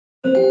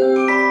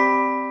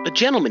A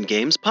Gentleman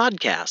Games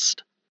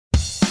podcast.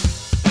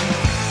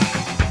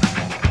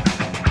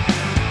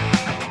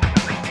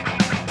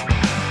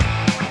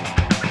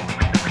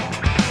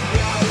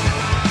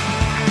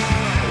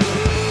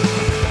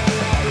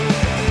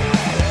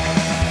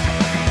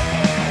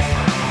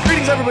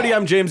 Greetings, everybody.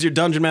 I'm James, your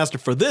Dungeon Master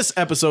for this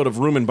episode of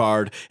Room and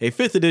Bard, a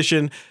 5th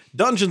edition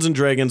Dungeons &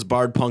 Dragons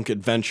Bard Punk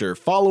adventure,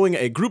 following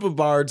a group of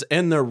bards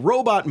and their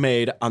robot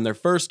maid on their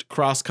first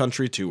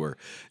cross-country tour.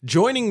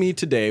 Joining me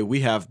today,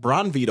 we have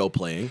Bron Vito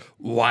playing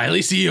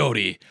Wily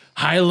Coyote,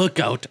 High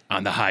Lookout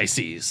on the High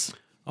Seas.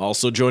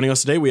 Also joining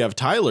us today, we have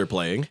Tyler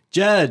playing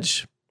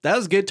Judge. That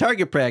was good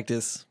target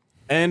practice.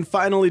 And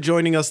finally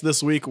joining us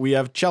this week, we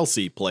have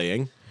Chelsea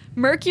playing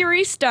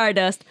Mercury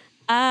Stardust.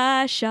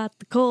 I shot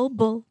the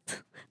kobold,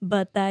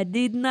 but I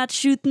did not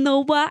shoot no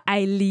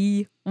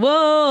Wily.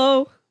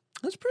 Whoa.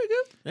 That's pretty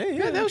good. Hey,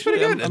 Yeah, that was pretty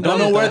good. I I'm don't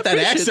know glad what that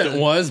that appreciate accent that.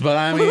 was, but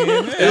I mean,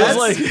 It was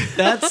like,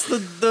 That's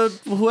the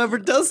whoever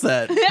does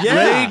that.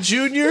 Yeah. Ray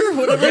Jr.,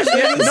 whatever his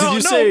name is. did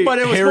you say but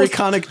it was Harry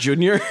supposed- Connick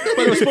Jr.?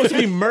 but it was supposed to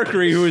be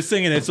Mercury who was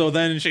singing it, so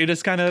then she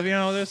just kind of,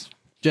 this.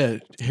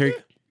 Judge,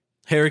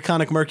 Harry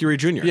Connick Mercury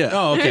Jr. yeah.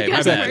 Oh, okay,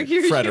 my bad.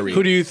 Mercury. Frederick.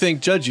 Who do you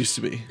think Judge used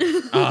to be?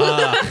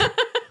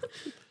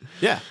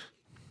 Yeah.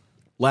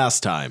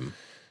 Last time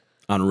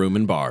on Room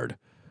and Bard.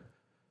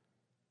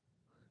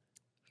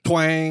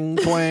 Twang,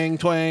 twang,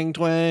 twang,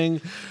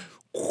 twang.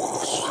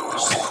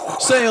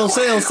 Sail,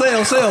 sail,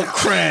 sail, sail,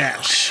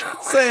 crash.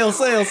 Sail,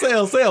 sail,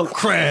 sail, sail,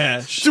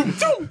 crash.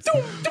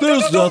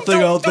 There's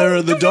nothing out there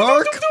in the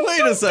dark.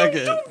 Wait a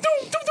second.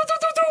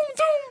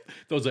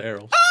 Those are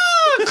arrows.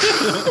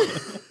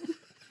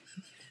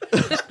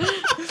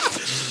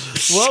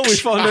 Well, we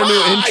found our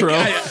new intro.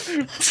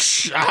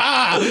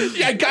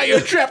 I got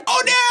your trap.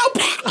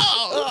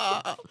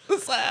 Oh, no!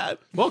 Sad.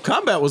 Well,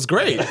 combat was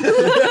great.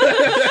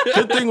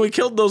 Good thing we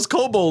killed those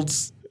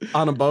kobolds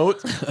on a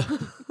boat.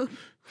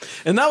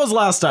 And that was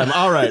last time.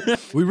 All right.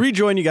 We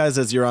rejoin you guys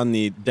as you're on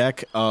the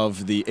deck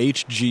of the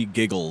HG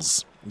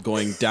Giggles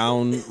going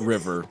down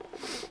river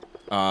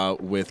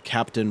with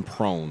Captain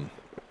Prone.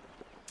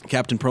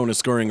 Captain Prone is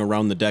scurrying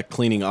around the deck,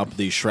 cleaning up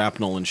the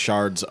shrapnel and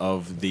shards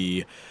of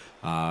the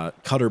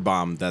cutter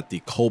bomb that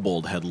the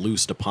kobold had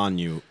loosed upon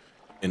you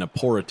in a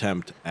poor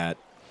attempt at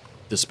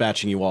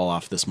dispatching you all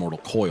off this mortal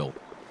coil.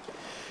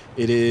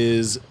 It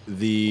is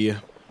the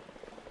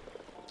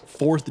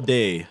 4th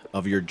day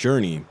of your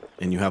journey,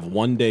 and you have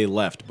 1 day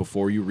left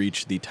before you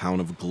reach the town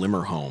of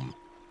Glimmerhome.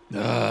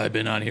 I've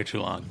been on here too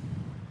long.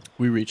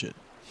 We reach it.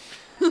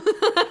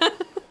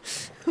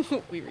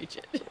 We reach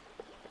it.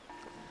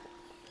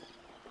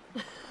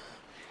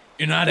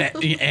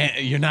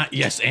 You're not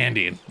yes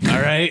Andy, all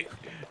right?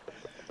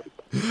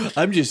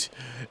 I'm just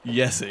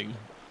yesing.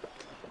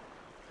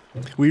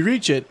 We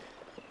reach it,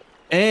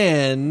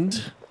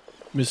 and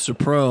Mr.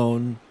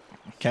 Prone,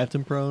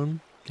 Captain Prone,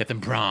 Captain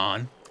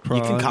Prawn.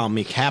 You can call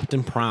me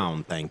Captain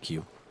Prone, thank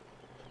you.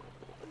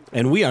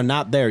 And we are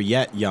not there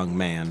yet, young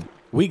man.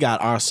 We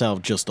got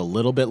ourselves just a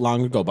little bit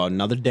longer to go, about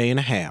another day and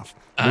a half.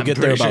 We'll I'm get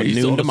there pretty sure about he's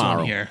the noon oldest one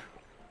tomorrow. Here.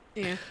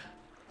 Yeah.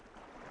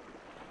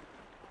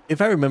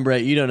 If I remember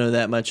right, you don't know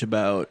that much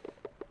about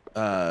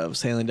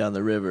sailing down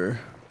the river.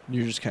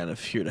 You're just kind of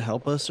here to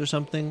help us or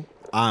something.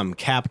 I'm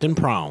Captain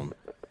Prone.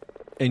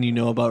 And you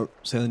know about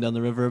sailing down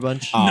the river a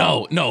bunch?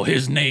 No,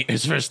 his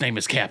first name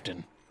is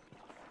Captain.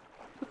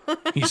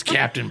 He's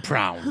Captain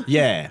Prawn.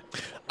 Yeah.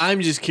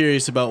 I'm just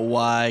curious about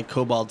why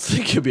kobolds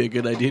think it'd be a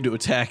good idea to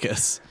attack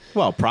us.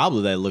 Well,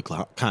 probably they look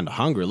kind of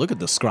hungry. Look at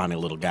this scrawny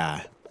little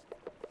guy.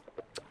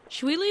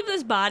 Should we leave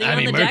this body I on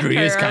mean, the deck? Mercury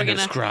or is are we kind of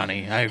gonna-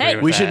 scrawny. I agree Hey,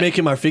 with We that. should make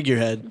him our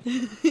figurehead.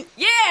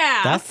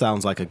 Yeah. That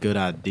sounds like a good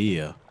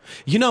idea.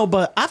 You know,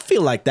 but I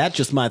feel like that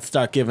just might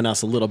start giving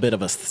us a little bit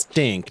of a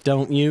stink,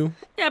 don't you?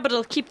 Yeah, but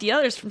it'll keep the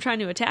others from trying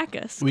to attack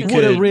us. We 'cause-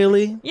 Would could. it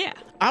really? Yeah.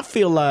 I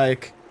feel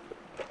like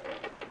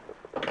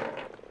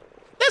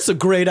that's a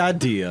great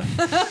idea.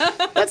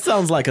 That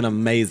sounds like an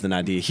amazing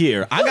idea.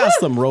 Here, I got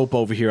some rope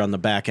over here on the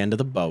back end of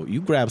the boat.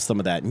 You grab some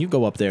of that and you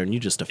go up there and you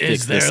just affix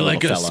Is this there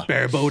like little a fella.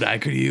 spare boat I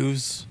could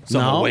use?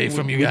 Some No, away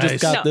from you we guys.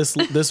 just got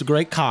No. this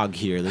great cog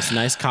here, this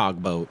nice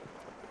cog boat.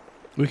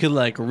 We could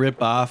like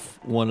rip off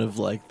one of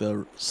like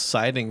the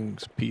siding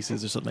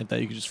pieces or something like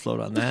that. You could just float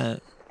on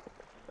that.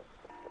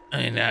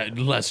 I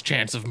mean, less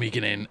chance of me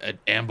getting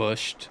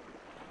ambushed.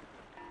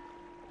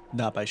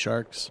 Not by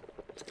sharks.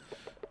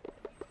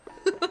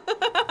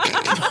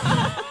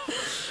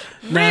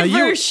 Now,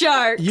 River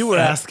sharks. You were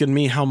asking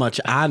me how much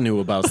I knew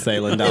about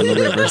sailing down the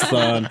river,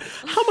 son.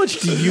 How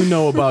much do you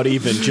know about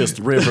even just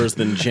rivers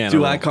in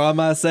general? Do I call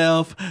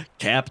myself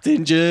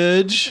Captain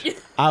Judge?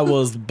 I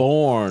was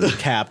born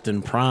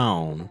Captain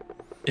Prone.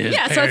 His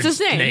Yeah, so it's his parents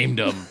name. Named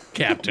him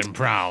Captain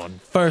Prawn.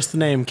 First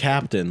name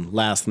Captain,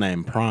 last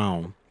name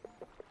Prone.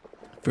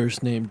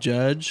 First name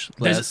Judge,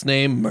 There's- last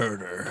name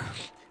Murder.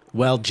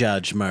 Well,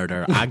 Judge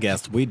Murder, I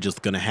guess we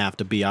just gonna have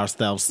to be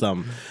ourselves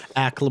some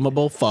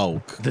acclimable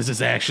folk. This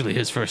is actually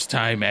his first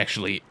time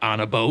actually on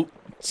a boat,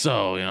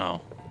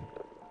 so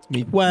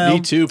Well, me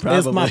too, probably.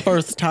 It's my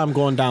first time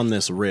going down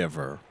this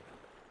river.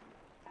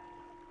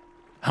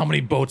 How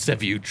many boats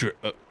have you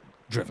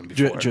driven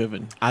before?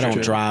 Driven. I don't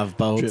Driven. drive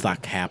boats. Driven. I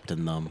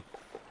captain them.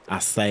 I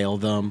sail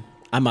them.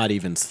 I might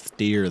even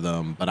steer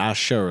them, but I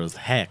sure as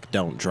heck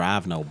don't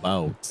drive no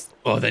boats.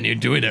 Oh, then you're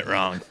doing it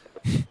wrong.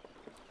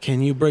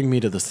 Can you bring me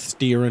to the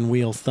steering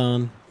wheel,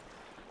 son?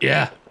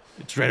 Yeah,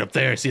 it's right up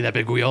there. See that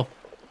big wheel?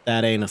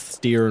 That ain't a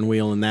steering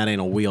wheel and that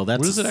ain't a wheel. That's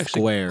What is a it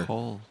actually square.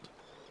 called?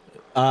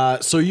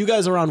 So you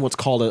guys are on what's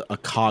called a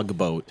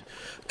cogboat.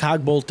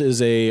 Cogboat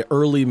is a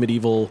early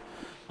medieval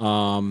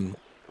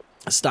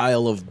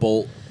style of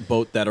boat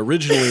that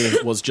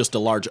originally was just a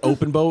large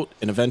open boat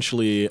and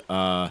eventually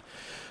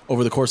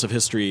over the course of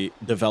history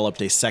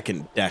developed a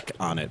second deck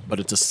on it. But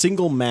it's a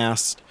single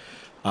mast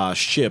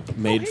ship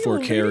made for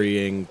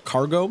carrying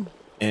cargo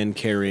and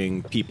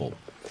carrying people.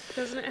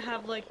 Doesn't it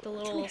have like the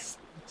little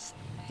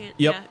Yep.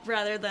 yeah,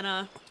 rather than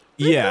a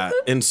Yeah,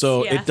 and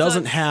so Yeah, it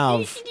doesn't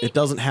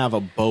so have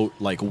a boat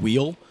like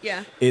wheel.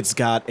 Yeah. It's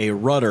got a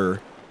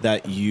rudder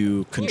that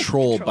you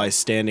control by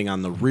standing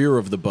on the rear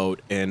of the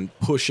boat and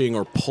pushing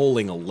or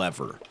pulling a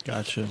lever.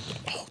 Gotcha.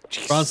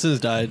 Bronson's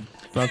died.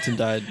 Bronson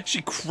died.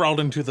 She crawled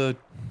into the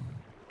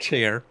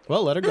chair.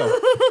 Well, let her go.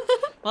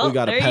 well, We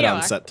got a there pet you on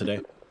are. set today.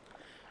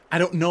 I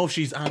don't know if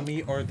she's on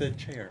me or the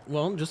chair.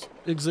 Well, just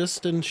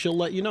exist and she'll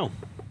let you know.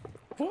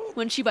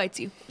 When she bites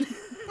you.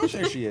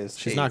 There she is.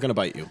 She's not going to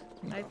bite you.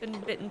 I've been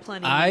bitten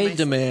plenty. I myself.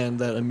 demand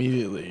that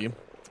immediately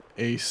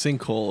a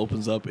sinkhole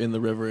opens up in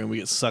the river and we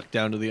get sucked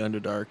down to the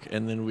Underdark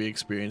and then we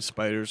experience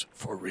spiders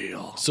for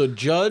real. So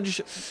Judge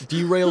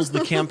derails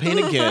the campaign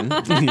again.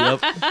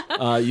 Yep.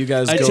 You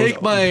guys I go.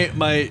 take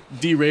my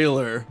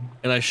derailer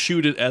and I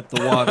shoot it at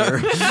the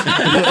water.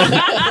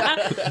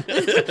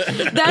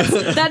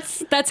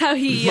 That's how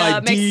he my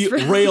makes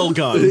derail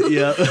gun.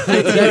 Yeah.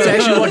 That's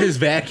actually what his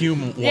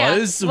vacuum Yeah,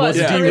 was. was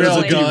a Yeah, derail it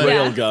was a gun.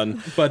 derail Yeah.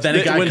 gun. But then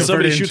it got when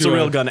somebody converted shoots a into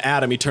rail gun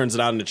at him, he turns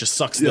it on and it just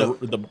sucks Yeah.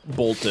 the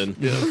bolt in.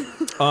 Yeah.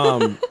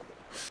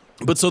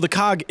 But so the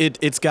cog,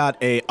 it's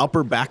got a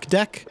upper back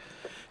deck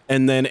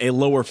and then a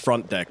lower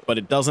front deck, but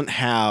it doesn't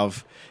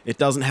have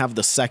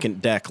the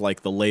second deck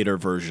like the later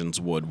versions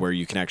would, where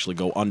you can actually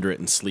go under it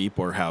and sleep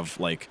or have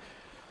like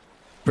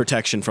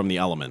protection from the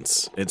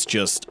elements. It's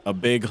just a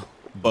big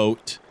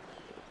boat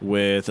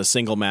with a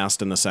single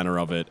mast in the center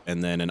of it,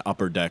 and then an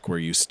upper deck where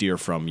you steer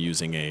from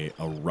using a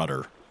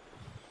rudder.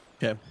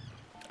 Okay.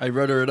 I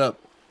rudder it up.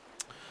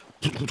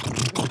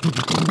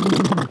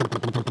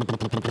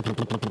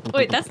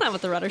 Wait, that's not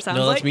what the rudder sounds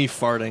No, like. that's me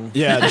farting.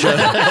 Yeah.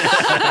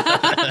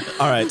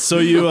 All right. So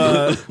you.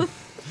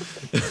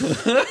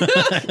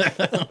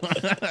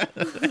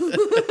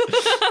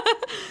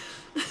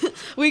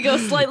 We go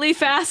slightly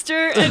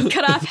faster and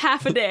cut off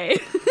half a day.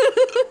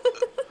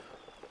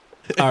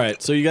 All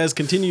right. So you guys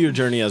continue your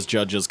journey as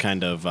Judge is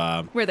kind of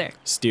We're there.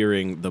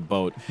 steering the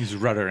boat. He's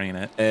ruddering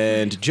it.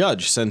 And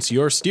Judge, since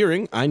you're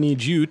steering, I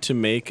need you to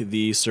make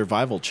the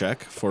survival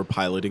check for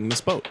piloting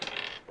this boat.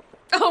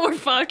 Oh, we're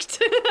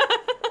fucked.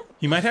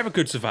 He might have a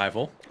good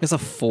survival. It's a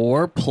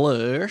 4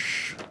 plus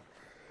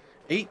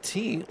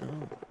 18. Oh,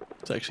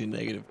 it's actually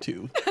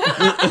 -2.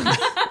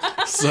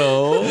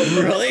 So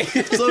Really?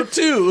 So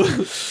 2.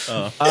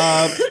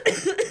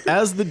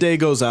 as the day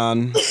goes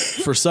on,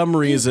 for some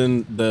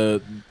reason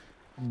the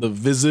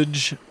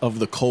visage of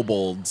the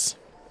kobolds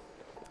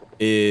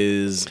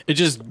is It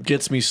just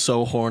gets me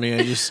so horny.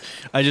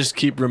 I just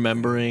keep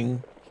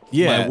remembering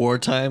Yeah. my war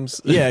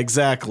times. yeah,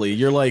 exactly.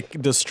 You're like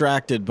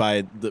distracted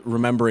by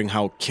remembering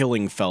how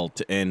killing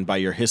felt and by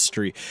your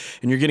history.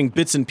 And you're getting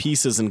bits and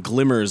pieces and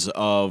glimmers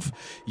of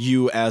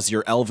you as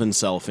your elven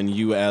self and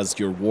you as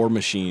your war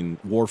machine,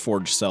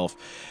 warforged self.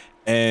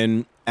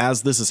 And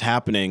as this is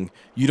happening,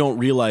 you don't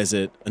realize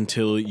it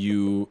until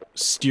you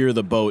steer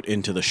the boat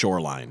into the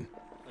shoreline.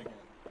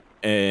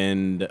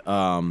 And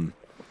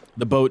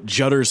the boat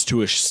judders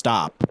to a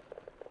stop.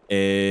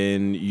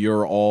 And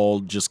you're all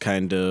just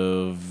kind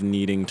of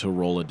needing to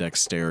roll a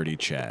dexterity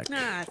check.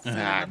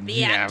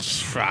 Yeah,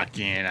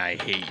 fucking, I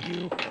hate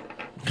you.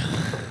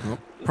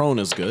 Prone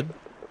is good.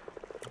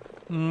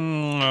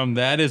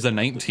 That is a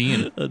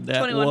 19. That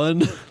 21.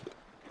 one.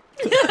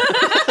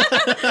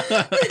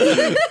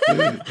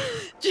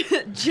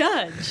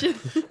 Judge.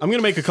 I'm going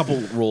to make a couple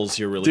rolls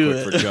here really Do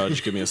quick it. for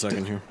Judge. Give me a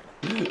second here.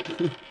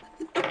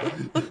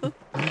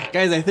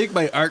 Guys, I think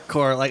my art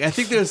core, I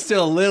think there's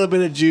still a little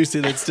bit of juice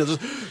in it, still just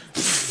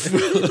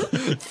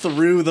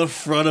through the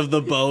front of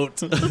the boat,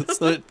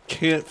 so it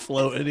can't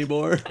float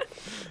anymore.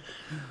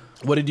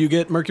 What did you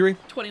get, Mercury?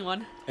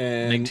 21.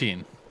 And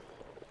 19.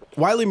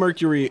 Wiley,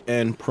 Mercury,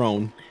 and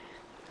Prone,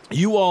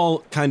 you all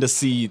kind of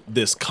see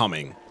this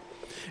coming.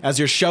 As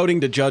you're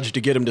shouting to Judge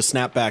to get him to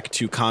snap back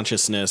to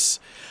consciousness,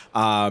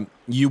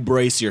 you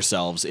brace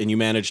yourselves and you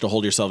manage to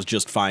hold yourselves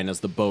just fine as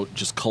the boat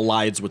just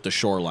collides with the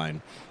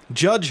shoreline.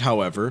 Judge,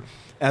 however,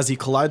 as he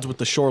collides with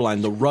the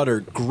shoreline, the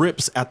rudder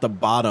grips at the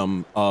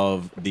bottom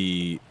of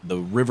the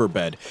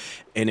riverbed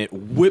and it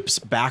whips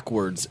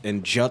backwards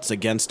and juts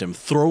against him,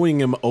 throwing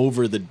him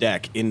over the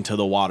deck into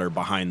the water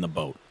behind the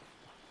boat.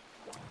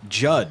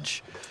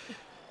 Judge,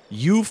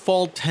 you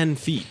fall 10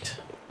 feet.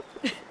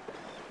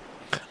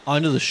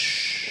 Onto the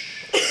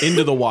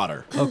into the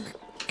water.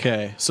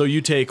 Okay. So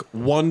you take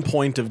 1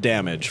 point of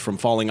damage from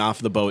falling off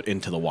the boat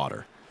into the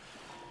water.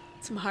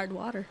 Some hard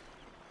water.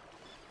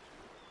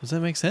 Does that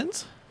make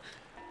sense?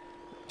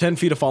 10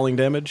 feet of falling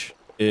damage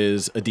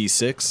is a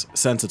d6.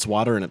 Since it's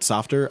water and it's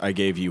softer, I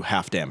gave you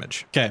half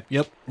damage. Okay.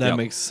 Yep. That Yep.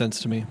 makes sense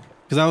to me.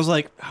 Because I was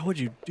like, how would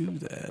you do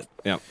that?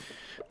 Yeah.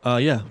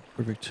 Yeah.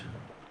 Perfect.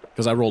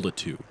 Because I rolled a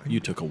 2. You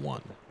took a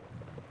 1.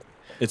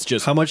 It's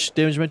just How much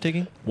damage am I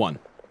taking? 1.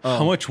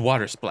 How much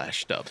water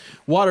splashed up?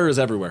 Water is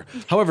everywhere.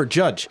 However,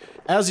 Judge,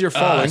 as you're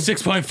falling,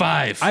 6.5.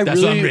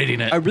 That's what I'm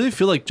rating it. I really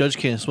feel like Judge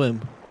can't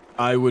swim.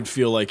 I would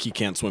feel like he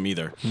can't swim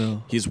either.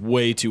 No. He's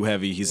way too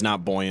heavy. He's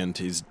not buoyant.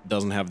 He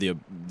doesn't have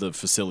the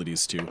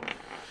facilities to.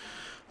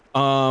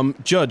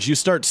 Judge, you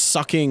start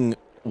sucking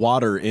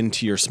water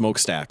into your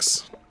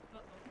smokestacks.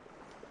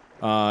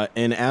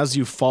 And as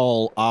you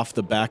fall off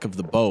the back of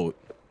the boat,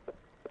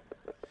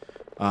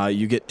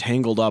 you get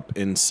tangled up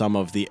in some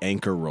of the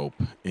anchor rope,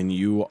 and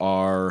you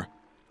are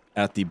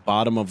at the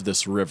bottom of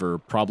this river,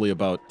 probably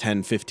about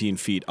 10, 15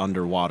 feet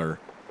underwater,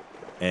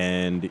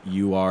 and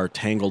you are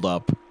tangled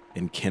up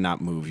and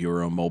cannot move. You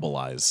are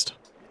immobilized.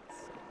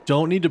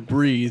 Don't need to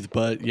breathe,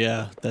 but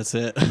yeah, that's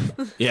it.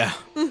 Yeah.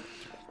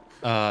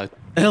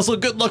 And also,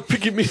 good luck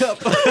picking me up.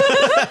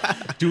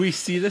 Do we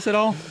see this at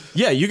all?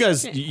 Yeah, you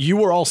guys, you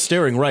were all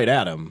staring right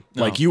at him.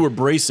 Like you were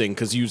bracing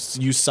because you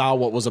saw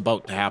what was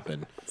about to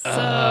happen. So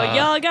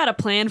y'all got a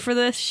plan for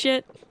this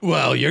shit?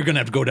 Well, you're going to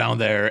have to go down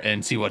there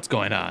and see what's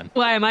going on.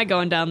 Why am I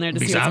going down there to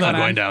Because see what's I'm not going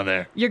on? going down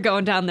there. You're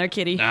going down there,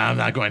 kitty. I'm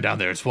not going down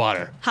there. It's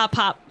water. Hop,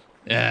 hop.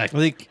 Yeah, I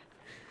think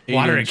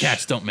water and 8-inch.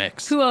 cats don't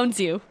mix. Who owns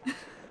you?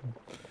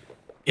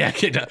 Yeah,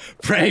 kid.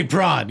 Pray,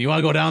 Prawn. You want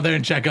to go down there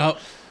and check out?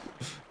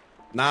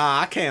 Nah,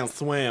 I can't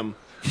swim.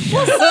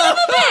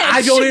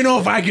 I don't even know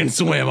if I can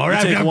swim. All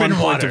right, Take I've 1 been in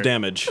point water. of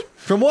damage.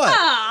 From what?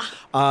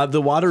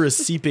 The water is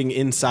seeping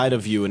inside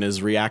of you and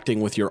is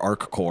reacting with your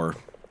arc core.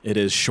 It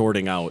is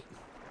shorting out.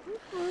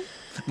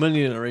 I'm gonna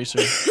need an eraser.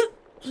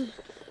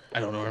 I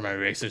don't know where my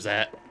eraser's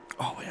at.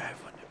 Oh, yeah, I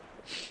have one.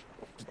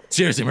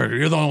 Seriously, Mercury,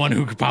 you're the only one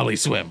who could probably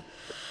swim.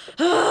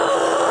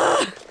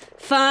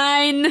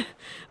 Fine,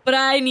 but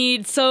I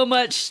need so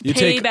much You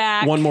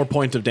payback. take 1 more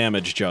point of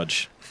damage,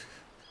 Judge.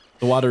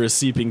 The water is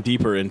seeping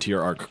deeper into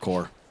your arc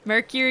core.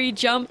 Mercury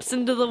jumps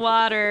into the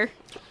water.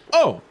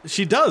 Oh,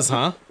 she does,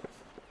 huh?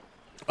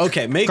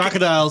 Okay, make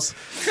Crocodiles.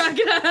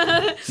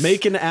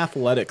 make an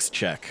athletics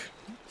check.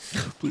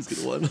 Please get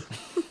one.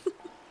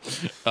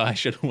 I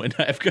should win.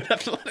 I have good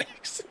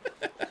athletics.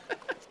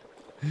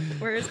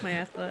 Where is my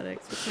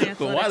athletics? What's my athletics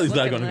But Wiley's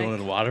not looking going to like? go in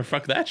the water.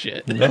 Fuck that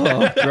shit.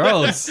 Oh,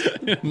 gross.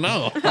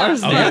 No.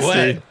 Ours I'll get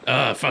nasty.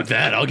 wet. Fuck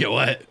that. I'll get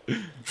wet.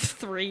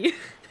 3.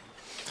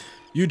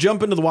 You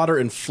jump into the water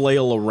and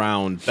flail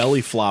around,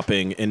 belly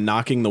flopping and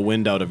knocking the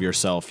wind out of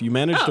yourself. You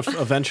manage to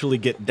eventually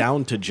get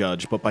down to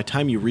Judge, but by the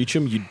time you reach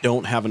him, you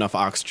don't have enough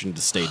oxygen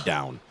to stay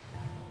down.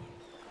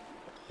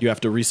 You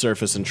have to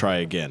resurface and try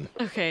again.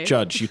 Okay.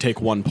 Judge, you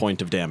take 1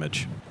 point of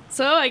damage.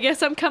 So I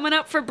guess I'm coming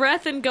up for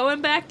breath and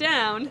going back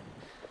down.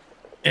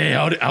 Hey,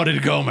 how did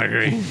it go,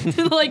 Mercury?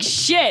 Like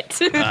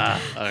shit. All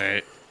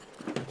right.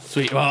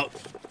 Sweet. Well,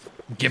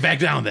 get back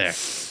down there.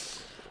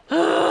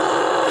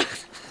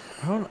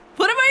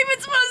 What am I even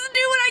supposed to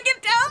do when I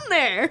get down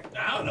there?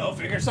 I don't know.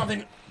 Figure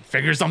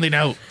something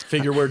out.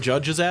 Figure where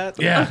Judge is at?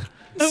 Yeah.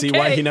 See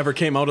why Okay. he never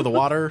came out of the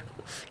water?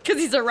 Because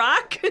he's a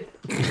rock?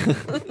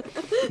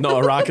 No,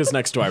 Iraq is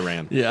next to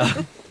Iran.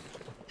 Yeah.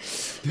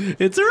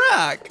 It's a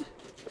rock.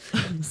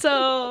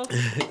 So,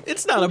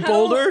 It's not a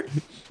boulder.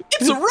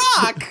 It's a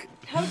rock.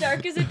 how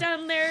dark is it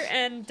down there?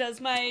 And does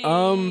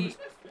my...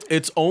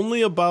 It's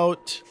only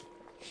about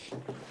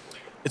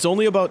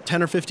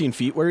 10 or 15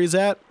 feet where he's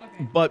at,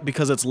 but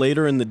because it's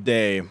later in the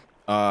day,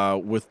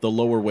 with the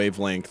lower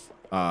wavelength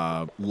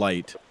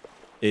light,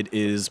 it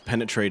is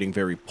penetrating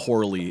very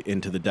poorly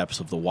into the depths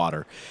of the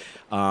water.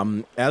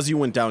 As you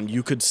went down,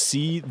 you could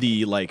see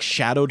the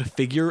shadowed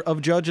figure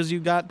of Judge as you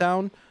got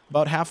down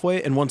about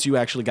halfway, and once you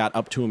actually got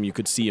up to him, you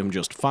could see him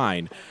just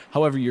fine.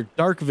 However, your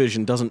dark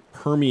vision doesn't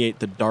permeate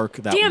the dark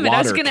that Damn it, water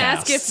I was going to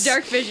ask casts. if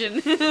dark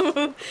vision...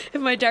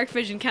 if my dark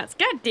vision counts.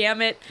 God damn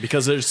it.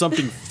 Because there's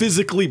something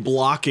physically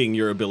blocking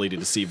your ability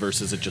to see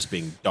versus it just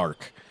being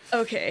dark.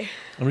 Okay.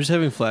 I'm just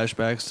having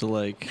flashbacks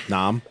to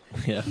Nom.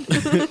 yeah.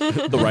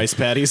 The rice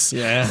patties.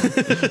 Yeah.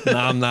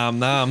 Nom, nom,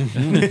 nom.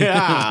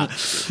 Yeah.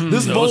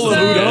 This bowl of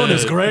are udon good.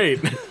 is great.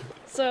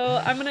 So,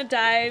 I'm going to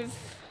dive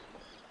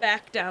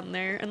back down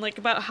there. And,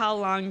 about how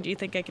long do you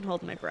think I can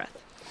hold my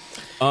breath?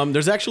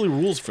 There's actually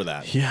rules for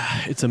that.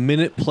 Yeah, it's a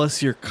minute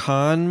plus your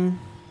con.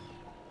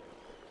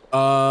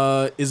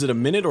 Is it a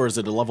minute or is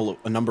it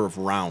a number of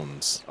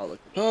rounds?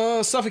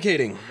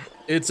 Suffocating.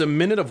 It's a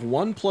minute of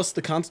 1 plus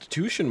the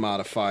Constitution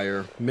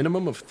modifier,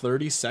 minimum of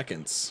 30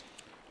 seconds.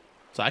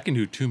 So I can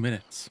do 2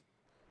 minutes.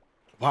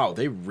 Wow,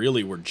 they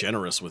really were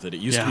generous with it. It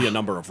used to be Yeah. a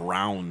number of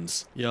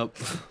rounds. Yep.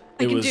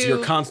 It can was do-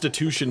 your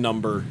Constitution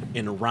number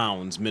in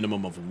rounds,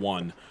 minimum of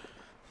 1.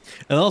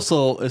 And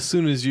also, as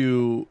soon as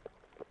you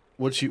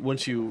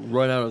once you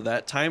run out of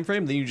that time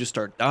frame, then you just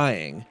start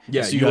dying.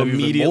 Yeah, So you have even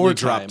immediately more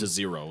drop time. to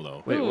 0,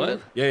 though. Wait,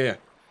 what? Yeah.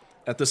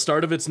 At the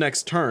start of its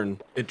next turn,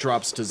 it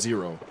drops to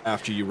 0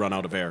 after you run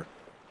out of air.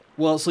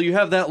 Well, so you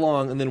have that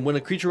long, and then when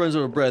a creature runs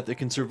out of breath, it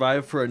can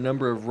survive for a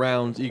number of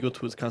rounds equal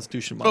to its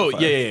Constitution Oh,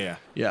 modifier. yeah.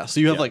 Yeah, so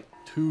you have Yeah. like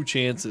 2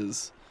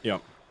 chances.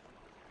 Yep.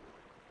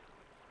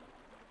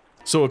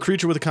 So a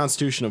creature with a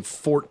Constitution of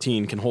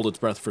 14 can hold its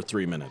breath for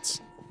 3 minutes.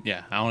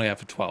 Yeah, I only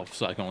have a 12,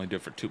 so I can only do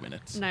it for 2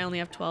 minutes. And I only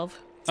have 12.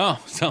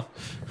 Oh, so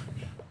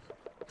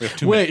we have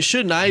 2 Wait, minutes.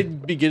 shouldn't I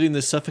be getting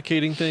this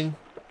suffocating thing?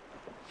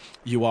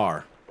 You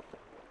are.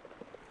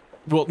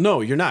 Well, no,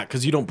 you're not,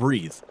 because you don't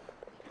breathe.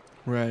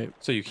 Right.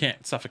 So you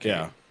can't suffocate.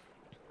 Yeah.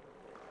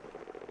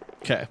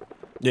 Okay.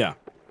 Yeah.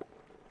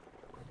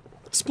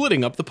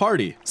 Splitting up the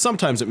party.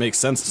 Sometimes it makes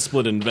sense to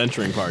split an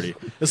adventuring party.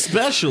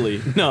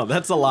 Especially... No,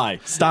 that's a lie.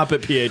 Stop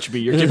it,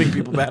 PHB. You're giving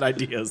people bad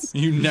ideas.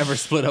 You never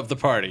split up the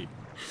party.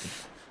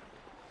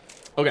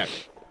 Okay.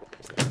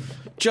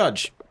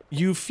 Judge,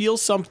 you feel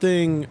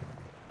something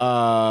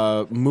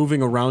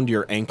moving around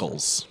your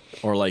ankles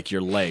or like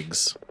your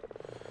legs.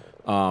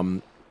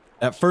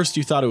 At first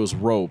you thought it was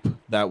rope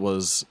that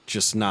was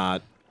just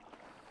not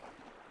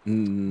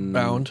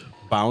bound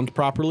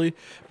properly,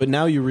 but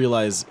now you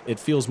realize it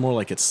feels more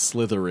like it's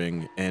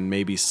slithering and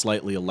maybe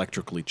slightly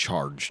electrically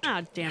charged.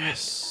 Ah, damn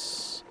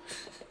it.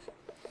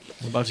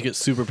 I'm about to get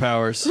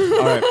superpowers.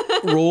 All right,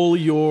 roll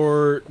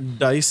your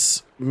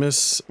dice,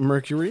 Miss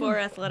Mercury, For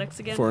athletics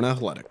again. for an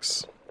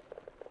athletics.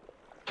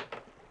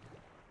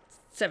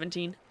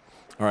 17.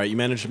 All right, you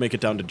managed to make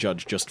it down to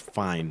Judge just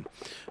fine.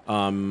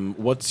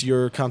 What's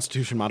your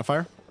Constitution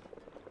modifier?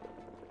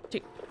 2.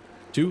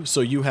 2.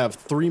 So you have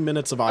 3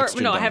 minutes of Or,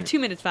 oxygen. no, I down have here. 2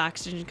 minutes of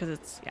oxygen because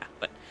it's,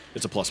 but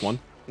It's a +1.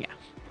 yeah.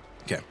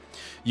 Okay.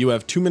 You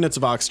have 2 minutes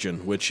of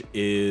oxygen, which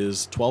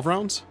is 12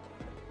 rounds?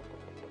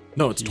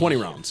 No, it's 20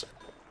 rounds.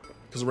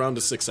 Because a round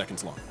is 6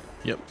 seconds long.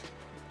 Yep.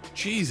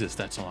 Jesus,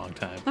 that's a long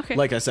time. Okay.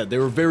 Like I said, they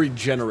were very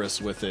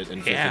generous with it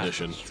in 5th Yeah.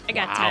 edition. I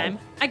got Wow. time.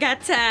 I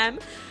got time.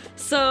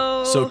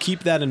 So. So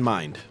keep that in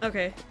mind,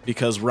 Okay.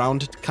 because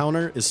round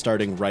counter is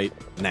starting right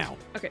now.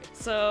 Okay.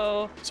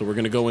 So. So we're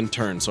going to go in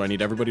turn, so I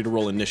need everybody to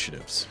roll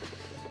initiatives.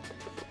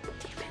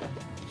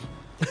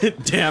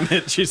 Damn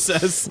it, she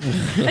says.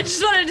 I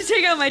just wanted to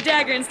take out my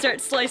dagger and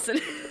start slicing.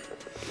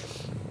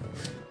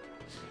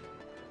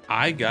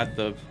 I got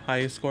the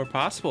highest score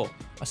possible.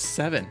 A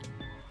 7.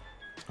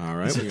 All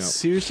right, Is we it got...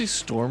 seriously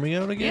storming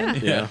out again?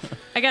 Yeah. Yeah.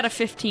 I got a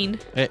 15.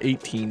 At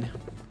 18.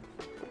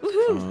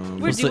 Woohoo!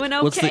 We're doing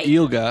okay. What's the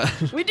eel got?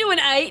 We're doing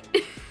 8.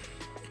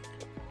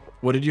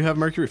 What did you have,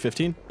 Mercury?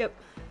 15? Yep.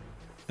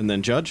 And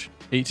then Judge?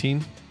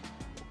 18.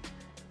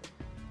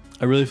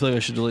 I really feel like I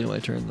should delay my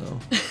turn though.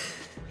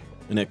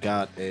 And it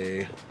got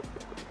a...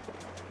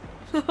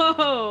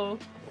 Oh.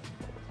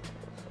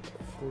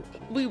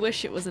 We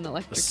wish it was an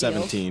electric eel.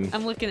 17.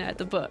 I'm looking at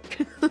the book.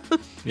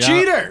 Yeah,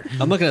 Cheater!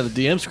 I'm looking at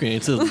the DM screen.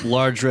 It says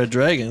large red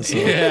dragon. So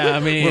Yeah, I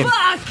mean,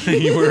 Fuck!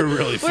 you were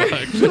really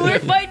fucked. We're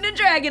fighting a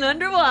dragon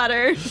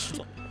underwater.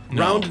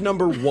 Round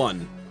number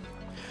 1.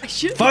 I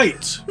should.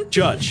 Fight!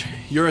 Judge,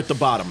 you're at the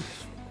bottom.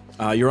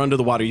 You're under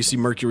the water. You see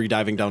Mercury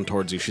diving down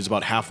towards you. She's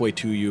about halfway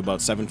to you,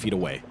 about 7 feet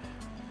away.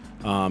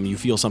 You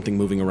feel something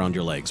moving around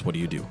your legs. What do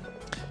you do?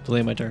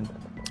 delay my turn.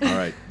 All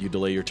right, you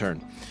delay your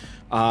turn.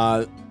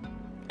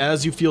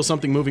 As you feel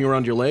something moving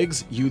around your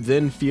legs, you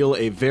then feel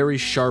a very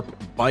sharp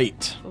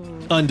bite.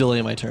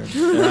 Undelay my turn.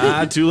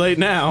 Too late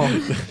now.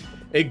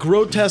 A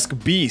grotesque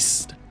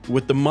beast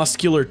with the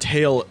muscular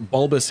tail,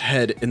 bulbous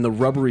head, and the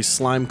rubbery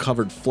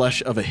slime-covered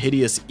flesh of a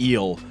hideous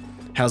eel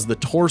has the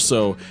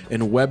torso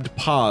and webbed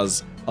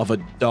paws of a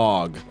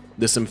dog.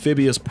 This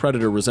amphibious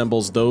predator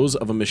resembles those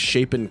of a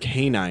misshapen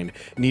canine.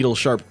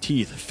 Needle-sharp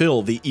teeth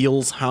fill the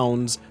eel's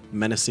hound's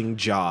menacing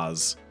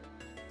jaws.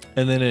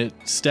 And then it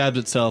stabs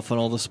itself on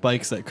all the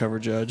spikes that cover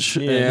Judge.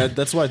 Yeah,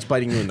 that's why it's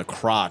biting you in the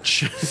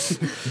crotch.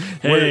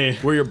 Hey.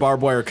 where your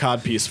barbed wire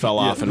codpiece fell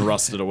off and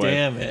rusted away.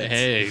 Damn it.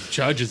 Hey,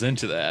 Judge is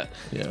into that.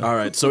 Yeah. All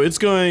right, so it's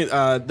going.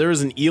 There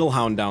is an eel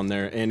hound down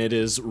there, and it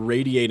is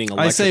radiating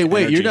electric I say,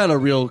 wait, energy. you're not a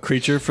real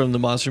creature from the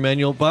monster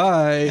manual.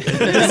 Bye. It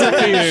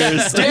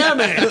disappears. Damn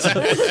it!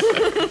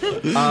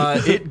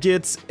 It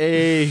gets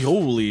a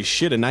holy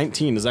shit, a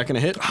 19. Is that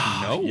going to hit?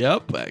 No.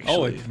 Yep, actually.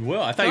 Oh, it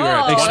will. I thought you were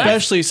Oh. at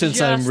Especially since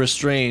I'm just-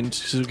 restrained.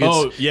 So it gets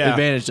Oh, yeah.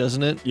 advantage,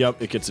 doesn't it?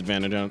 Yep, it gets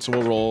advantage on it. So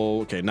we'll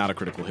roll. Okay, not a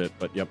critical hit,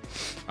 but yep.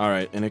 All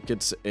right, and it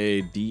gets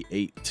a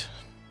D8.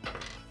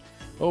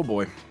 Oh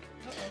boy!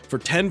 For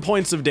 10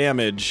 points of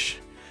damage,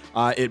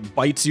 it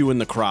bites you in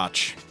the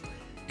crotch.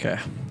 Okay.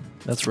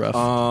 That's rough.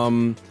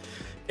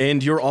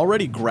 And you're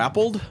already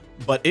grappled,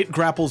 but it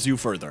grapples you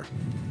further.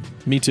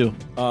 Me too.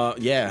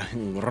 Yeah.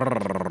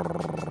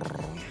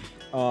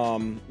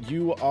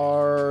 You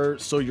are,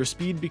 so your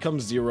speed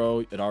becomes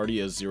 0. It already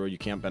is 0. You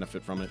can't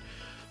benefit from it.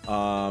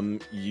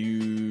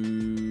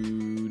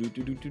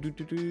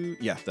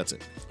 Yeah, that's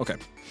it. Okay.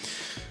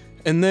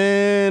 And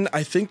then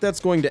I think that's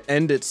going to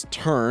end its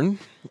turn.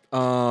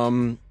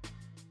 You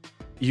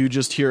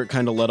just hear it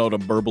kind of let out a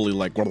burbly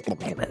like,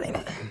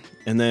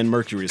 and then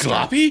Mercury's turn.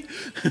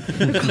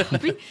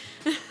 Gloppy?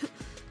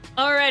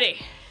 Alrighty.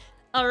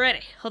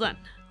 Hold on.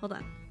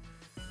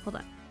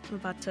 I'm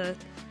about to.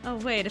 Oh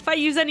wait, if I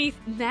use any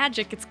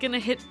magic, it's gonna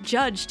hit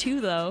Judge too,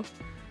 though.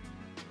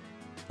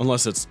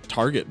 Unless it's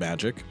target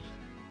magic.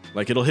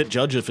 Like, it'll hit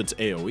Judge if it's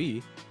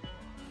AoE.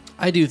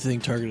 I do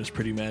think Target is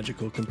pretty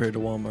magical compared to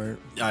Walmart.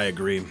 I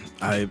agree.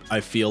 I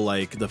feel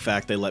like the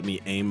fact they let me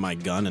aim my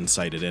gun and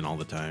sight it in all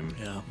the time.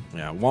 Yeah.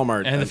 Yeah,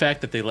 Walmart. And the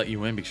fact that they let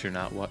you in because you're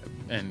not white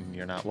and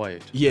you're not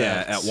white.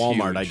 Yeah, That's at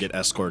Walmart, I huge. get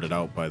escorted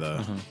out by the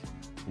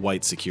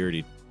white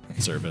security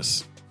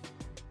service.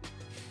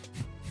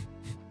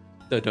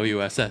 the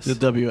WSS. The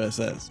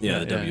WSS. Yeah,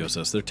 the Yeah.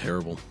 WSS. They're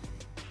terrible.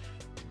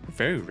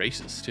 Very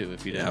racist too.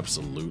 If you Yeah, didn't.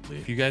 absolutely.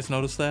 If you guys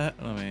noticed that,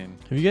 I mean,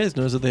 Have you guys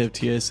noticed that they have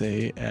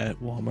TSA at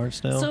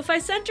Walmarts now? So if I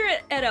center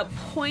it at a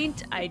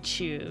point I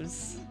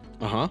choose,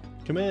 Uh-huh.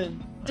 Come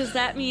in. does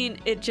that mean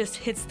it just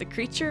hits the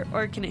creature,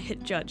 or can it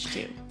hit Judge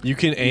too? You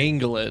can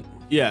angle it.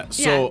 Yeah,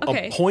 so Yeah,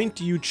 okay. a point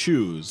you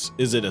choose,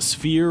 is it a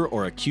sphere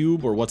or a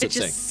cube or what's It it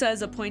saying? just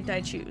says a point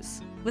I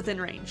choose within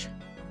range.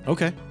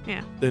 Okay.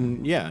 Yeah.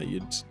 Then yeah,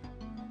 you'd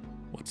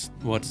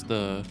what's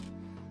the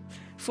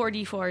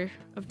 4d4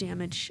 of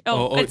damage.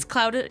 Oh, It's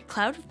cloud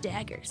of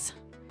daggers.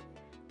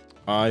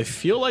 I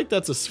feel like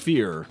that's a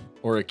sphere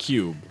or a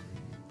cube.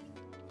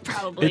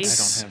 Probably.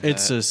 It's I don't have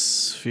it's that. a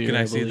sphere. Can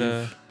I I see the?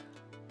 believe.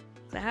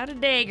 Cloud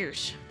of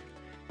daggers.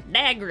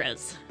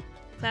 Dagras.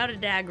 Cloud of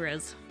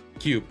dagras.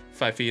 Cube,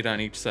 5 feet on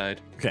each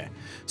side. Okay.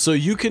 So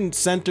you can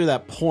center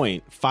that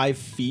point 5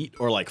 feet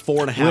or like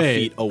 4.5 Wait.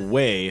 feet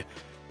away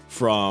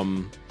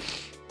from.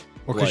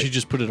 Or could Like- you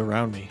just put it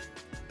around me?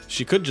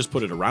 She could just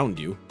put it around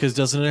you. Because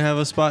doesn't it have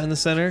a spot in the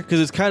center?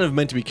 Because it's kind of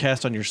meant to be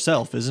cast on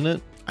yourself, isn't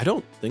it? I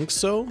don't think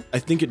so. I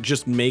think it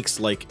just makes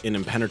like an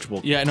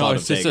impenetrable Yeah, no, cloud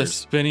it's of just a daggers.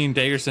 spinning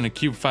daggers in a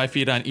cube, 5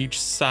 feet on each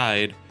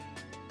side.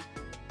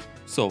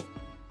 So,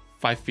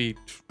 5 feet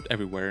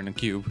everywhere in a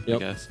cube,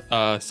 Yep.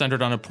 I guess.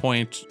 Centered on a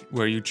point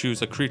where you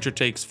choose a creature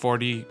takes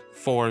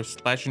 44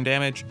 slashing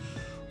damage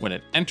when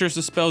it enters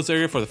the spell's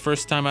area for the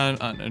first time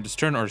on its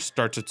turn or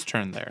starts its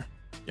turn there.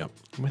 Yep.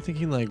 Am I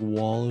thinking like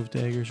wall of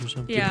daggers or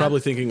something? Yeah. You're probably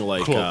thinking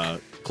like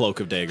Cloak. cloak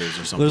of daggers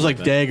or something. There's like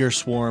that. dagger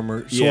swarm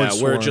or sword Yeah, where it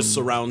swarm. just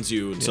surrounds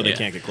you so they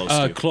can't get close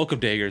to you. Cloak of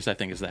daggers, I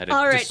think, is that. It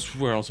All right. just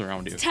swirls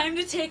around you. Time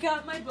to take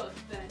out my book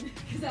then,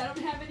 because I don't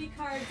have any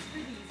cards for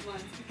these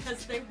ones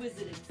because they're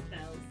wizarding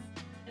spells,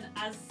 and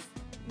I've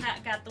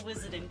not got the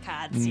wizarding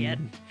cards yet.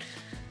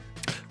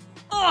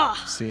 Oh,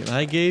 See, and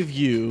I gave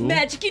you.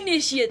 magic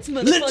initiates,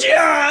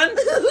 motherfucker!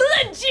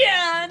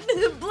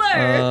 Legion!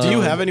 Blur! Do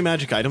you have any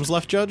magic items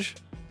left, Judge?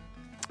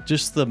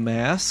 Just the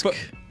mask. But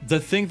the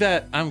thing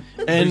that I'm.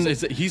 And-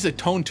 is that he's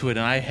attuned to it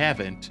and I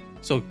haven't.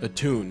 So,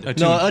 Attuned.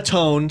 No,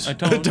 atoned.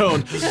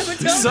 Atone.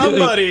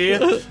 Somebody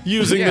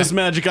using Yeah. this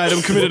magic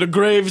item committed a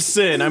grave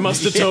sin. I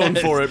must atone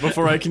for it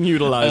before I can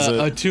utilize it.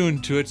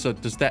 attuned to it. So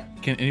does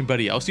that? Can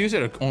anybody else use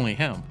it or only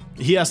him?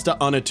 He has to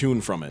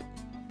unattune from it.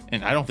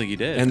 And I don't think he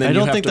did. And then I you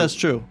don't have think to- that's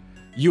true.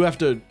 You have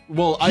to.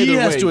 Well, either He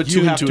has way, to you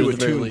attune have to to it at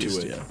the very attune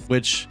least, to it. yeah.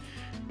 Which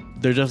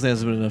there definitely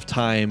hasn't been enough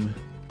time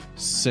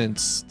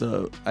since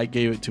I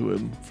gave it to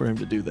him for him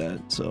to do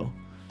that. So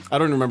I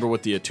don't remember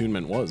what the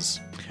attunement was.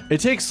 it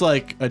takes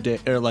like a day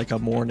or like a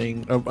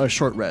morning, a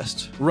short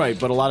rest. Right,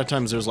 but a lot of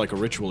times there's like a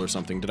ritual or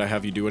something. Did I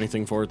have you do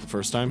anything for it the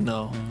first time?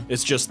 No.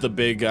 It's just the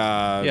big,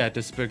 yeah,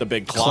 just the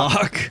big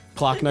clock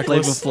Flavor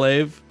necklace,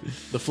 Flav.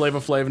 the Flavor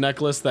Flav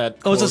necklace. That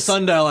Oh, it's a close-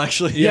 sundial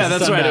actually. Yeah,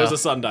 that's right. It sundial. was a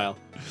sundial.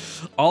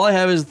 All I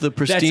have is the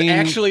pristine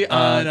actually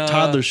on,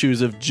 toddler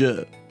shoes of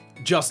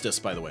Justice,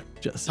 by the way.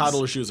 Justice.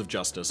 Toddler Shoes of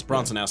Justice.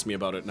 Bronson asked me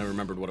about it, and I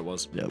remembered what it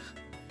was. Yep.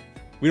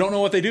 we don't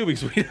know what they do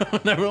because we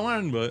don't never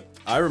learn. But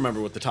I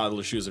remember what the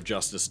Toddler Shoes of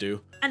Justice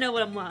do. I know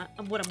what I'm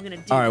gonna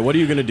do. All right, what are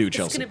you gonna do, It's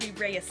Chelsea? gonna be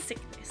Ray of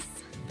Sickness.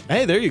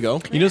 Hey, there you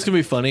go. You know what's gonna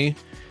be funny?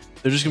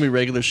 They're just gonna be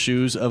regular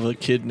shoes of a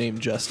kid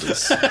named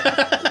Justice.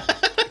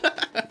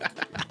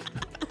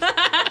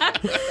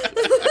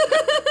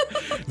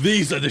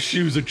 these are the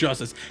shoes of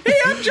justice. Hey,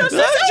 I'm Justice.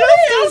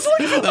 I was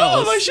looking for those.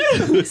 Oh, my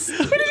shoes.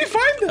 Where did you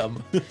find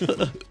them?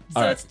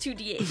 So it's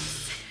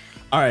 2d8.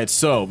 All right,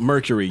 so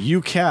Mercury,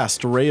 you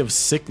cast Ray of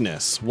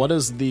Sickness. What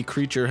does the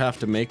creature have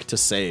to make to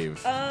save?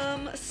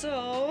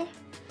 So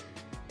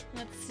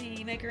let's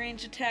see. Make a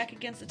range attack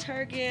against the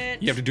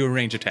target. You have to do a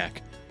range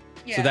attack.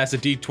 Yeah. So that's a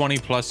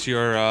D20 plus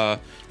your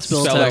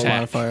Spell spell attack attack.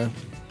 modifier.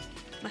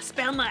 My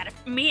spell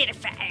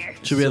modifier.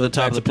 Should be at the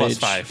top of That's the a page.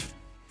 plus 5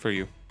 for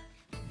you.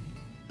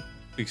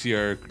 Because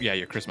your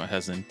charisma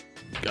hasn't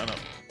gone up.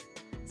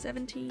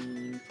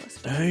 17 plus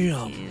 5.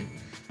 Damn.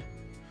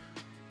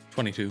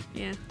 22.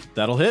 Yeah.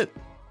 That'll hit.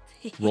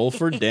 Roll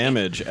for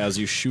damage as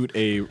you shoot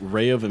a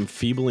ray of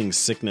enfeebling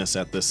sickness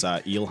at this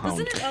eel hound.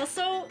 Doesn't it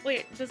also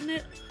doesn't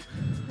it?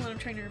 Well, I'm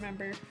trying to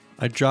remember.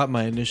 I dropped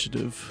my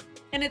initiative.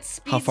 And its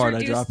speed's How far did I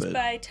reduced drop it?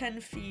 by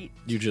 10 feet.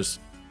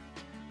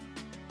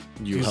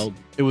 You held,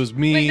 It was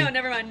me. Wait, no,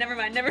 never mind.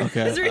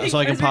 Okay, I was reading- so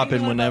I can was pop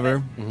reading in the one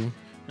above whenever.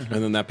 it.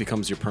 and then that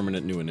becomes your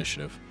permanent new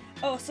initiative.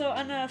 Oh, so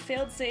on a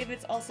failed save,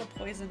 it's also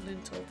poisoned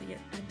until the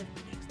end of the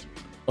next turn.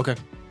 Okay.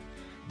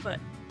 But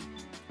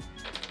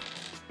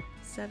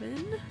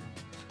 7.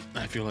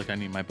 I feel like I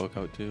need my book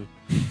out too.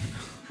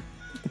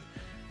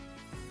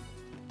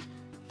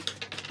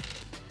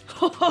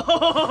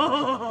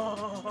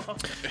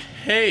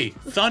 Hey,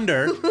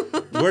 Thunder,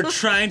 we're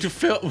trying to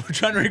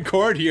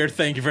record here.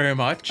 Thank you very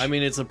much. I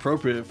mean, it's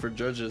appropriate for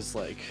judges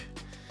like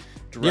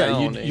Yeah,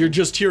 drowning. you're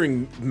just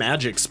hearing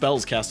magic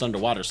spells cast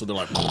underwater, so they're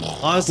like,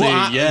 honestly,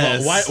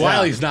 yes.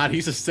 While he's not,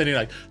 he's just sitting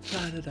like.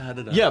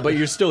 Da-da-da-da-da. yeah, but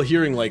you're still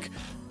hearing like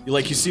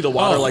you see the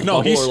water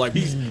bubble he's, or like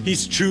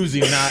he's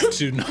choosing not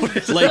to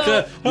notice. like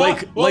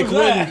What was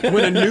that?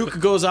 when a nuke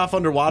goes off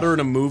underwater in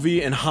a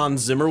movie and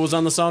Hans Zimmer was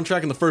on the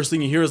soundtrack and the first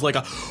thing you hear is like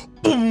a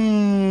boom.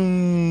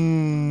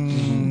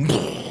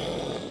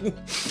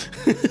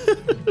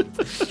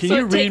 Can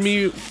you read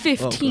me?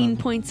 15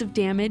 points of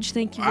damage.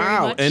 Thank you very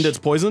much. And it's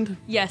poisoned?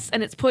 Yes,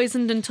 and it's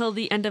poisoned until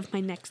the end of my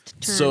next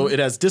turn. So it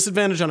has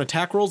disadvantage on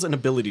attack rolls and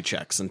ability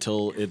checks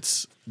until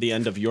it's the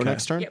end of your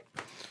next turn? Yep.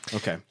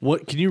 Okay.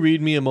 What? Can you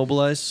read me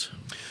immobilize?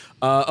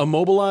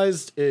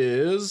 Immobilized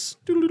is.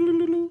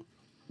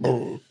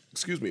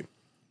 Excuse me.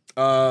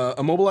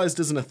 Immobilized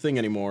isn't a thing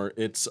anymore.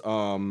 It's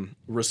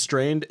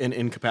restrained and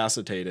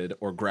incapacitated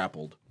or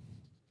grappled.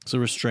 So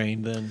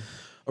restrained then.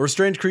 A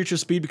restrained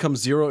creature's speed becomes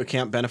 0. It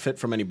can't benefit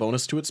from any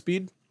bonus to its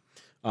speed.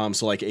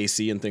 So like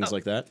AC and things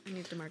like that. I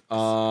need to mark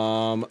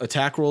this.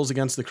 Attack rolls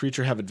against the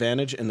creature have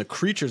advantage, and the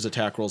creature's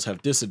attack rolls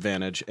have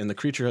disadvantage, and the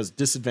creature has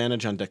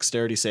disadvantage on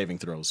dexterity saving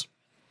throws.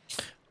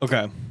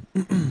 Okay.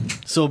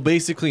 So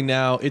basically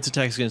now its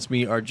attacks against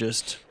me are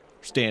just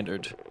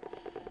standard.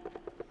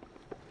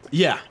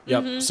 Yeah.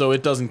 Yep. So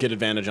it doesn't get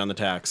advantage on the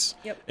attacks.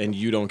 Yep. And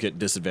you don't get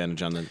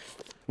disadvantage on the.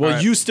 Well,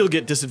 Alright. you still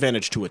get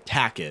disadvantage to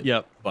attack it.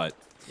 Yep. But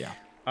yeah.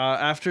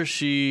 After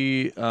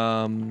she,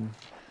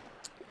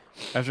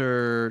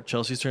 after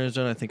Chelsea's turn is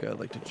done, I think I'd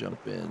like to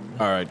jump in.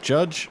 All right,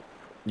 Judge.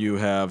 You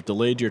have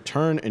delayed your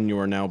turn, and you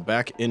are now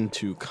back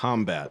into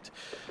combat.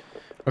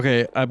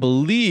 Okay, I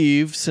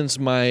believe since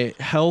my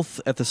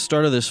health at the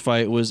start of this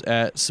fight was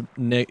at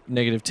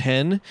negative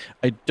 10,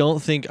 I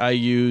don't think I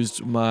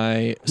used my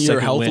Your second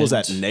health was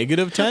wind. at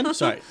negative 10?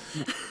 Sorry.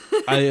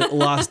 I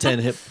lost 10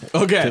 hit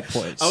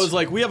points. I was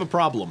like, we have a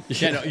problem.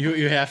 Yeah, no,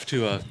 you have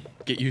to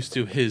get used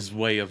to his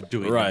way of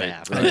doing Right, the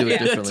math. right. I do it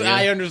differently.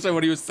 I understand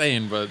what he was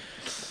saying, but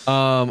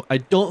I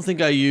don't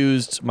think I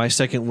used my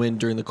second wind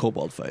during the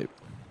kobold fight.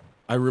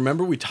 I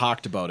remember we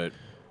talked about it.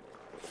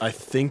 I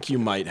think you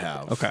might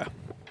have. Okay.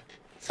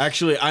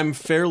 Actually, I'm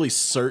fairly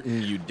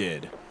certain you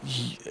did.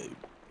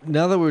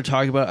 Now that we're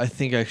talking about it, I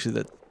think actually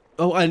that...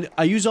 Oh,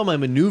 I used all my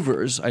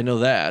maneuvers. I know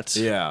that.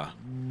 Yeah.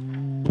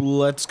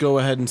 Let's go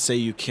ahead and say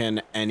you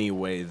can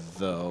anyway,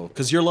 though.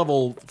 Because you're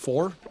level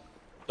 4?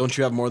 Don't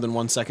you have more than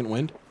 1 second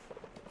wind?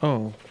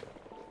 Oh.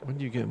 When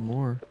do you get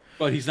more?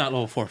 but he's not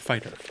level 4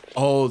 fighter.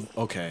 Oh,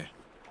 okay.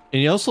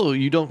 And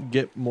you don't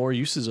get more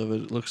uses of it,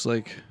 it looks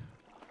like.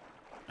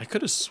 I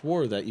could have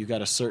swore that you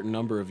got a certain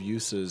number of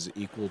uses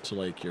equal to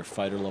like your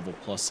fighter level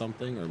plus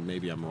something, or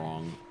maybe I'm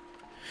wrong.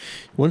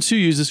 Once you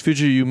use this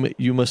feature,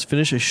 you must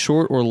finish a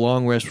short or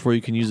long rest before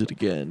you can use it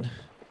again.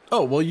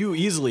 Oh, well, you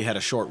easily had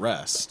a short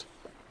rest.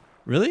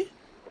 Really?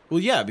 Well,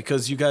 yeah,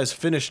 because you guys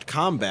finished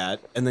combat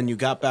and then you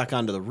got back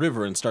onto the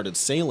river and started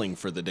sailing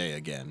for the day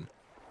again.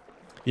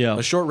 Yeah.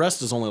 A short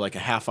rest is only like a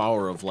half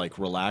hour of like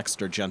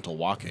relaxed or gentle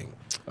walking.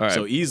 All right.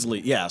 So easily,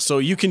 yeah. So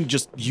you can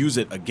just use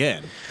it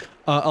again.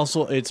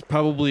 Also, it's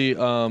probably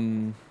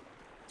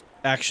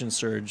action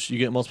surge. You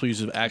get multiple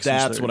uses of action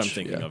surge. That's what I'm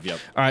thinking of. Yep.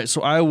 All right,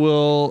 so I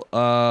will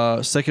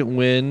second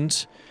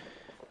wind,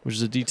 which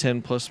is a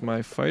D10 plus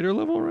my fighter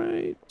level,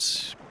 right?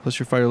 Plus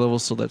your fighter level,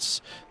 so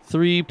that's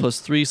 3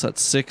 plus 3, so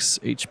that's 6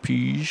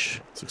 HP.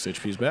 6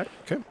 HP's back.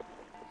 Okay.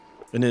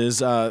 And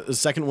is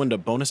second wind a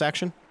bonus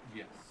action?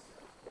 Yes.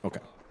 Okay.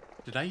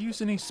 Did I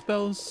use any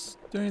spells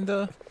during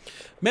the...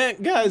 Man,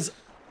 guys,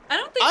 I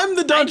don't think I'm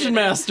the dungeon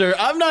master.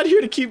 I'm not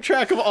here to keep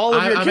track of all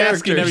of your I'm characters.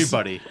 asking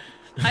everybody.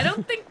 I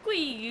don't think we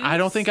used I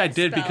don't think I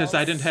did because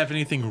I spells. didn't have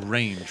anything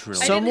range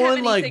really. I Someone, didn't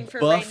have like, anything for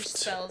buffed- ranged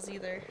spells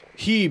either.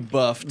 He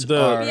buffed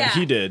Yeah.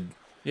 He did,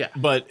 Yeah.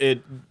 but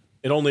it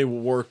only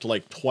worked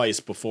like twice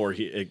before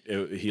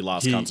he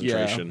lost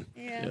concentration.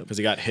 Yeah. Because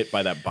he got hit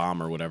by that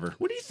bomb or whatever.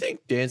 What do you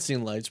think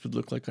dancing lights would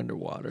look like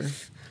underwater?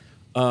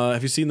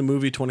 Have you seen the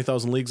movie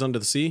 20,000 Leagues Under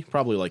the Sea?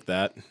 Probably like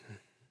that.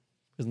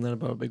 Isn't that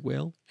about a big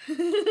whale?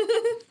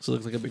 So it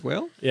looks like a big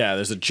whale? Yeah,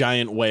 there's a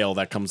giant whale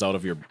that comes out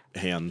of your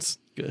hands.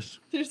 Good.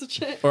 There's a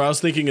chance. Or I was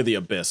thinking of the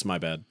Abyss, my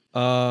bad. So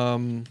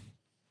I'm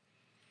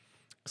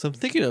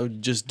thinking of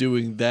just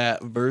doing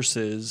that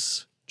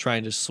versus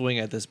trying to swing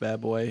at this bad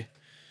boy.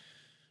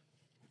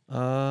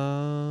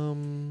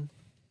 Can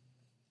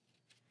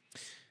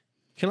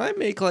I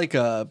make like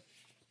a?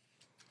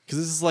 Because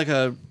this is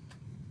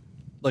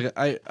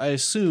I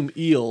assume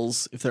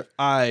eels, if their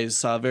eyes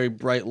saw very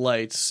bright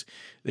lights,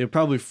 they would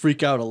probably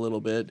freak out a little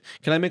bit.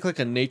 Can I make like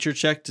a nature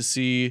check to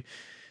see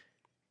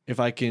if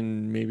I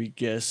can maybe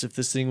guess if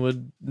this thing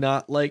would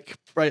not like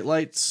bright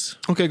lights?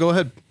 Okay, go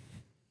ahead.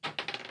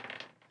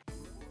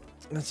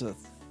 That's a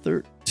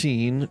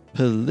 13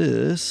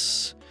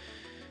 plus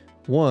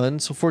 1,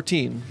 so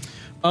 14.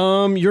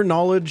 Your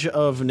knowledge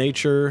of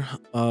nature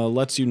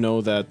lets you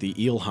know that the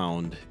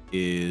eelhound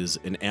is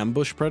an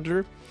ambush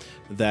predator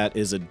that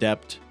is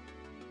adept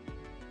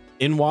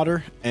in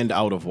water and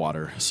out of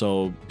water.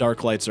 So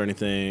dark lights or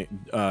anything,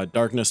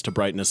 darkness to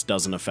brightness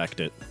doesn't affect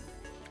it.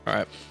 All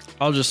right.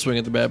 I'll just swing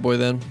at the bad boy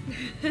then.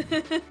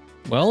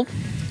 Well,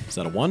 Is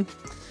that a 1?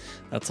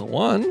 that's a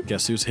 1.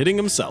 Guess who's hitting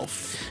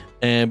himself?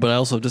 But I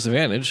also have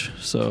disadvantage.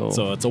 So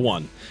So it's a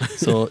 1.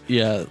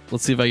 yeah,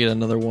 let's see if I get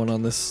another 1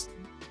 on this.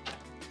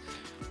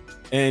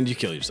 And you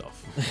kill yourself.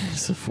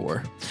 It's a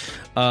 4.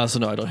 So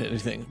no, I don't hit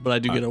anything, but I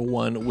do get a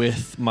 1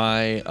 with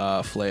my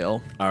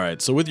flail. All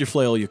right, so with your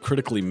flail, you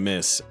critically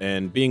miss,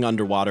 and being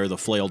underwater, the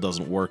flail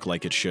doesn't work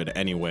like it should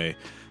anyway.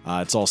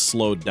 It's all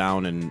slowed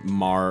down and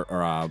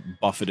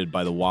buffeted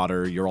by the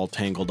water. You're all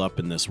tangled up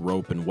in this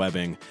rope and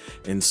webbing,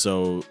 and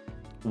so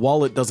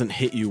while it doesn't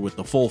hit you with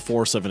the full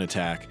force of an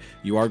attack,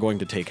 you are going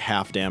to take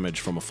half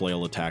damage from a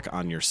flail attack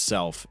on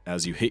yourself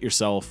as you hit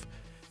yourself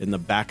in the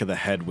back of the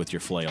head with your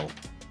flail.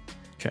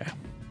 Okay.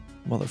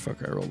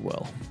 Motherfucker, I rolled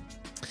well.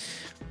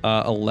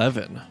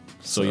 11.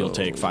 So you'll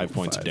take 5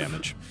 points of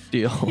damage.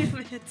 Deal.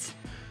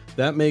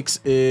 That makes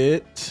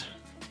it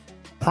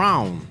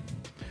Prown.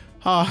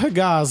 Hey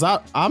guys,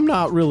 I'm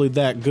not really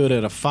that good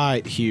at a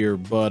fight here,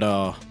 but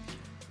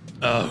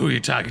Who are you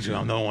talking to?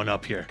 I'm the one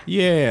up here.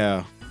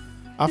 yeah.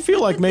 I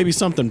feel like maybe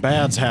something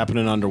bad's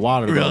happening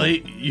underwater. though.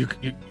 Really?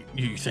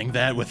 You think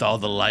that with all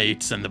the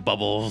lights and the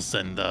bubbles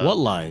and the... What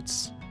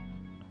lights?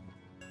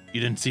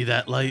 You didn't see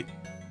that light?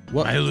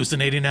 What Am I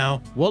hallucinating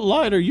now? what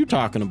light are you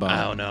talking about?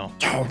 I don't know.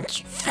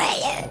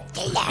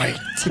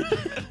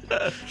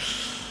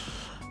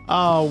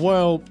 Oh,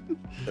 well,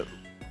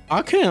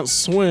 I can't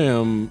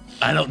swim.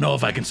 I don't know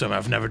if I can swim.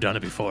 I've never done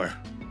it before.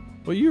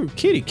 Well, you're a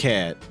kitty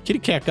cat. Kitty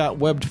cat got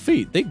webbed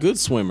feet. They good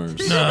swimmers.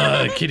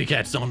 Kitty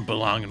cats don't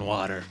belong in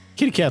water.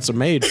 Kitty cats are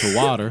made for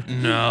water.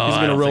 No, He's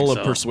I gonna don't roll think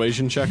a so.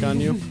 persuasion check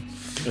on you.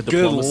 A Good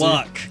diplomacy.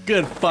 luck.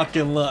 Good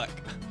fucking luck.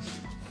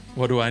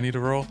 What do I need to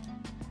roll? Is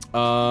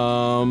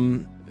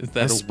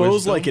that I a suppose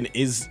wisdom? like an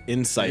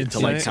insight to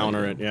like Insight?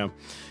 counter it, yeah.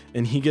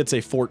 And he gets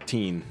a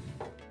 14.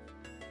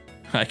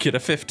 I get a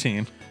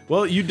 15.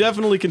 Well, you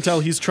definitely can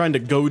tell he's trying to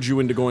goad you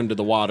into going to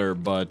the water,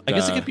 but I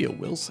guess it could be a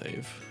will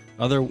save.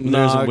 There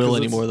nah, isn't will 'cause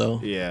anymore, it's-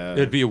 though. Yeah.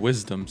 It'd be a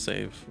wisdom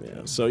save.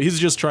 Yeah. So he's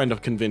just trying to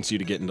convince you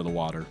to get into the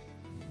water.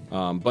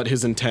 But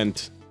his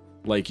intent,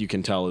 like you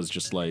can tell, is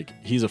just like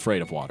he's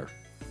afraid of water.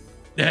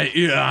 Yeah,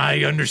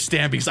 I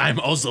understand because I'm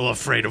also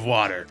afraid of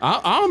water.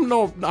 I'm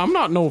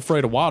not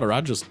afraid of water. I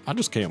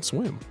just can't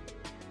swim.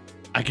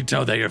 I can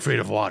tell that you're afraid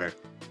of water.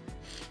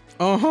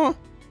 Uh-huh.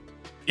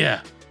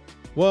 Yeah.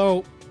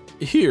 Well,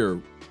 here.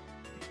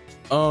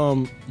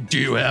 Do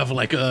you have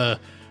like a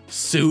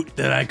suit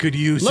that I could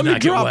use Let to me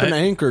not get drop wet? an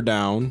anchor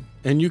down,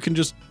 and you can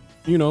just,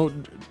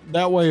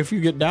 that way if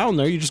you get down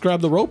there, you just grab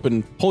the rope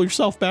and pull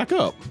yourself back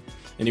up.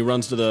 And he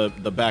runs to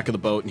the back of the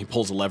boat, and he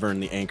pulls a lever,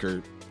 and the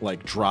anchor,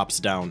 like, drops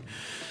down.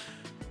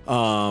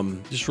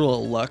 Just roll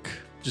a luck.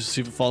 Just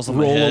see if it falls on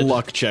my Roll head. a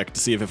luck check to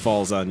see if it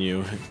falls on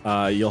you.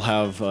 You'll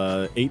have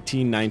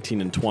 18,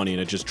 19, and 20,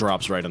 and it just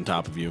drops right on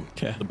top of you.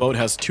 'Kay. The boat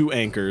has 2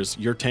 anchors.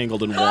 You're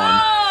tangled in one.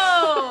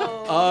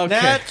 Oh! Okay.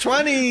 Nat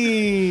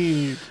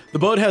 20! The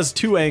boat has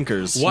 2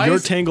 anchors. You're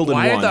tangled in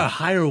why one. are the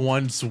higher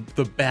ones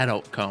the bad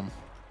outcome?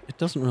 It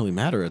doesn't really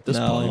matter at this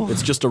No. point.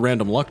 It's just a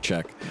random luck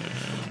check.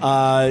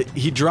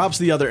 He drops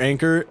the other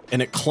anchor,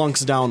 and it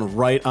clunks down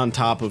right on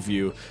top of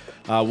you.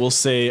 We'll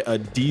say a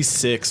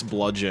D6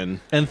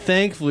 bludgeon. And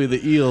thankfully,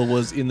 the eel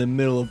was in the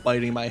middle of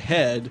biting my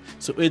head,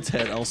 so its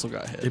head also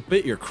got hit. It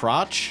bit your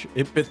crotch.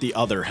 It bit the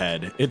other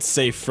head. It's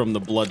safe from the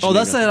bludgeoning. Oh,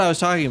 that's the of- head I was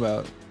talking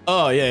about.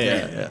 Oh,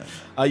 yeah.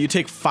 You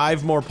take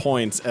 5 more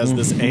points as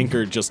this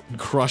anchor just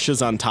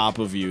crushes on top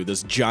of you,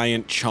 this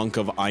giant chunk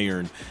of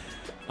iron.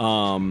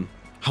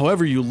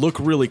 However, you look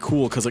really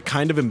cool because it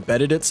kind of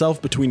embedded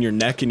itself between your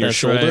neck and your That's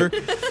shoulder.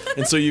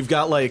 And so you've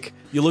got like,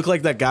 you look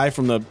like that guy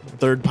from the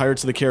 3rd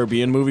Pirates of the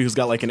Caribbean movie who's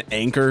got like an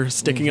anchor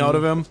sticking out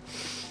of him.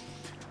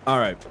 All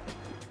right.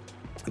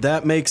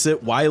 That makes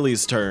it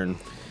Wiley's turn.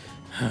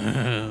 Come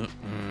on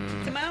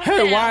Hey,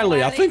 down,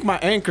 Wiley, I think my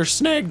anchor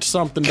snagged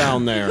something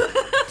down there.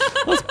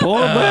 Pull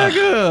it back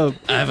up.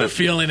 I have a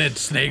feeling it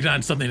snagged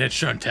on something it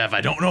shouldn't have.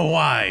 I don't know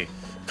why.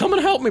 Come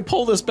and help me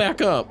pull this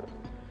back up.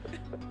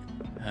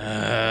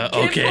 Can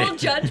Okay. you pull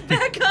Judge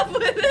back up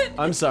with it?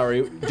 I'm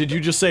sorry. Did you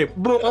just say? I said.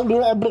 Can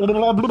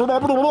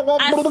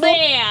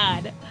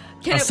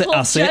it pull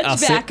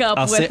Judge back up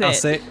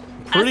with it?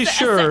 Pretty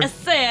sure. I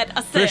said.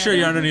 Pretty sure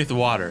you're underneath the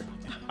water.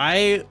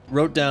 I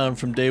wrote down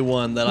from day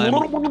one that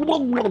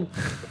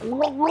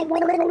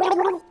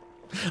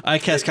I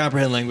cast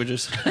comprehend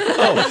languages.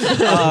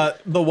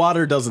 The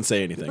water doesn't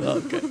say anything.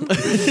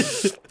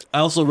 I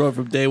also wrote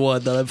from day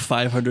one that I'm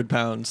 500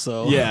 pounds,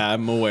 so. Yeah,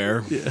 I'm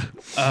aware.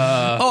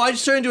 Oh, I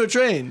just turned into a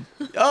train.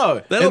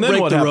 Oh, That'll and then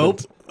break what the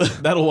happened?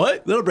 That'll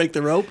what? That'll break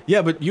the rope.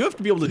 Yeah, but you have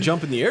to be able to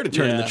jump in the air to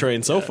turn in the Yeah.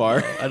 train so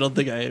far. I don't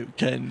think I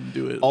can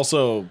do it.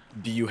 Also,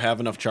 do you have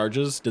enough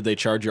charges? Did they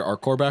charge your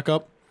arc core back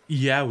up?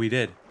 Yeah, we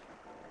did.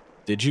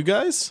 Did you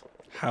guys?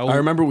 How? I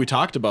remember we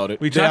talked about it.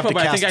 We They have talked to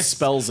about. I cast think I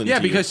spells into Yeah,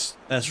 you. because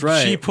That's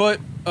right. She put.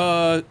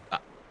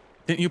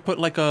 Didn't you put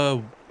like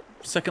a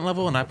second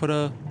level, and I put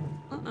a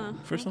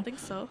first I level? think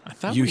so. I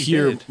thought you we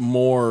hear did.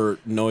 more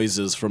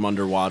noises from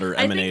underwater I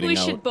think emanating we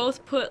out. should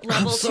both put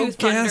level so 2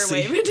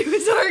 gassy. Thunderwave into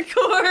his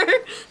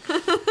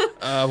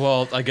hardcore.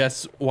 Well, I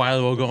guess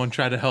Wiley will go and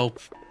try to help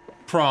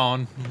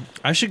Prawn.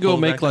 I should go Pull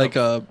make back like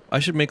a. I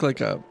should make like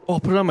a. Oh, I'll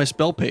put it on my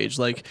spell page,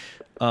 like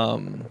a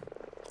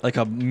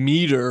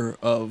meter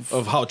of.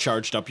 Of how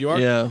charged up you are?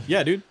 Yeah.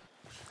 Yeah, dude.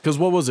 Because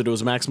what was it? It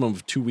was a maximum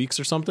of 2 weeks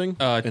or something?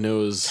 and it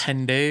was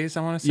 10 days,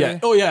 I want to say. Yeah.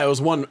 Oh yeah, it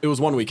was 1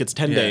 week. It's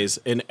 10 Yeah. days,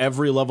 and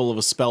every level of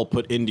a spell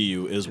put into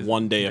you is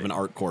 1 day of an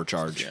art core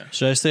charge. Yeah.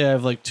 Should I say I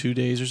have like 2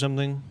 days or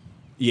something?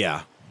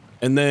 Yeah.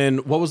 And then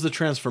what was the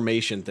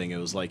transformation thing? It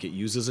was like it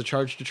uses a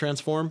charge to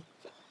transform,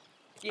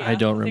 I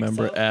don't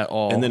remember at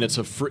all. and then it's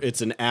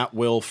it's an at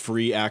will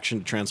free action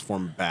to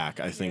transform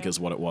back, I think is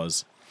what it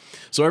was.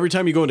 So every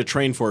time you go into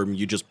train form,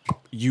 you just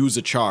use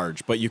a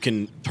charge, but you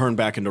can turn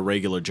back into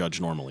regular judge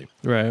normally.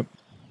 right.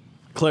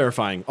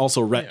 Clarifying,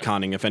 also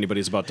retconning if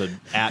anybody's about to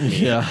at me.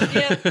 Yeah.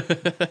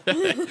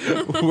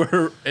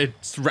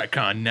 It's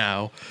retcon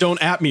now.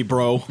 Don't at me,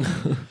 bro.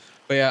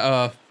 But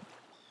yeah,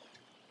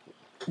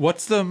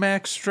 what's the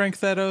max strength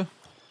that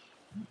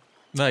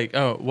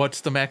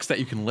what's the max that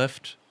you can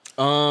lift?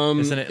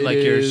 Isn't it like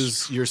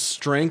your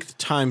strength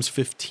times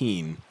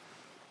 15.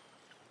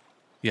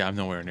 Yeah, I'm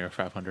nowhere near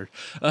 500.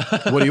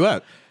 What are you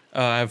at?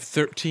 I have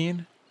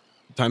 13.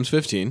 Times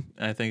 15.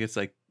 And I think it's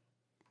like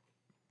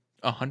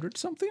 100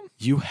 something.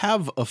 You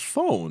have a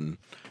phone.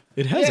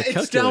 It has a it's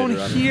calculator down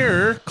on it.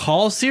 here.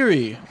 Call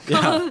Siri.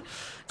 Yeah.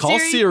 Call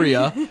Siri.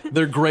 Syria.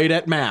 They're great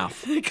at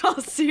math.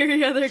 Call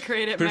Syria, they're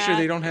great at Pretty math. sure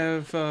they don't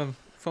have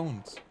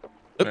phones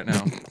right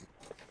now.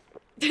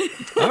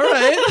 All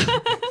right.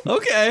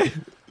 Okay.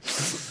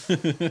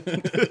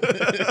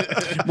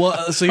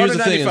 Well, so here's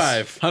the thing.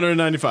 195.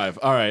 195.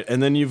 All right.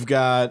 And then you've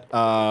got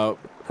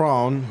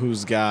Prawn,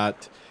 who's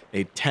got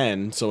a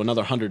 10, so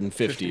another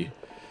 150.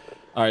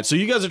 All right. So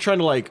you guys are trying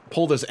to like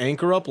pull this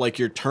anchor up, like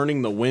you're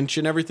turning the winch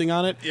and everything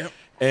on it. Yep.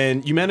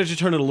 And you manage to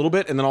turn it a little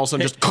bit, and then all of a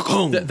sudden just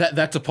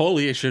That's a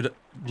pulley. It should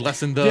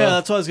lessen the. Yeah,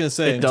 that's what I was gonna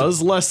say. it does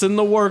lessen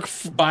the work.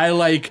 by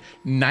like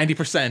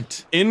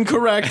 90%.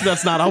 Incorrect.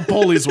 That's not how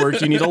pulleys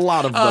work. You need a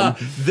lot of them.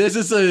 This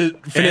is a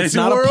and fantasy it's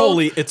not world. a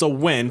pulley, it's a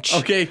winch.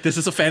 Okay, this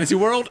is a fantasy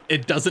world.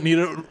 It doesn't need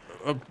to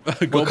go What by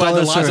the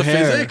color's laws her of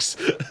hair? physics.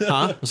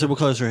 I said, what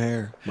color's her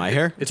hair? My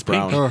hair? It's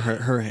pink. brown. Or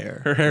her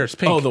hair. Her hair is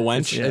pink. Oh, the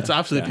wench? It's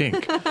absolutely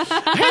pink.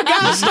 Hey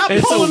guys, stop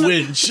It's pulling a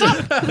winch.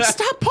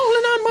 Stop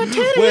pulling on my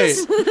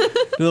titties. Wait,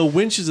 no, the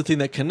winch is the thing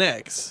that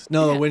connects.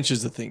 No, the winch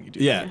is the thing you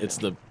do. Yeah, it's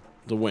the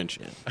winch.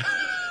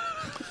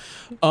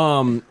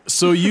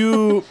 So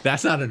you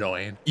That's not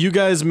annoying.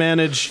 guys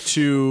manage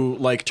to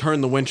like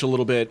turn the winch a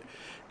little bit,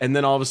 and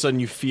then all of a sudden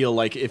you feel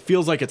like it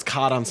feels like it's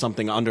caught on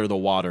something under the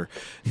water.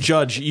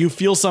 Judge, you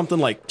feel something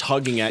like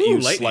tugging at you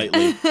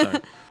lightning.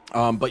 slightly.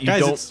 But you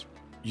Guys,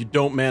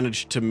 don't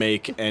manage to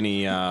make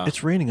any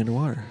It's raining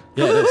underwater.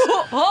 yeah, it is.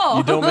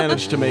 You don't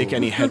manage to make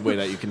any headway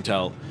that you can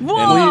tell.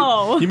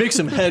 Whoa! You make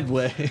some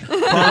headway.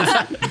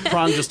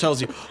 Prawn just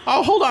tells you,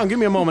 "Oh, hold on, give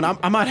me a moment.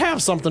 I might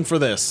have something for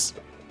this."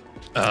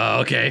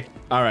 Okay.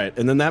 All right,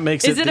 and then that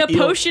makes Is it the a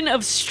potion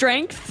of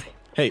strength?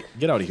 Hey,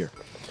 get out of here.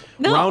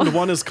 No. Round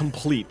 1 is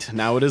complete.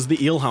 Now it is the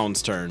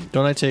eelhound's turn.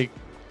 Don't I take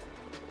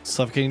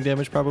suffocating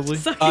damage probably?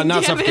 Not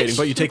Damage. suffocating,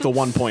 but you take the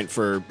 1 point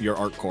for your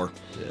art core.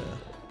 Yeah.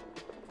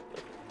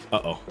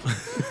 Uh-oh.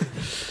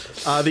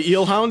 The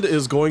eelhound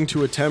is going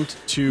to attempt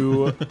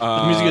to...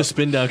 I'm using a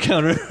spin down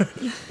counter.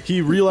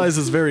 he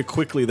realizes very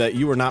quickly that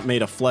you are not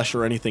made of flesh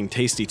or anything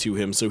tasty to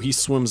him, so he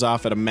swims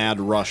off at a mad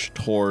rush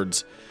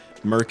towards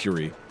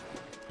Mercury.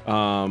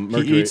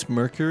 Mercury. He eats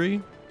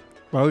mercury.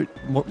 Why would,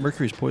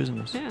 mercury's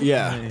poisonous.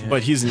 Yeah,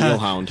 but he's an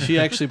eelhound. She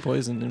actually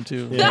poisoned him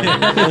too.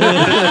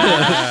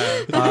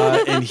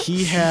 And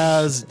he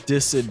has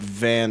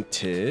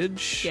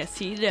disadvantage. Yes,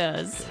 he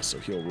does. So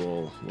he'll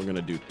roll. We're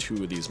gonna do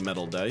 2 of these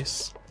metal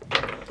dice.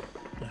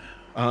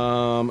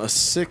 A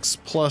 6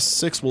 plus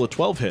 6 will a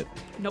 12 hit.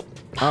 Nope.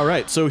 All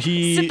right, so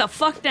he Sit the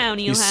fuck down,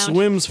 he eelhound.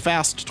 swims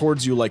fast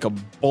towards you like a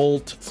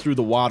bolt through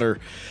the water,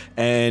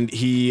 and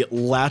he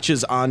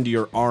latches onto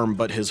your arm,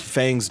 but his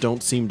fangs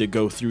don't seem to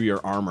go through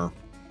your armor.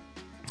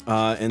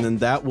 And then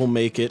that will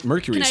make it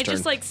Mercury's Can I turn.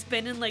 just like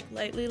spin and like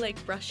lightly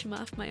like brush him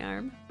off my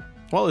arm?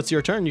 Well, it's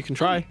your turn. You can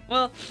try.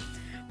 Well,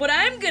 what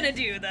I'm gonna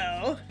do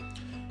though,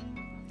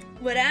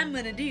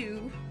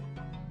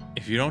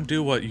 If you don't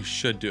do what you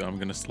should do, I'm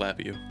gonna slap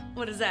you.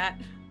 what is that?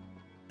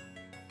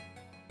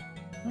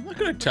 I'm not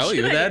gonna tell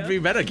you. Should I That'd do?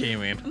 be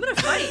metagaming. I'm gonna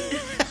fight.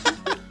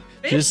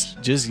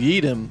 Bitch. Just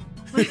yeet him.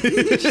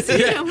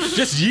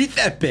 Just yeet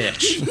that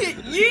bitch.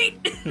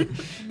 Yeet.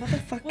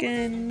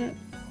 Motherfucking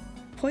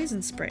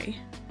poison spray.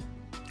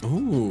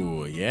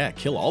 Ooh, yeah.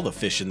 Kill all the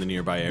fish in the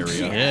nearby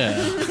area. Yeah,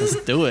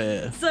 let's do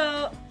it.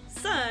 So,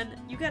 son,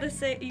 you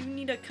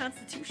need a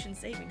Constitution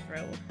saving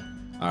throw.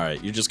 All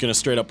right, you're just gonna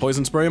straight up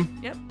poison spray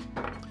him. Yep.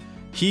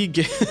 He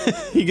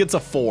gets a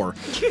 4.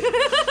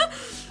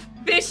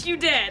 Bitch, you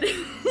dead.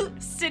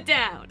 it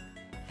down.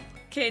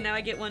 Okay, now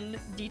I get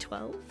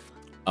 1d12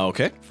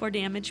 Okay. for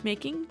damage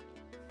making.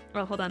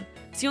 Oh, hold on.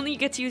 So you only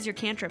get to use your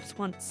cantrips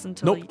once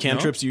until Nope. you...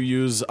 Cantrips you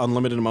use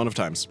unlimited amount of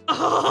times.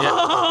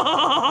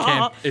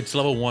 It's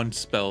level 1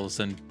 spells,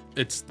 and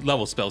it's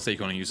level spells that you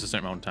can only use a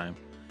certain amount of time.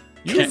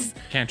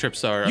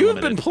 Cantrips are You've been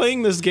unlimited.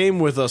 playing this game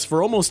with us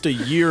for almost a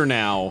year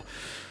now.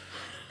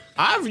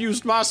 I've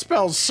used my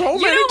spells so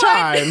many know what?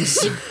 times.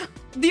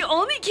 The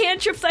only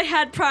cantrips I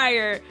had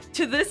prior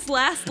to this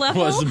last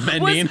level Was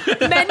mending.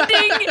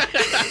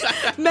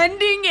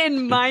 mending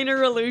and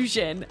minor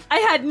illusion. I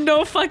had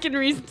no fucking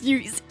reason to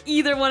use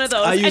either one of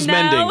those. I use and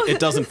now- mending. It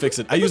doesn't fix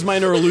it. I use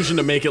minor illusion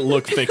to make it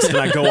look fixed, and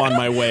I go on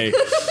my way.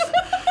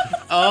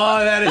 Oh,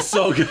 that is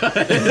so good.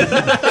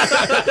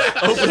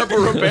 Open up a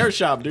repair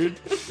shop, dude.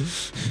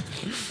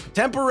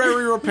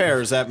 Temporary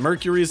repairs at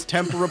Mercury's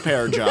Temp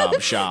Repair Job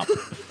Shop.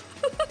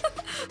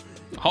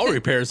 All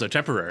repairs are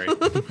temporary.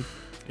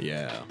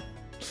 Yeah.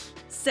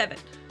 7.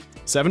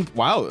 7.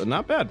 Wow,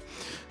 not bad.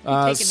 taking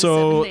the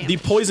So 7 the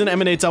damage. poison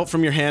emanates out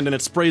from your hand and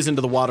it sprays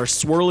into the water,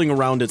 swirling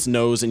around its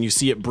nose, and you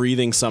see it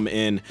breathing some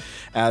in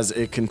as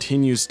it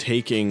continues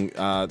taking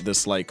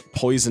this like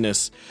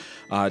poisonous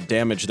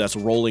damage that's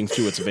rolling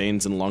through its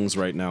veins and lungs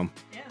right now.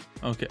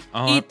 Okay.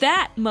 Eat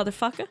that,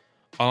 motherfucker.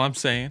 All I'm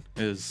saying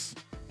is,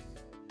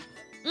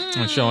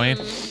 I'm showing.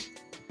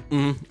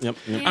 Yep.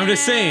 I'm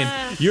just saying,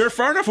 you're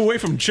far enough away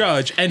from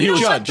Judge, and he was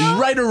Judge.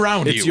 right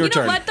around It's you. your You know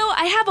turn. what, though?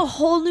 I have a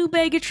whole new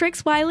bag of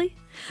tricks, Wiley.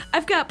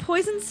 I've got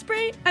poison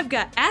spray. I've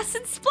got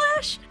acid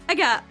splash. I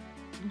got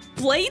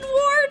blade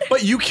ward.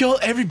 But you kill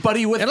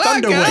everybody with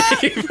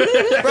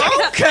Thunderwave.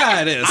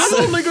 Bronchitis.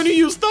 I'm only going to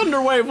use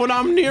Thunderwave when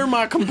I'm near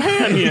my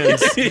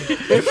companions. If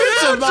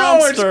it's a That's all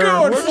it's monster,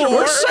 going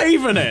we're for.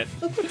 saving it.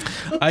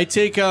 I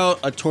take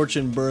out a torch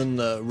and burn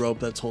the rope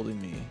that's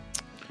holding me.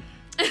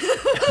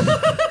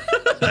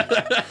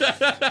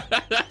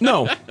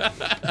 No.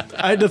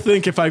 I had to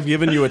think if I've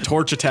given you a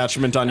torch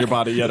attachment on your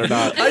body yet or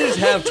not. I just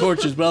have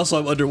torches, but also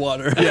I'm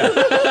underwater.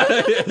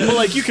 Well,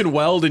 like you can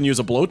weld and use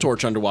a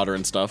blowtorch underwater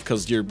and stuff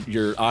because your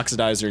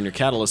oxidizer and your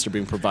catalyst are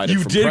being provided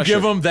You from did pressure.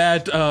 give him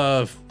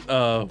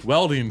that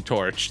welding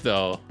torch,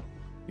 though.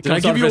 It Did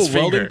I comes give off you a his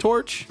welding finger.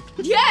 torch?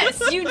 Yes,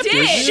 you did.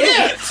 Did you?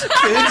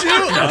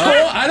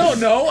 Oh, I don't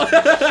know.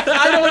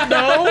 I don't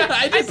know.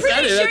 I I'm just said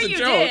pretty it sure as a you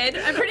joke. did.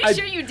 I'm pretty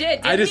sure you did.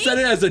 I just didn't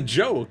said it as a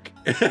joke.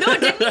 he? No,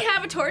 didn't he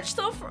have a torch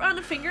though on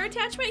a finger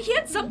attachment? He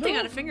had something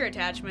on a finger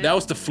attachment. That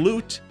was the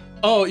flute.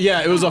 Oh,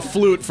 yeah, it was a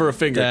flute for a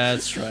finger.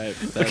 That's right.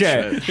 That's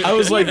Okay, right. I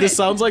was like, this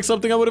sounds like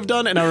something I would have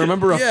done, and I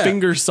remember a Yeah.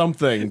 finger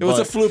something. It was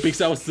a flute because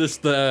that was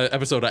the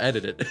episode I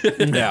edited.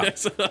 Yeah.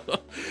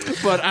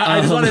 But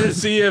I just wanted to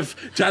see if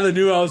Tyler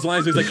knew I was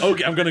lying. So he's like,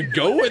 okay, I'm gonna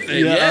go with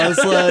it. Yeah, Yeah. I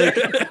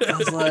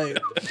was like,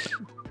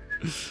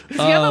 you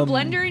have a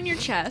blender in your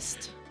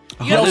chest.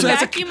 You He have also, a has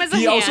vacuum as a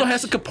he also hand.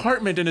 has a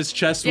compartment in his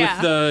chest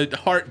Yeah. with the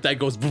heart that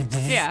goes boom,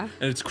 boom, Yeah.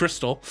 and it's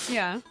crystal.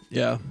 Yeah.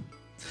 yeah.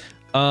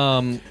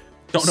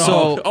 Don't know.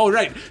 So- Oh,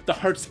 right. The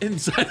heart's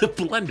inside the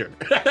blender.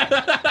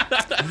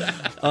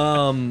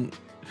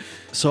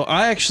 So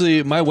I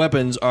actually, my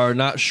weapons are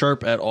not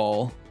sharp at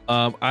all.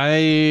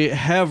 I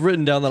have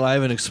written down that I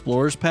have an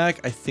explorer's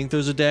pack. I think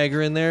there's a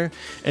dagger in there,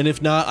 and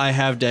if not, I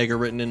have dagger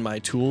written in my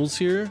tools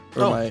here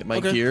or my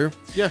okay. gear.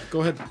 Yeah,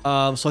 go ahead.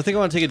 So I think I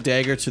want to take a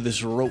dagger to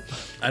this rope.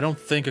 I don't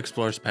think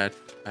Explorer's Packs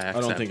I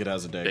don't think it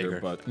has a dagger,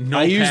 but... No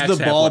I use packs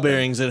the have ball weapons.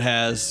 bearings it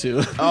has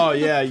too. Oh,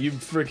 yeah, you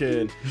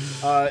freaking...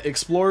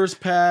 Explorer's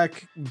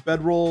Pack,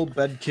 bedroll,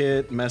 bed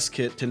kit, mess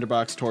kit,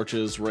 tinderbox,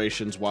 torches,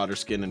 rations, water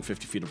skin, and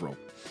 50 feet of rope.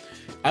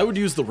 I would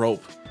use the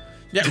rope.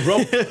 Yeah,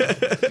 rope.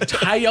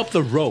 Tie up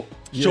the rope.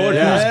 Jordan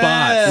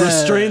Yeah. Spot.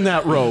 Restrain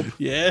that rope.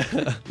 Yeah.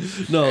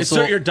 No, Assert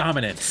so your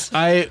dominance.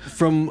 it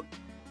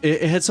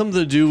had something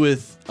to do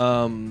with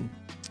I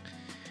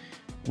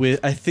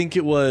think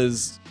it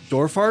was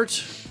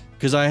Dorfart,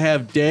 because I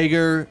have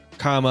dagger,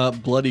 comma,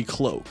 bloody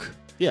cloak.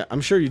 Yeah,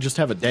 I'm sure you just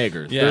have a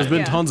dagger. Yeah. There's been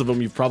Yeah. tons of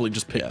them you've probably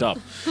just picked up.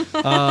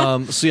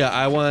 So yeah,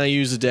 I want to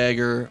use a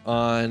dagger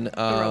on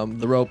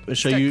the rope.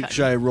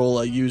 Should I roll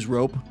a use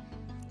rope?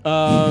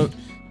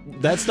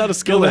 That's not a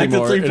skill Go back to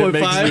anymore, and it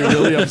makes 3.5. me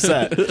really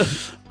upset.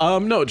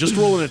 No, just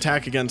roll an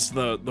attack against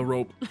the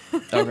rope.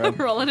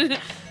 Rolling it. You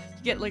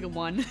get like a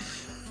 1.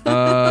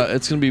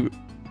 It's gonna be.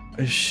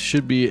 It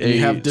should be a. You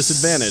have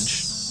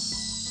disadvantage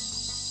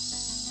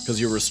because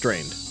you're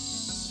restrained.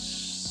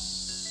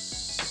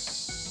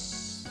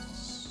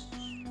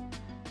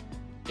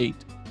 Eight.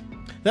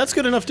 That's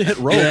good enough to hit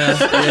rope. Yeah.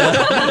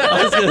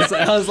 I was gonna say.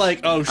 I was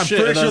like, oh shit.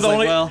 pretty and I sure was the like,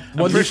 only- well,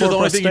 I'm pretty sure the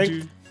only thing you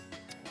strength?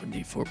 do.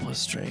 1d4 plus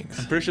strength.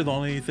 I'm pretty sure the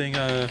only thing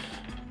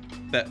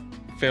that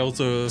fails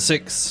a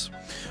 6.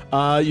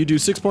 You do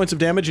 6 points of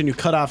damage and you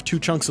cut off 2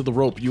 chunks of the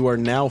rope. You are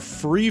now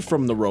free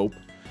from the rope,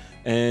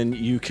 and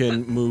you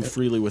can move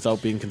freely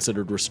without being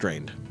considered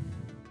restrained.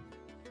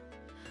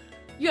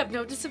 You have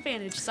no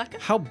disadvantage, sucker.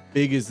 How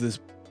big is this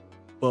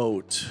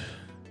boat?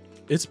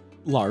 It's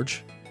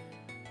large.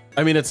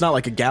 I mean, it's not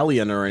like a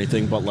galleon or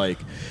anything, but like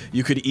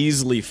you could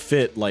easily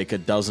fit like a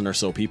dozen or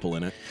so people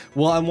in it.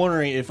 Well, I'm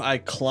wondering if I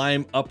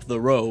climb up the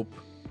rope,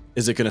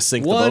 Is it going to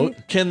sink the One, boat?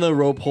 can the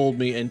rope hold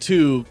me? And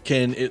two,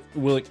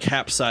 will it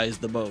capsize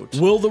the boat?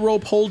 Will the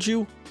rope hold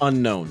you?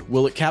 Unknown.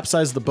 Will it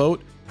capsize the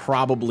boat?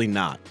 Probably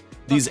not.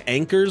 These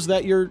anchors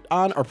that you're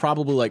on are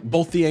probably like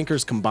both the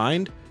anchors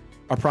combined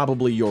are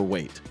probably your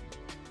weight.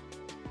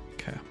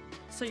 Okay.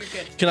 So you're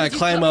good. Can I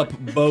climb up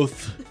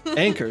both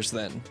anchors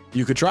then?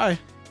 You could try.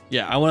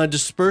 Yeah, I want to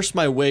disperse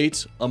my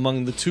weight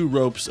among the two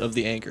ropes of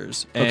the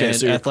anchors. And Okay,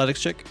 so you're-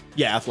 athletics check.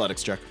 Yeah,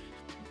 athletics check.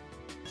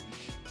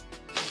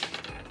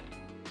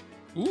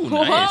 Ooh,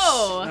 nice.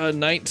 Whoa!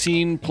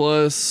 19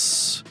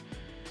 plus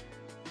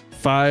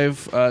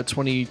 5,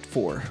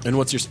 24. And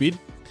what's your speed?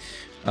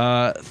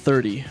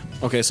 30.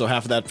 Okay, so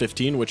half of that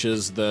 15, which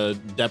is the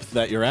depth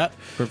that you're at.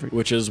 Perfect.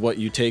 Which is what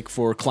you take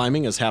for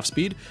climbing as half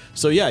speed.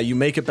 So yeah, you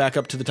make it back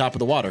up to the top of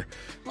the water.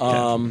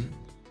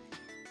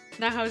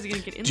 Now how is he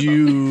gonna get in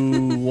Do the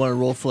boat? you want to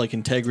roll for like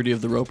integrity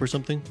of the rope or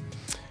something?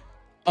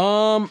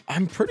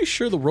 I'm pretty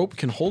sure the rope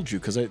can hold you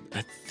because I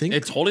think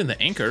It's holding the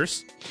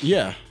anchors.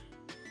 yeah.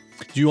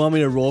 Do you want me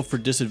to roll for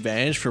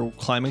disadvantage for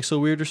climbing so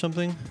weird or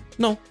something?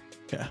 No,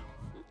 Yeah.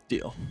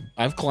 Deal.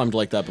 I've climbed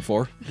like that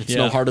before. It's Yeah.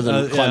 no harder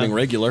than climbing yeah.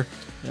 regular,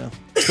 Yeah.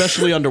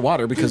 especially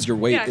underwater because your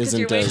weight Yeah, 'cause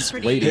your isn't weight's as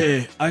pretty- weighty.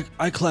 Hey,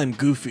 I climb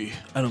goofy.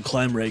 I don't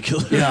climb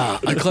regular. Yeah,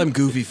 I climb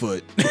goofy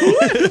foot.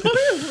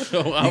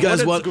 You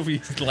guys want-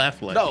 Goofy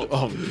laugh like? Oh,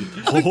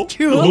 I I don't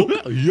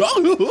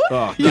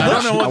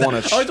know what I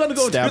want to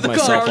stab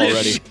myself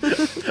already.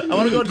 I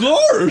want to go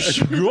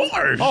Gorge.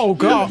 Oh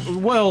God!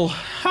 Well,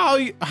 how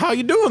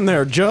you doing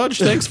there, Judge?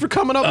 Thanks for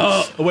coming up.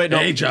 Oh, wait, no.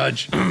 Hey,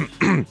 Judge.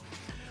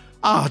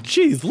 Ah,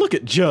 jeez, look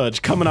at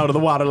Judge coming out of the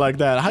water like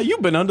that. How you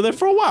been under there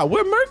for a while?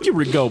 Where'd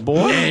Mercury go,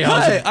 boy? Hey,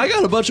 Hey, I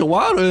got a bunch of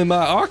water in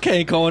my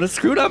arcane coin. It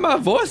screwed up my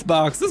voice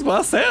box. That's why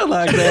I sound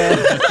like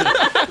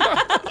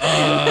that.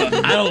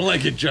 I don't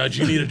like it, Judge.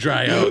 You need to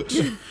dry out.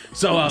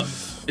 So,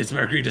 is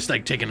Mercury just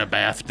like taking a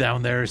bath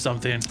down there or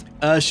something?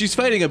 She's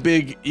fighting a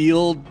big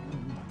eel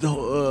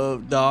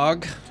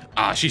dog.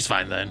 Ah, she's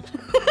fine then.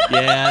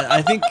 Yeah,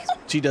 I think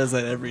she does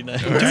that every night.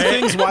 Two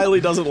things Wiley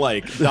doesn't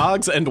like: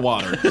 dogs and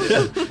water.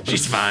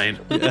 She's fine.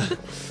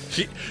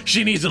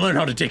 She needs to learn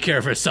how to take care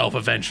of herself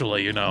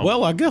eventually, you know.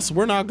 Well, I guess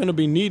we're not going to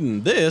be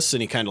needing this.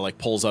 And he kind of like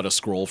pulls out a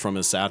scroll from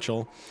his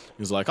satchel.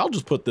 He's like, I'll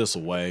just put this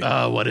away.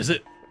 What is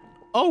it?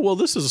 Oh, well,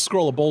 this is a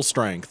scroll of bull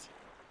strength.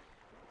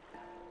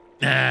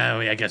 Nah,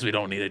 I guess we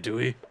don't need it, do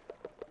we?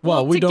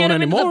 Well, we to don't get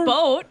him anymore. into the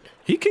boat.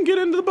 He can get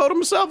into the boat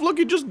himself. Look,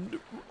 he just. Wait,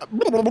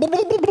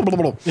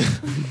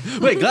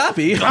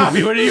 Glappy.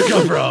 Bobby, where did you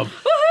come from?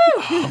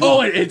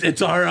 Oh,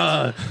 it's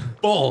our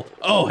bull.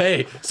 Oh,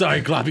 hey,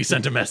 sorry, Gloppy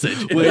sent a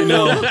message. Wait,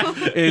 no.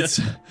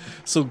 It's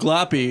so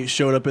Gloppy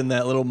showed up in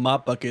that little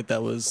mop bucket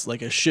that was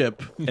like a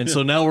ship, and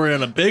so now we're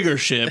in a bigger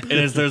ship,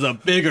 and there's a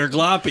bigger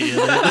Gloppy in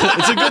it.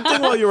 It's a good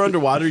thing while you're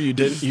underwater, you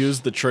didn't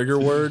use the trigger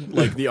word,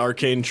 like the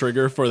arcane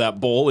trigger for that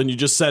bowl, and you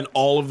just sent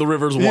all of the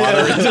river's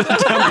water into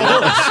the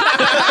temple.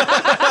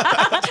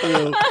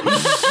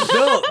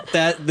 No,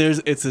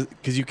 it's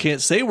because you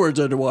can't say words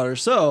underwater.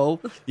 So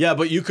Yeah,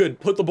 but you could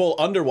put the bowl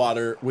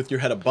underwater with your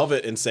head above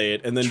it and say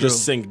it, and then True.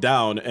 just sink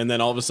down, and then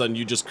all of a sudden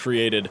you just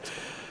created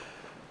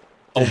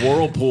a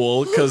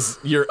whirlpool because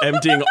you're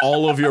emptying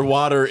all of your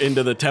water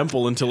into the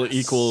temple until it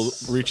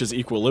reaches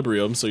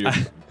equilibrium. So you're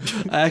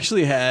I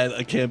actually had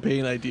a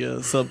campaign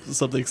idea,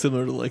 something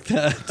similar to like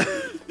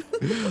that.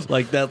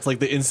 Like that's like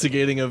the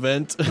instigating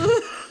event.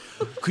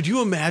 Could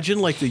you imagine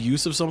like the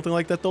use of something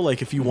like that though?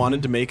 Like if you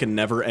wanted to make a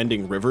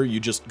never-ending river, you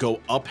just go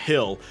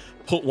uphill,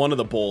 put one of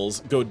the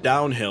bowls, go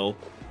downhill,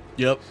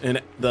 Yep. and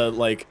the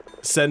like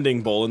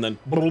sending bowl, and then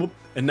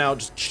and now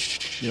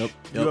just Yep.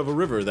 you have a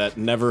river that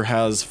never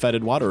has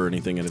fetid water or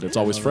anything in it. It's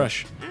always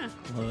fresh.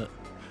 Love it.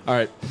 All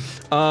right,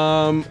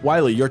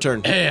 Wiley, your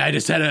turn. Hey, I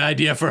just had an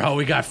idea for how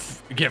we get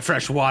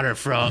fresh water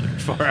for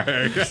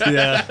our.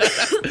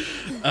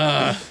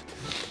 Yeah.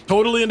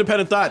 Totally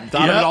independent thought.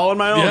 Thought of it all on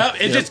my own. Yeah,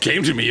 it just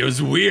came to me. It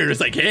was weird. It's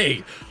like,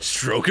 hey,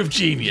 stroke of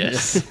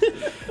genius.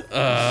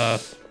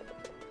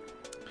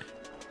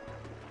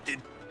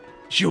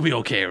 She'll be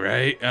okay,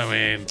 right? I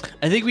mean,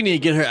 I think we need to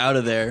get her out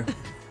of there.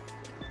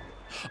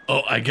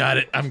 oh, I got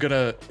it. I'm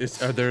gonna. Is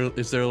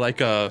there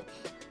like a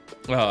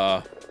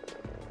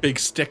big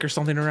stick or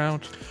something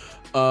around?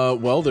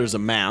 Well, there's a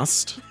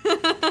mast.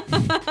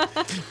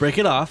 Break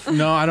it off.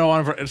 No, I don't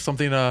want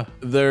something.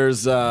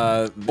 There's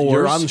you're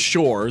Oars? on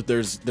shore.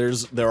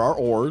 There are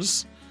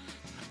oars.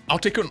 I'll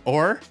take an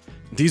oar.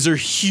 These are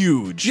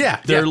huge.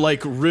 Yeah, They're yeah.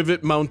 like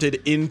rivet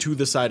mounted into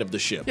the side of the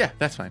ship. Yeah,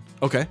 that's fine.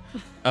 Okay.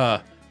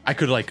 I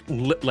could like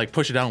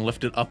push it down and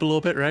lift it up a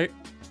little bit, right?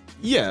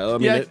 Yeah, I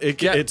mean Yeah,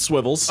 it yeah. it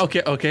swivels.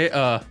 Okay.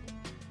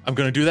 I'm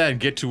gonna do that and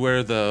get to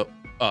where the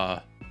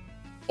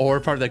oar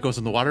part that goes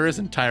in the water is,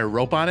 and tie a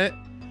rope on it,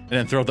 and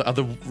then throw the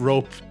other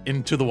rope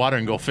into the water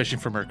and go fishing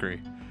for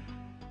Mercury.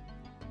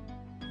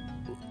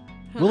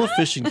 Roll a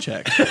fishing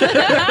check.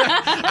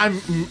 I'm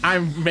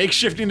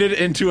makeshifting it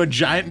into a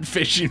giant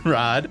fishing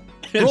rod.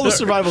 Roll a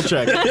survival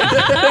check.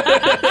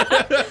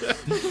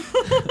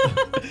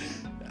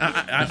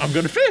 I'm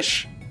gonna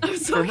fish. I was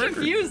so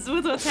confused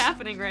with what's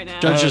happening right now.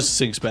 Judge just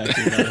sinks back.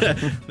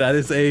 That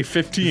is a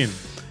 15.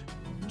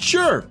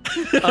 Sure.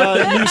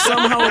 You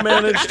somehow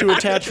manage to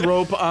attach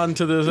rope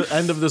onto the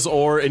end of this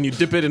oar, and you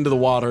dip it into the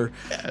water.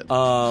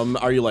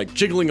 Are you like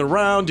jiggling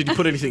around? Did you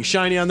put anything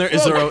shiny on there?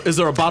 Is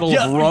there a bottle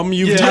of rum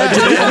you've tied to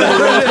the end of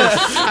the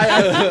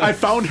rope? I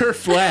found her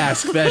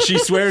flask that she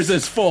swears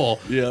is full.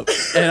 Yep.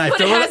 And I But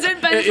fill it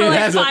hasn't been for like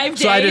hasn't. 5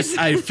 So days.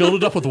 I filled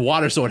it up with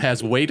water so it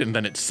has weight and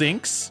then it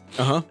sinks.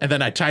 And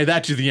then I tie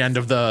that to the end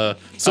of the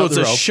So of it's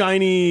the a rope.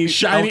 shiny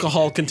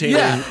alcohol container.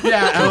 Yeah.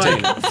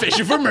 I'm like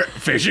fishing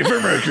for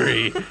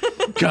Mercury.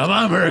 Come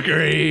on,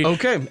 Mercury.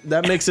 Okay,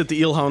 that makes it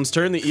the Eelhound's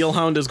turn. The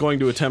Eelhound is going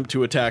to attempt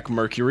to attack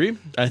Mercury.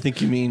 I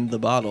think you mean the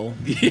bottle.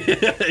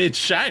 It's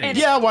shiny.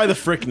 Yeah, why the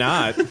frick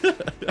not?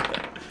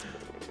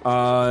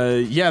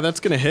 Yeah, that's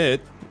gonna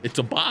hit. It's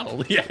a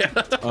bottle. Yeah.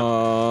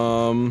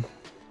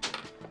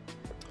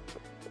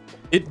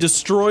 It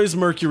destroys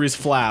Mercury's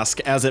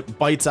flask as it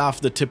bites off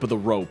the tip of the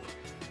rope.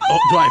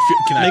 Oh,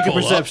 can I Make a pull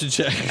up? perception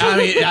check. I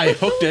mean, I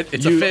hooked it.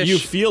 It's a fish. You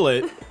feel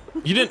it.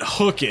 You didn't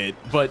hook it,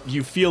 but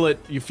you feel it.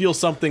 You feel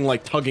something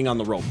like tugging on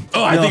the rope.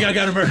 oh, I think I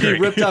got a He Mercury.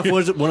 ripped off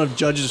one of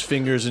Judge's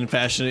fingers and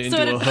fashioned it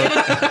into a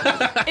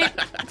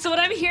hook. So what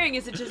I'm hearing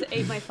is it just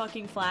ate my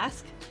fucking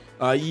flask.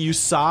 You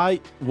saw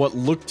what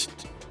looked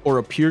or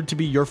appeared to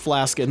be your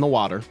flask in the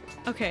water,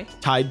 Okay.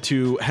 tied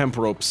to hemp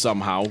rope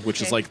somehow,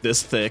 which is Okay. like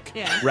this thick,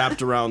 Yeah.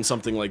 wrapped around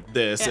something like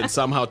this, Yeah. and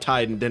somehow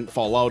tied and didn't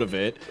fall out of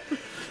it.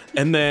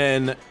 And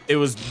then it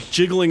was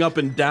jiggling up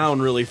and down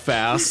really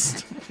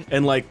fast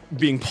and like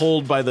being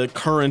pulled by the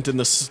current in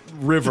the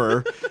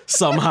river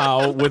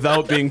somehow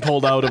without being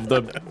pulled out of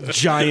the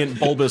giant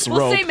bulbous We'll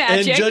rope. say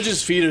magic. And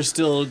Judge's feet are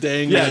still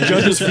dangling. Yeah,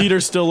 Judge's feet are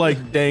still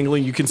like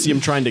dangling. You can see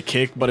him trying to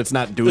kick, but it's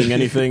not doing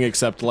anything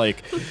except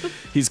like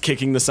he's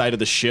kicking the side of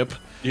the ship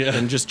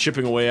and just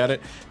chipping away at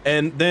it.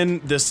 And then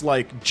this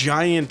like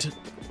giant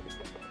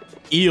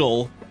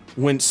eel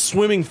went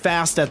swimming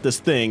fast at this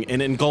thing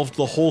and engulfed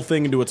the whole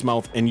thing into its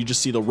mouth, and you just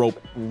see the rope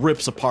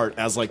rips apart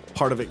as like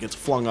part of it gets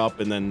flung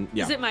up, and then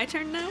Is it my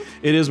turn now?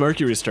 it is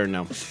Mercury's turn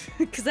now.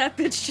 Because that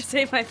bitch just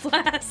ate my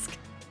flask.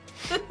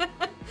 I'm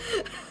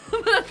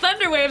gonna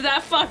thunderwave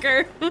that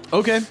fucker.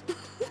 Okay.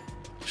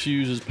 She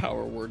uses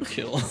power word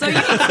kill. So you,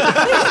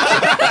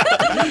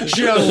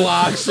 She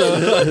unlocks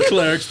a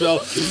cleric spell.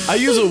 I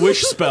use a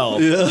wish spell.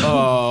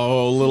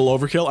 Oh, a little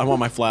overkill. I want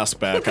my flask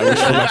back. I wish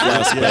for my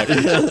flask back.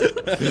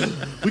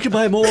 We can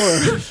buy more.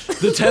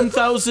 The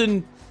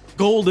 10,000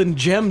 gold and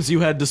gems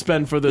you had to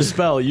spend for this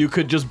spell, you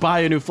could just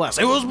buy a new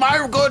flask. It was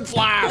my good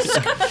flask.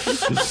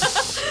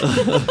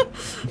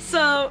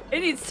 so it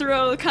needs to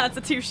roll a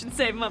Constitution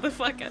save,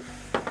 motherfucker.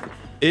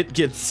 It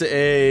gets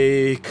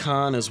a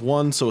con as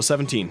 1, so a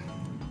 17.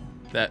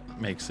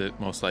 That makes it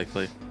most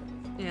likely.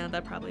 Yeah,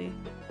 that probably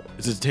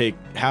Does it take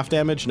half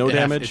damage, no It's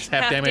damage,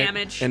 half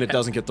damage. and it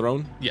doesn't get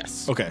thrown?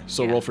 Yes. Okay,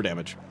 so Yeah. roll for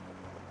damage.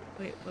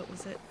 wait. What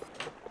was it?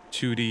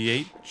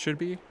 2d8 should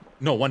be.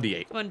 No,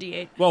 1d8.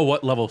 1d8. Well,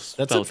 what level? That's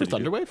spell it for did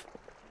you do? Thunderwave?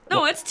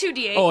 No, it's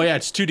 2d8. Oh yeah,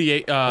 it's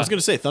 2d8. I was going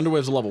to say,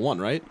 Thunderwave's a level 1,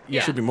 right?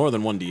 Yeah. It should be more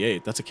than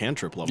 1d8. That's a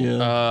cantrip level.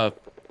 Yeah.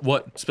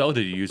 What spell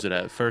did you use it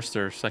at? First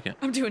or second?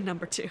 I'm doing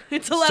number 2.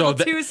 It's a level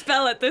 2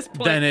 spell at this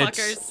point, Then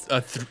fuckers.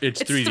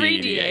 it's It's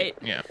 3d8.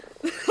 Yeah.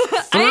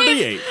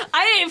 38.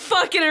 I ain't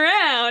fucking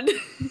around.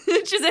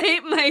 It just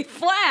ate my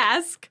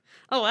flask.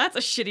 Oh, that's a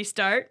shitty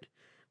start.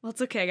 Well,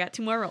 it's okay. I got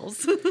 2 more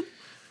rolls.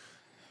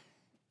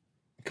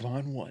 Come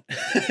on, what?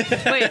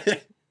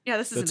 Wait. Yeah,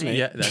 this is an 8.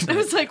 Yeah, that's I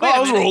was like, Oh, wait I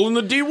a was minute. rolling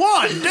the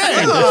D1.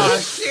 Dang. Oh,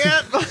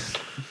 shit.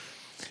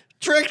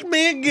 Tricked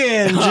me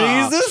again,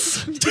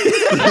 Jesus. this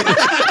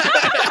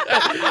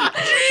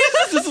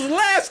is the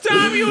last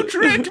time you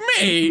tricked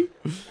me.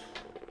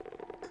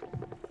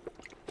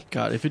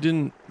 God, if it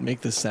didn't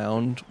make the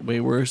sound way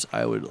worse,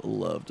 I would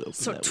love to open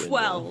So that window.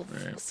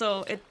 12. Right.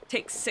 So it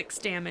takes 6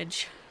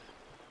 damage.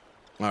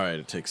 All right,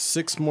 it takes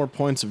 6 more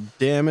points of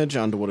damage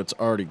onto what it's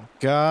already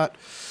got.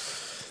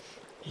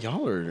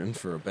 Y'all are in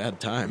for a bad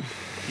time.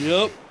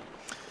 Yep.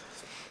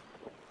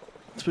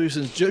 Especially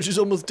since Judge is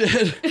almost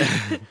dead.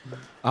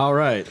 All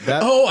right,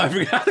 that Oh, I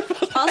forgot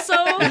about Also,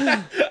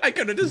 I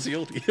could have just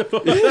healed you.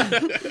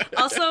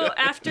 also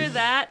after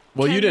that.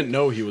 well, you can- didn't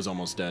know he was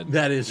almost dead.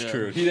 That is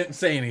true. He didn't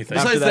say anything.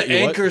 After Besides that, the you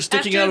what? anchor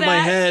sticking after out of my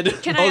that,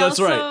 head. Can Oh, I that's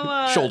also,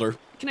 right. Shoulder.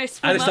 Can I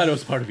swim I just up? thought it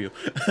was part of you.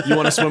 You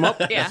want to swim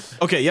up? Yeah.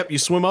 Okay, yep, you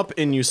swim up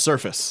and you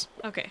surface.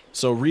 Okay.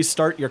 So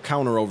restart your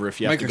counter over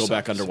if you have to go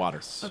back Microsurface.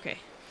 underwater. Okay.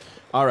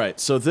 All right,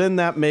 so then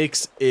that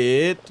makes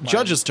it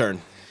Judge's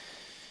turn.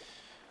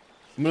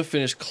 I'm going to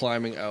finish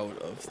climbing out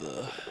of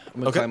the...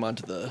 I'm going to Okay. climb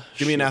onto the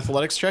Give me an ship.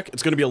 athletics check.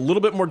 It's going to be a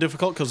little bit more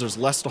difficult because there's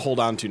less to hold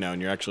on to now,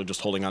 and you're actually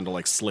just holding on to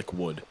like slick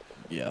wood.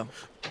 Yeah.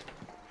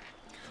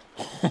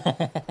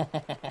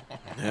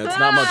 Yeah, it's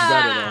not much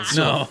better though.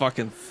 So No.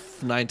 fucking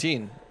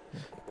 19.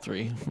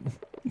 3.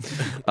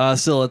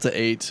 Still, it's an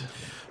 8.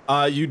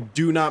 You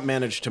do not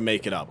manage to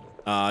make it up.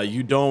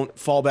 You don't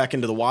fall back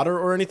into the water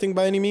or anything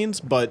by any means,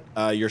 but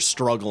you're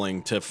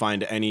struggling to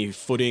find any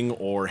footing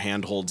or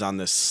handholds on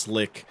this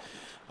slick,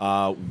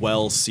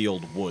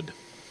 well-sealed wood.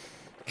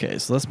 Okay,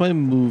 so that's my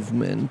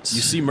movement.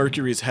 You see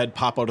Mercury's head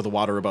pop out of the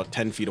water about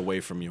 10 feet away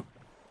from you.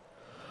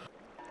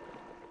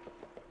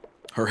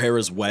 Her hair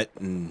is wet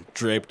and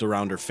draped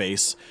around her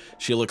face.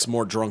 She looks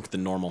more drunk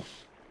than normal.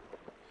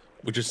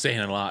 Which is saying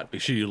a lot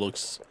because she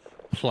looks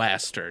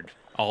plastered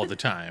all the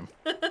time.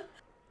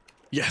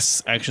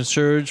 Yes, action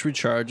surge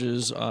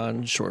recharges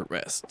on short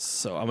rests.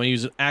 So I'm gonna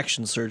use an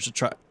action surge to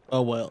try.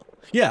 Oh well,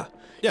 yeah,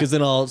 because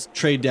then I'll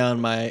trade down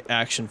my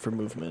action for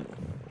movement.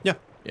 Yeah.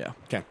 Yeah.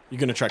 Okay. You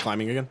gonna try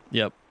climbing again?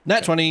 Yep.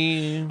 Nat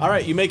 20. All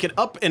right. You make it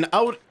up and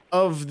out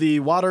of the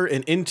water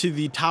and into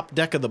the top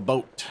deck of the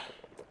boat.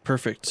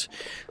 Perfect.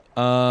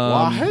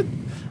 What?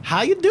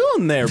 How you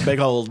doing there, big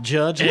old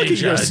Judge? Hey, Look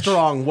at your Judge.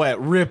 strong, wet,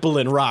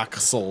 rippling rock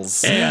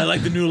soles. Hey, I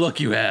like the new look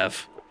you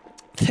have.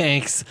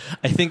 Thanks.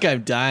 I think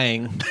I'm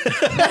dying.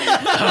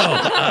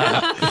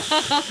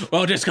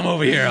 Well, just come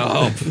over here,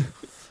 I hope.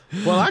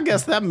 Well, I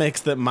guess that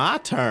makes it my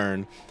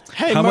turn.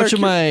 Hey, How much of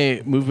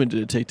Mercury- my movement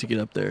did it take to get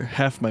up there?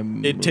 Half my.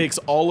 It takes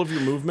all of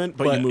your movement,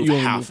 but, But you move you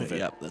only half move of it. it.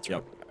 Yep, that's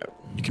right.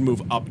 You can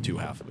move up to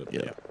half of it.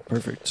 Yeah.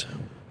 Perfect.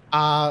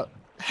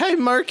 Hey,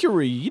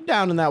 Mercury, you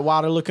down in that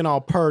water looking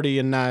all purty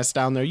and nice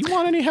down there. You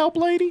want any help,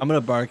 lady? I'm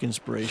gonna bark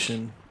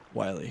inspiration,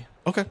 Wiley.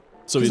 Okay.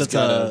 So he's That's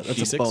got a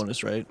D6?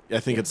 bonus, right? I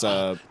think it's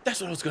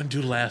That's what I was going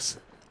to do last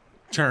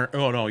turn.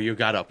 Oh, no, you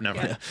got up. Never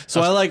mind.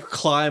 So I like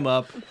climb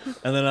up,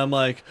 and then I'm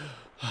like,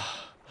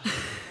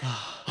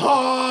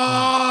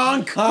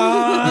 honk.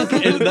 honk.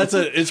 And that's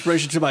an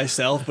inspiration to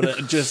myself, but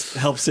it just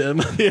helps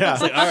him. Yeah.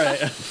 It's like, all right.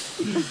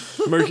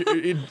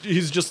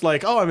 He's just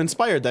like, oh, I'm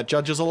inspired. That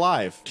Judge is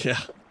alive. Yeah.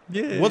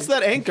 Yeah. What's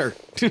that anchor?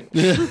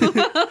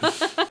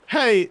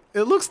 Hey,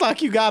 it looks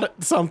like you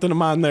got something of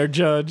mine there,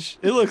 Judge.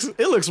 It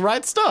looks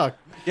right stuck.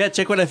 Yeah,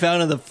 check what I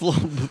found on the floor.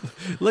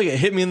 Look, it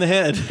hit me in the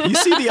head. You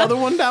see the other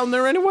one down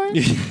there anyway?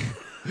 I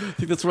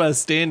think that's what I was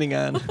standing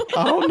on.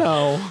 Oh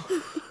no.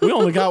 We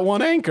only got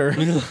one anchor.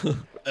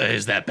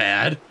 Is that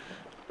bad?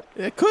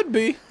 It could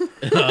be.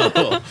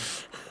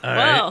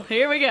 Well,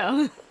 here we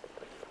go.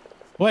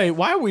 Wait,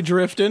 why are we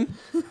drifting?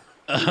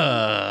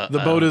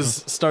 The boat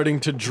is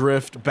starting to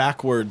drift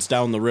backwards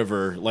down the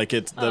river, like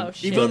it's the. Oh,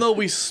 shit. Even though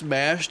we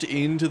smashed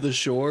into the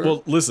shore.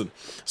 Well, listen.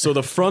 So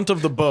the front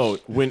of the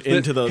boat went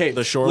into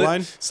the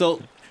shoreline.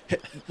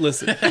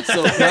 Listen.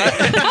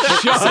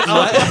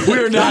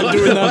 We're not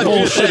doing that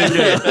bullshit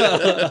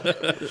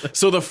again.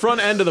 So the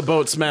front end of the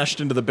boat smashed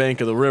into the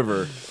bank of the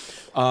river.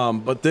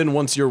 But then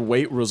once your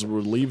weight was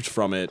relieved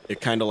from it,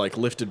 it kind of like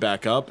lifted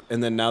back up.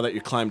 And then now that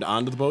you climbed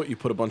onto the boat, you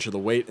put a bunch of the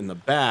weight in the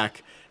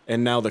back.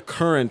 And now the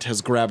current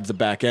has grabbed the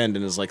back end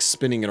and is like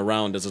spinning it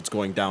around as it's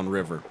going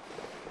downriver.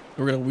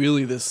 We're gonna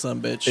wheelie this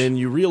sumbitch. And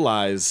you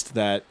realized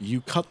that you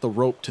cut the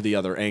rope to the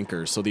other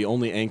anchor, so the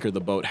only anchor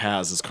the boat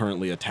has is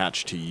currently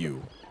attached to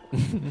you.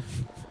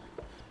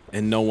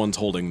 And no one's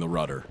holding the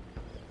rudder.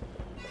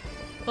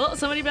 Well,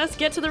 somebody best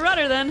get to the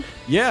rudder then.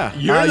 Yeah,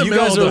 You're in the you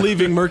middle guys of are the-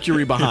 leaving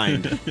Mercury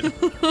behind.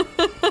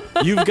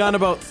 You've gone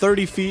about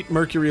 30 feet.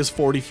 Mercury is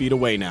 40 feet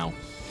away now.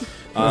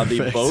 The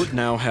Perfect. boat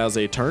now has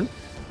a turn.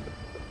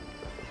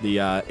 The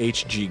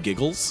HG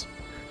giggles.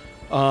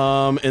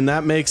 And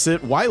that makes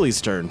it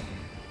Wiley's turn.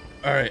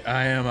 All right,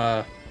 I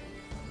am.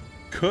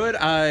 Could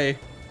I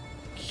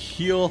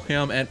heal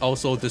him and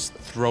also just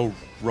throw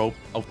rope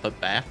out the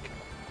back?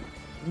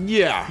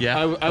 Yeah. Yeah?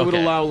 I would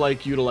Okay. allow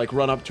like you to like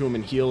run up to him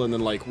and heal, and then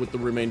like with the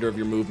remainder of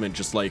your movement,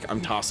 just like I'm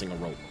tossing a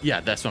rope. Yeah,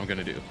 that's what I'm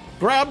gonna do.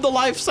 Grab the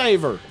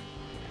lifesaver.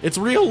 It's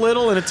real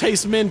little and it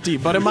tastes minty,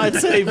 but it might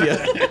save you.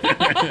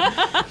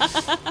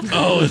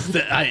 Oh,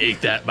 I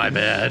ate that. My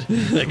bad.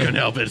 I couldn't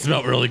help it. It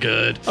smelled really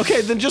good.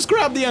 Okay, then just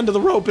grab the end of the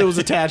rope it was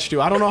attached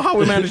to. I don't know how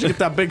we managed to get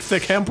that big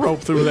thick hemp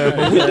rope through there,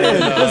 but we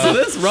did.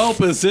 This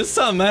rope is just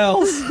something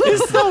else.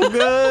 It's so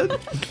good.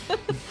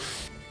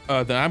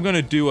 Then I'm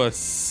gonna do a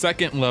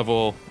second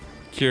level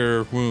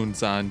cure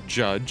wounds on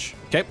Judge,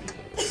 Okay.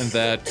 and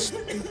that's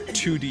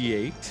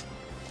 2d8.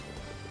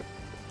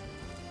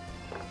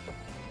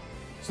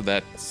 So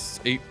that's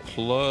 8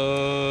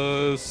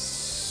 plus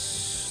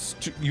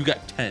 2. You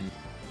got 10.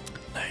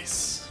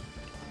 Nice.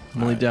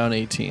 I'm only down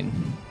 18.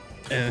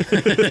 And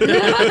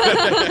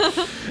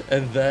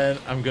then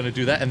I'm gonna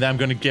do that, and then I'm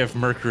gonna give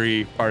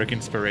Mercury Bardic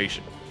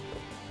Inspiration.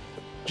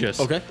 Just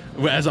Okay.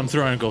 as I'm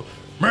throwing, I go,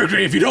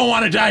 Mercury, if you don't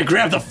want to die,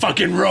 grab the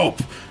fucking rope.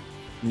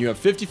 And you have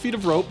 50 feet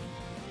of rope.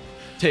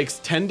 Takes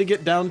 10 to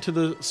get down to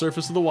the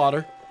surface of the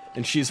water,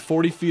 and she's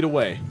 40 feet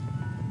away.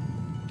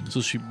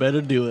 So she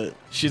better do it.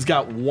 She's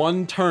got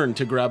one turn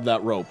to grab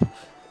that rope.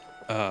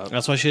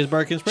 That's why she has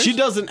bark inspiration. She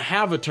doesn't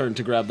have a turn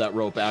to grab that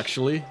rope,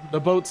 actually. The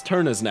boat's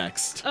turn is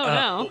next. Oh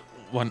no.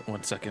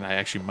 One second, I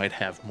actually might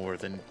have more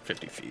than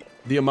 50 feet.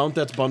 The amount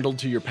that's bundled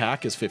to your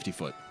pack is 50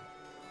 foot.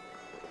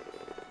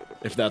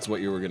 If that's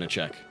what you were going to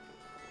check.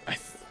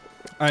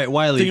 All right,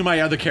 Wiley. Think of my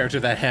other character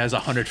that has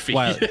 100 feet.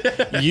 Wiley,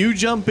 you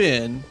jump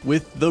in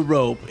with the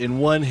rope in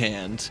one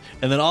hand,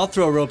 and then I'll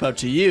throw a rope out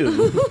to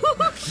you.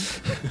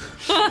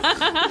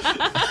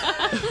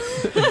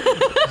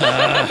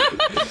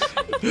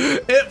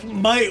 It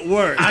might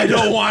work. I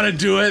don't want to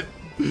do it,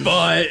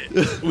 but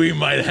we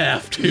might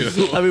have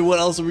to. I mean, what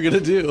else are we gonna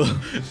do?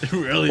 It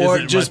really Or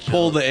isn't just much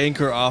pull help. the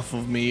anchor off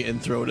of me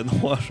and throw it in the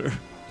water.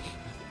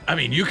 I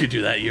mean, you could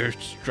do that. You're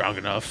strong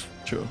enough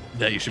True.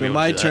 that you should But be able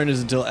my to do turn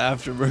is until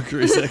after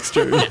Mercury's next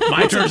turn. that.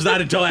 My turn's not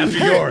until after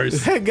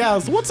yours. Hey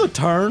guys, what's a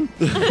turn?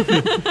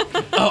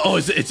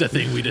 It's a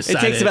thing we It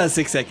decided. takes about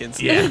 6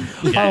 seconds. Yeah.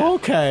 Oh,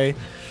 okay.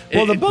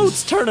 Well, the It-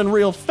 boat's turning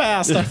real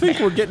fast. I think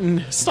we're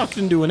getting sucked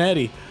into an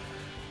eddy.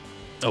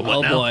 Oh, what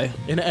Oh now? boy.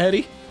 An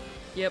eddy?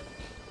 Yep.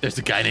 There's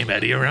a guy named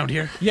Eddie around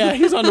here. Yeah,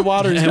 he's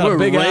underwater. He's And got we're a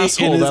big right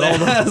asshole. in his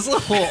That all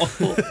asshole.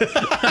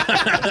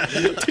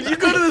 Did you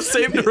go to the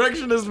same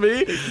direction as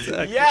me?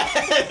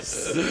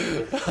 Yes.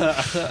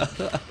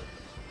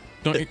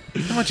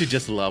 Don't you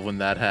just love when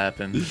that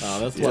happens? Oh,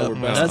 that's why we're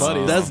best That's,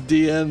 buddies. that's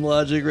DM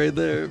logic right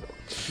there.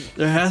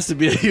 There has to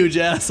be a huge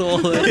asshole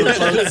that the There's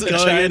boat's a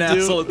going giant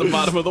into. asshole at the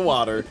bottom of the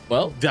water.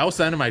 Well, That was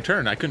the end of my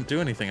turn. I couldn't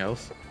do anything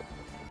else.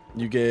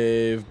 you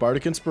gave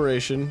Bardic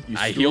Inspiration. You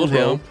I threw healed a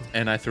rope, him,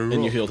 and I threw and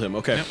you rope. healed him.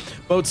 Okay. Yep.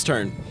 Boat's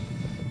turn.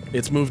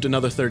 It's moved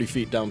another 30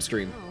 feet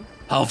downstream.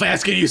 How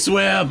fast can you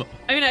swim?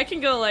 I mean, I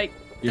can go like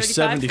You're 35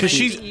 70 Because feet.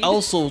 she's feet.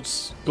 also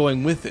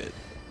going with it.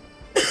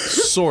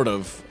 Sort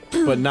of,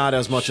 but not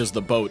as much as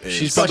the boat is.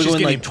 She's But probably she's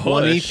going getting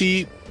like 20 pushed.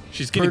 feet.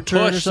 She's Per getting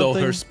turn or pushed, so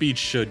something? her speed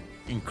should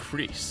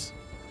increase.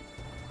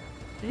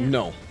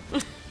 no.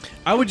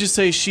 I would just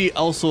say she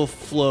also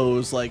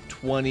flows like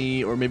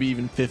 20 or maybe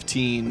even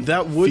 15.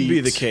 That would be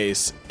feet. the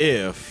case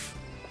if.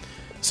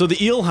 So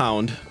the eel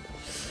hound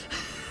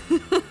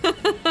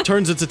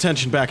turns its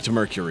attention back to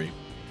Mercury,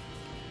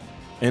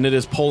 and it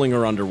is pulling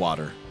her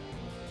underwater.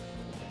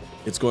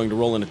 It's going to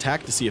roll an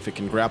attack to see if it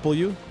can grapple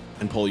you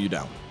and pull you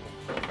down.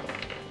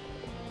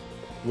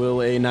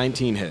 Will a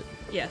 19 hit?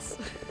 Yes.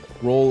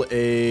 Roll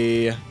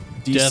a Death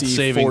DC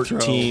saving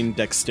 14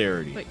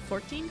 dexterity. Wait,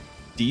 14?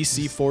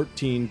 DC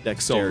 14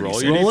 dexterity. roll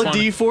save. your Roll a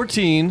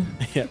D20.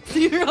 D14.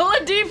 You roll a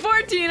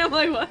d14. I'm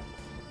like, what?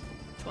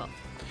 12.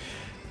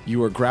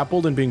 You are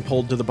grappled and being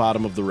pulled to the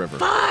bottom of the river.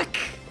 Fuck!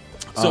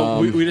 So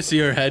we just see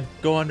her head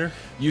go under.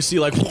 You see,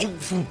 like,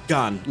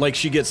 gone. Like,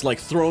 she gets, like,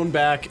 thrown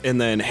back and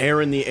then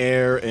hair in the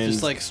air and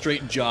Just like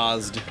straight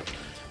jawsed.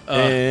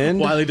 And-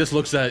 Wiley just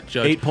looks at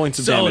Judge. 8 points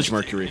of damage,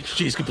 Mercury.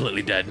 She's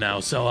completely dead now.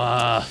 So,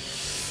 want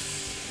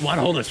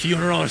to hold a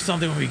funeral or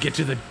something when we get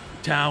to the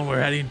town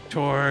we're heading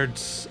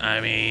towards? I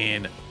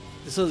mean,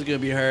 This is going to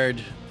be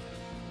hard.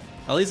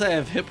 At least I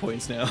have hit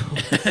points now.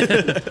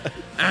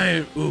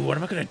 what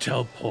am I gonna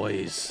tell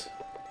Poise?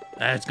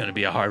 That's gonna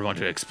be a hard one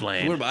to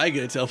explain. What am I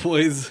going to tell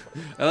boys?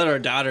 I let our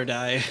daughter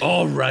die.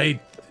 All right,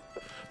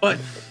 but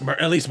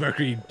at least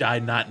Mercury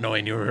died not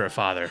knowing you were her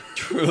father.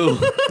 True.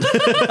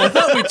 I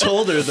thought we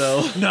told her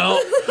though.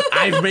 No,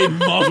 I've made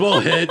multiple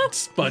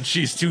hits, but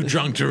she's too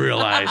drunk to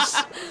realize.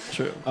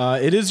 True.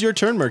 It is your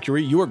turn,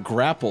 Mercury. You are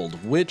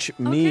grappled, which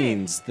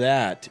means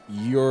that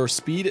your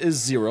speed is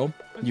 0.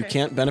 You Okay.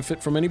 can't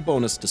benefit from any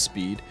bonus to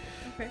speed.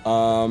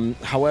 Okay.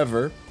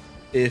 However,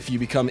 if you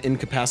become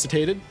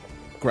incapacitated,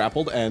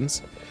 grappled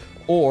ends.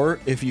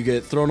 Or if you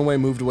get thrown away,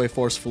 moved away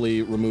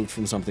forcefully, removed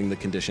from something, the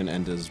condition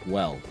ends as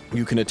well.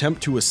 You can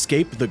attempt to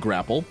escape the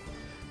grapple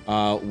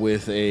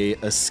with a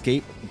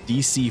escape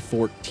DC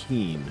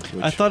 14.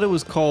 Which, I thought it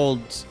was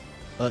called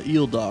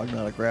eel dog,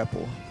 not a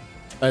grapple.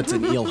 that's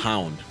an eel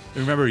hound.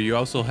 Remember, you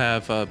also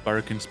have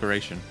Bardic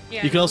Inspiration.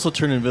 Yeah. You can also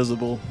turn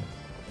invisible.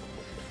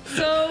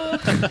 So,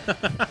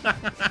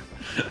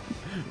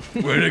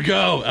 Where'd it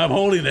go? I'm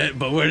holding it,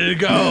 but where did it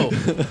go?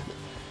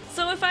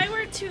 so if I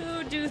were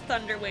to do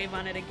Thunder Wave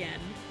on it again,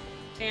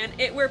 and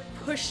it were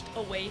pushed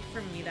away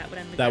from me, that would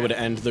end the That would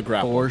grapple. end the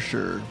grapple. For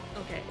sure.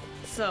 Okay.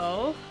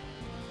 So,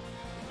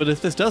 But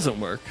if this doesn't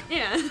work,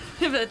 yeah,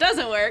 if it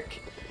doesn't work,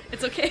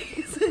 it's okay.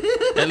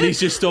 At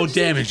least you're still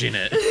damaging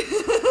it.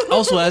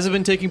 also has it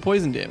been taking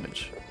poison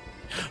damage?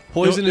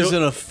 Poison is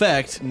an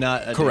effect,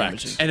 not a Correct.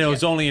 damaging. And it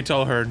was only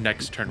until her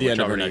next turn. The which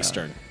end of her already- next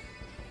turn.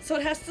 So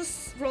it has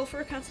to roll for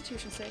a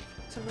Constitution save.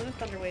 So I'm gonna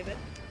Thunder Wave it.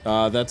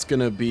 That's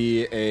gonna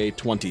be a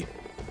 20.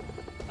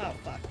 Oh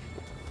fuck.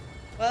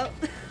 Well,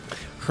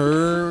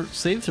 Her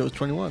save throw is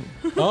 21.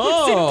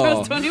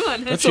 Oh,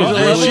 21. that's She's a a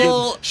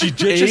level She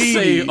did just 80.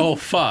 say, "Oh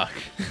fuck."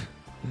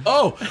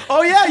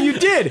 oh yeah, you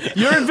did.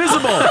 You're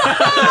invisible.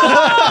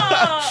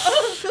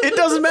 It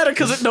doesn't matter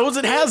because it knows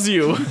it has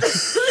you.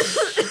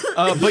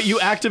 But you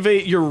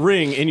activate your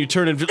ring and you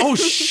turn invisible. Oh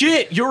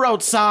shit, you're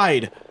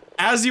outside.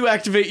 As you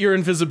activate your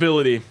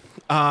invisibility,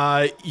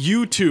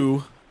 you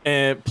two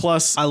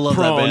plus I love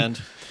Prone that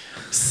band.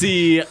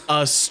 see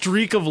a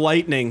streak of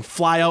lightning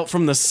fly out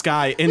from the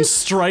sky and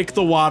strike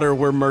the water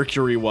where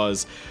Mercury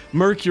was.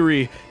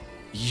 Mercury,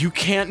 you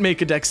can't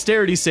make a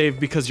dexterity save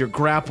because you're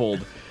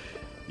grappled.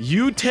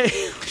 You take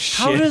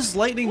How does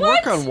lightning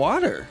work on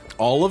water?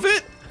 all of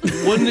it?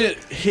 Wouldn't it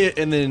hit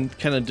and then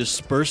kind of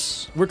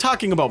disperse? We're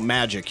talking about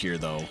magic here,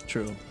 though.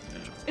 True.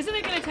 Isn't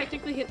it gonna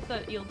technically hit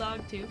the eel dog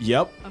too?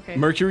 Yep. Okay.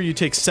 Mercury, you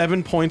take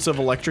 7 points of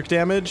electric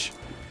damage,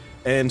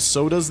 and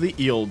so does the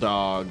eel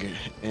dog.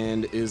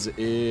 And is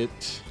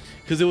it?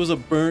 Because it was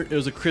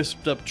a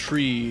crisped up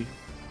tree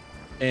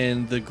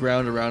and the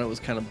ground around it was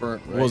kind of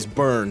burnt, right? Was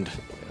burned.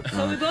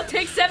 So we both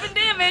take 7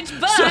 damage,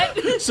 but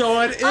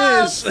So it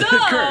is Also-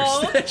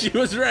 cursed. She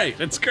was right.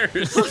 It's cursed.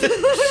 it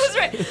was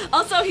right.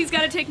 Also, he's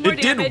got to take more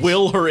It damage. did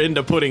will her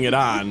into putting it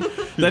on.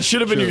 That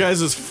should have been you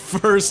guys'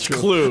 first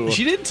clue.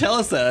 She didn't tell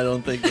us that, I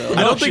don't think, though.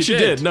 I don't think she she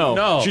did. did. No.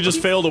 No. She just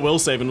failed a will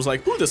save and was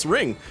like, "Ooh, this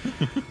ring."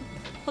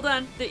 Hold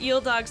on. The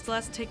eel dog still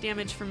has to take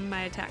damage from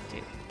my attack too.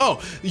 Oh,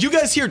 you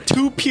guys hear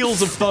 2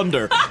 peals of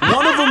thunder.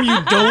 One of them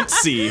you don't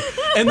see,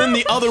 and then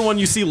the other one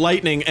you see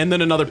lightning, and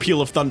then another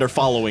peal of thunder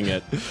following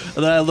it.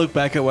 And then I look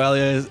back at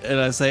Wiley and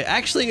I say,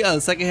 actually, on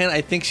the second hand,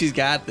 I think she's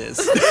got this.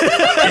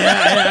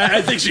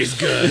 I think she's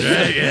good.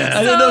 Right? Yeah.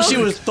 I didn't know she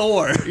was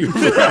Thor.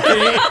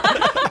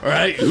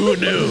 Right? Who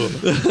knew?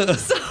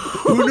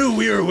 Who knew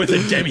we were with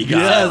a demigod?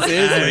 Yes, I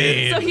seriously.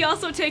 mean, So he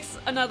also takes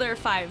another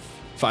 5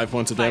 5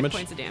 points of 5 damage.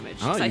 points of damage.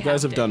 Oh, 'cause I you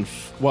guys have halved done it.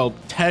 well.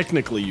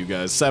 Technically, you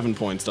guys 7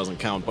 points doesn't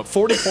count, but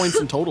 40 points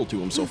in total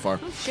to him so far.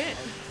 Oh shit.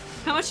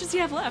 How much does he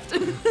have left?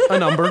 A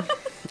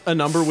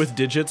number with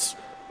digits,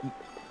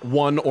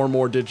 1 or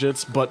more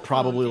digits, but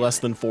probably less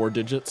than 4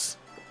 digits,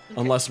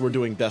 unless we're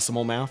doing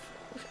decimal math,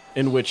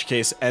 in which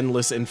case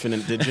endless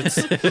infinite digits.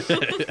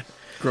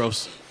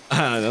 Gross.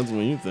 That's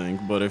what you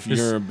think, but if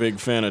you're a big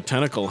fan of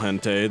tentacle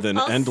hentai, then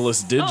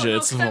endless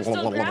digits. Oh, no, 'cause I'm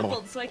still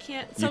grappled, so I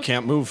can't. So You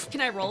can't move.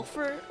 Can I roll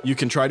for? You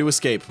can try to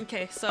escape.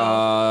 Okay, so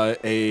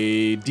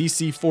A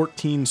DC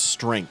 14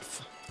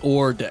 strength.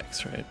 Or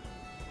Dex, right?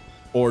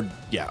 Or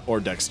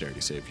dexterity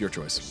save, your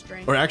choice.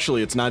 Strength. Or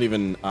actually, it's not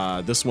even.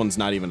 This one's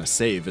not even a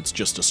save; it's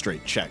just a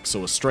straight check.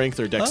 So a strength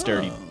or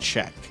dexterity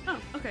check. oh,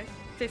 okay,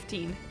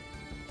 15.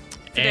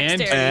 For and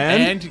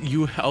dexterity. and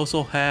you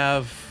also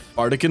have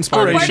Bardic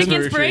Inspiration,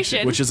 Bardic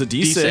Inspiration. which is a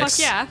D6. Fuck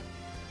yeah.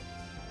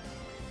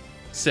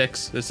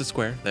 6. This is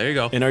square. There you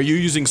go. And are you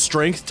using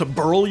strength to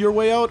burl your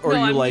way out, or No,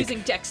 are you I'm like?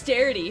 using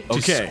dexterity.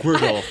 Okay.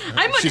 Squirtle.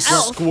 I'm an She's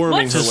elf. squirming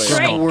What's her way out.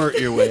 strength? Squirt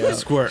your way out.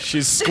 Squirt.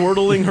 She's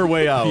squirtling her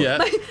way out.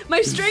 Yeah.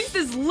 My strength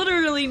is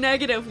literally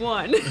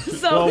 -1.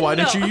 So Well, why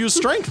no. didn't you use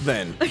strength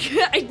then?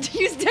 I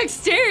used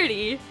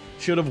dexterity.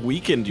 Should have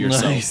weakened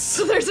yourself. Nice.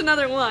 So there's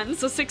another 1,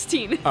 so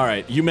 16. All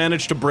right, you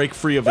managed to break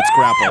free of its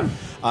grapple.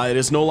 It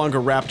is no longer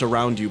wrapped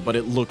around you, but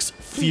it looks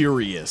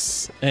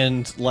furious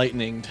And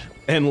lightninged.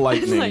 and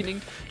lightning.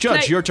 Lightning. Judge,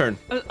 Can I- your turn.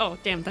 Oh,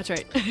 damn, that's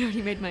right. I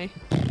already made my.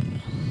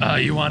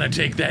 You want to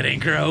take that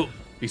anchor out?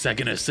 Because I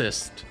can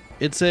assist.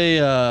 It's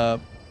a,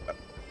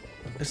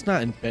 it's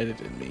not embedded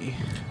in me.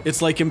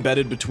 It's like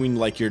embedded between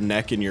like your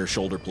neck and your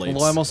shoulder blades.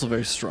 Although I'm also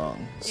very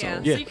strong. So. Yeah,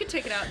 yeah. so you can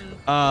take it out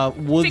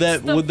and. Would Fix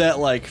that the- would that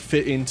like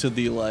fit into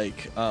the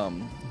like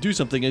do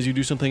something as you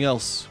do something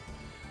else?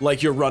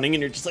 like you're running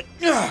and you're just like,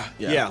 "Ugh."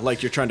 Yeah. Yeah,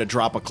 like you're trying to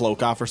drop a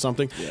cloak off or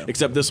something. Yeah.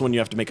 Except this one you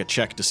have to make a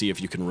check to see if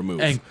you can remove.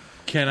 And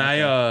can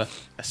I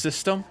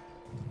assist him?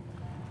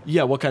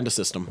 Yeah, what kind of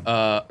system?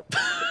 I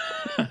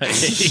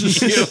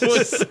hate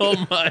you so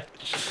much.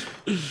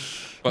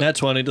 Nat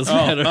 20 doesn't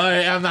Oh, matter.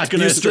 I'm not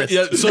gonna You assist.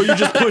 yeah, so you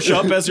just push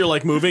up as you're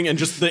like moving, and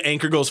just the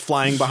anchor goes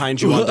flying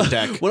behind you on the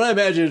deck. What I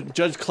imagine,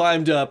 Judge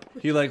climbed up,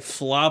 he like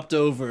flopped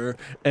over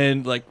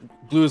and like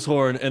blew his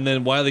horn, and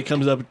then Wiley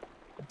comes up,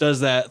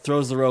 does that,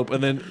 throws the rope,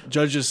 and then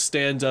Judge just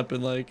stands up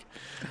and like,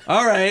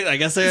 all right, I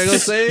guess I gotta go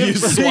save. You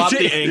swap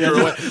the anchor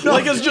away.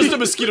 Like it's just a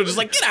mosquito, just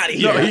like, get out of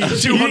here. he-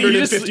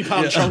 250 he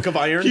pound just- chunk of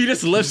iron. He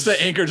just lifts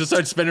the anchor, just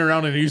starts spinning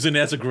around and using it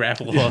as a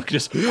grapple hook.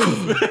 Just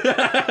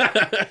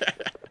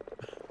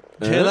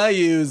Can I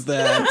use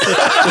that?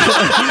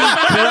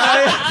 Can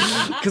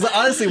I? Because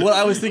honestly, what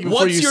I was thinking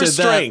before What's you your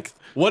said strength?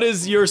 What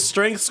is your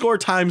strength score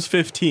times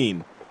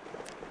 15?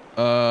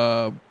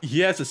 that, he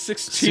has a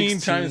 16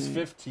 times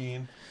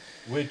 15,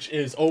 which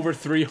is over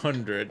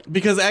 300.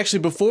 because actually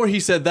before he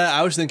said that,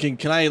 I was thinking,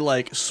 can I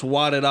like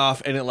swat it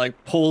off and it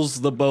like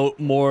pulls the boat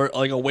more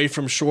like away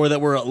from shore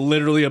that we're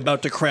literally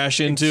about to crash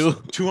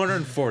into?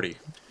 240.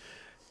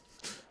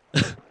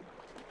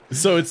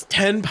 So it's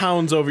 10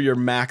 pounds over your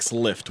max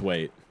lift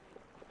weight.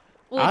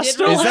 Well, we did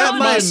Astor, roll Is that one.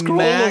 my scroll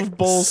max of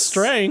bull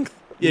strength?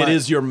 It My-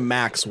 is your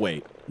max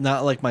weight.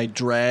 Not like my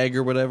drag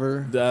or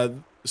whatever.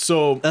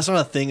 So That's not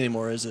a thing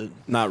anymore, is it?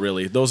 not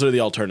really. Those are the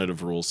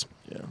alternative rules.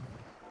 Yeah.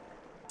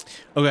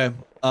 Okay.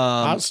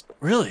 was-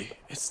 Really?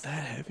 It's that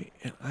heavy,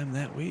 and I'm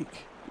that weak.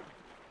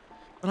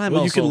 And I'm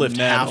Well, you also can lift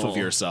half metal. of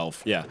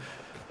yourself. Yeah.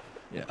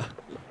 Yeah.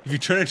 If you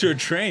turn into a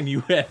train, you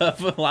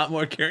have a lot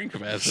more carrying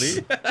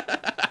capacity.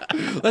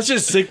 Let's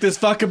just sink this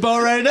fucking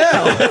boat right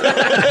now.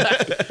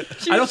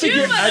 I don't think Choo-choo,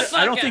 your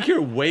I don't motherfucker. think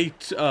your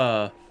weight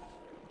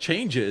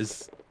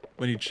changes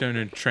when you turn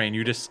into a train.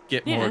 You just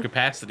get more Yeah.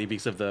 capacity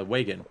because of the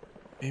wagon.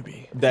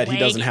 Maybe. That he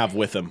doesn't Wagon. have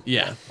with him.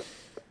 Yeah.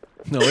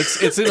 No,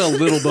 it's in a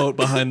little boat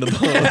behind the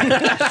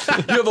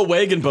boat. You have a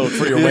wagon boat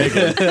for your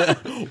wagon.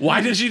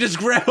 Why did she just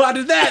grab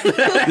onto that?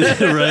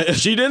 Right.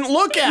 She didn't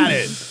look at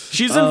it.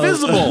 She's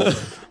invisible.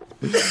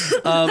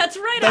 That's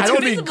right. That's I'm gonna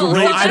be invisible.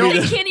 great So for me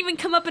they to- can't even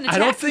come up and attack I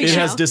don't think me It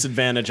now. has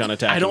disadvantage on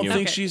attacking I don't you.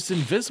 think Okay. she's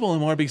invisible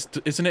anymore because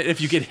isn't it if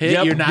you get hit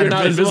Yep, you're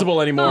not invisible?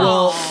 anymore.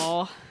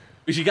 Aw,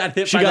 She got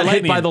hit she by got the hit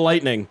lightning. by the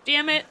lightning.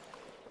 damn it.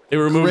 It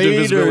removed Greater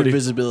invisibility.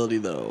 invisibility,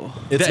 though.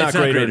 It's That's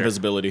not greater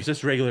invisibility. It's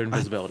just regular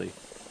invisibility.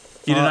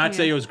 He did not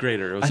say it was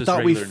greater. It was I just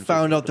thought we regular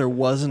found out there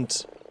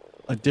wasn't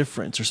a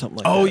difference or something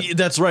like Oh, that. yeah,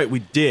 that's right. We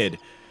did.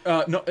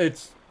 No,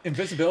 it's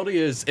invisibility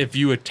is if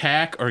you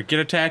attack or get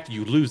attacked,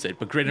 you lose it.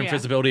 But greater Yeah.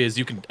 invisibility is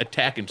you can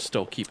attack and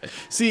still keep it.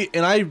 See,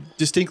 and I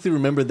distinctly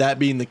remember that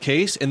being the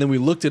case, and then we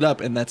looked it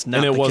up, and that's not.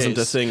 And it the wasn't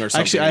case. a thing or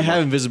something Actually, I anymore.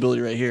 have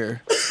invisibility right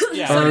here.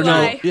 Yeah. So Or do no,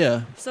 I.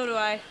 yeah. So do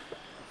I.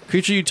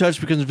 Creature you touch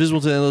becomes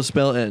invisible to the end of the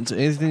spell ends.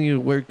 Anything you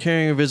were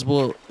carrying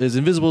invisible is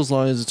invisible as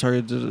long as the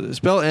target. The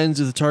spell ends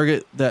if the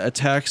target that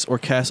attacks or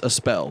casts a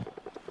spell.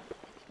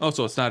 Oh,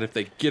 so it's not if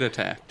they get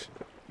attacked.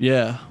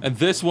 Yeah. And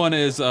this one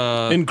is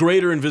And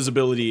greater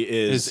invisibility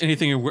is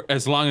anything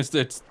as long as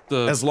it's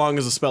the as long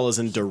as the spell is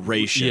in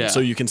duration, Yeah. so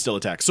you can still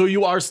attack. So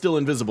you are still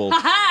invisible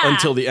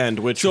until the end.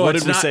 Which So what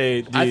it's did we not-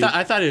 say?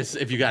 I thought it's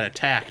if you got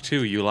attacked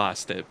too, you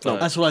lost it. But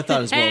That's what I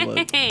thought as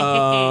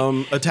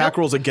well. But. Attack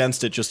rolls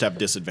against it just have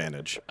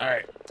disadvantage all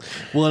right.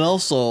 Well, and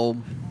also,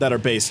 that are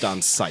based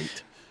on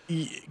sight.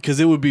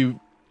 because it would be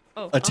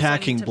Oh, also I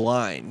attacking need to-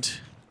 blind.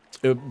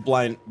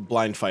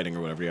 Blind fighting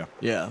or whatever. Yeah.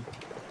 Yeah.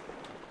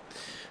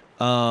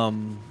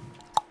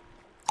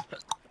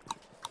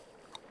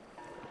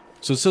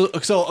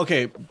 So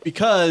okay,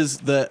 because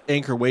the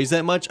anchor weighs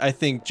that much, I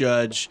think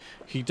Judge,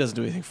 he doesn't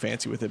do anything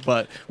fancy with it,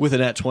 but with a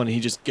nat 20, he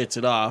just gets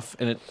it off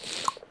and it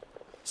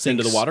sinks.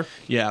 Into the water?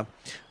 Yeah.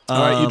 All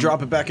right, you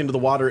drop it back into the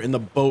water, and the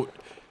boat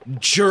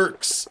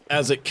jerks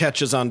as it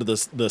catches onto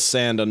the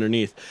sand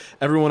underneath.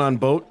 Everyone on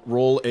boat,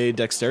 roll a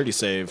dexterity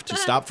save to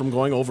stop from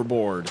going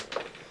overboard.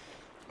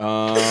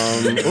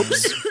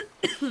 Oops.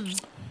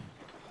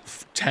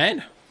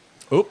 10.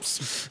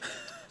 Oops.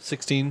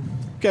 16.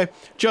 Okay,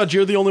 Judge,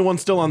 you're the only one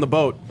still on the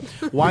boat.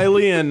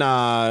 Wiley and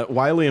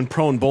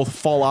Prone both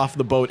fall off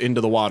the boat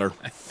into the water.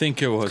 I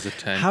think it was a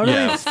 10. How do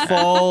yeah. they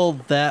fall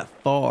that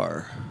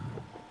far?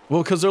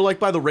 Well, because they're like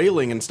by the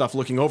railing and stuff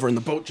looking over, and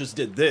the boat just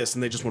did this,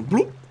 and they just went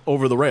bloop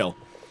over the rail.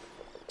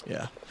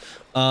 Yeah.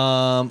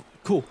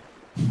 Cool.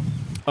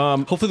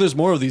 Hopefully there's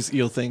more of these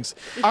eel things.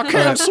 I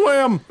can't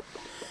swim.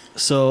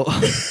 So,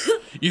 all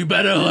You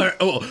better learn.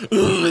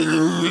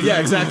 Oh, Yeah,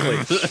 exactly.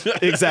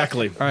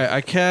 Exactly. right,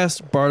 I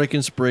cast Bardic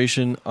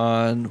Inspiration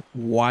on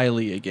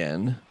Wiley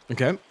again.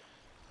 Okay.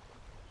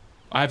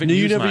 I haven't No,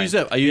 you used never mine. used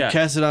that. You yeah.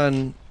 cast it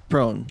on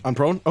Prone. On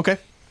Prone? Okay.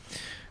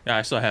 Yeah,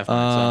 I still have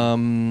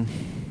mine.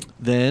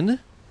 Then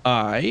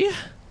I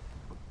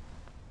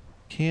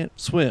can't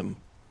swim.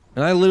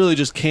 And I literally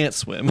just can't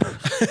swim. So.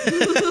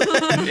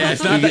 Yeah,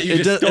 it's not that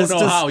you just don't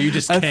know how. You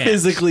just I can't.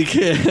 physically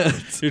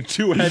can't. You're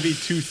too heavy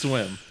to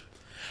swim.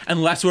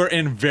 Unless we're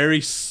in very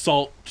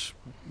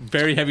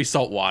heavy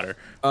salt water.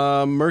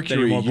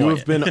 Mercury, won't you boil have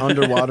it. been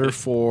underwater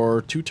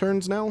for 2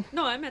 turns now?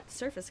 No, I'm at the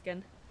surface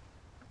again.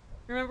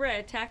 Remember, I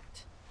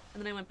attacked,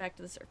 and then I went back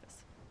to the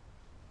surface.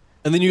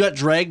 And then you got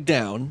dragged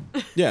down.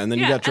 Yeah, and then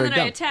yeah, you got and dragged then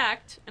I down.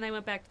 attacked, and I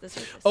went back to the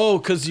surface. Oh,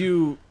 because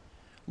you...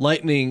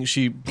 Lightning,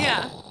 she.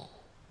 Yeah.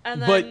 And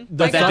then But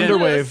the I got thunder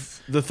loose.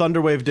 wave, the thunder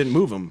wave didn't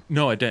move him.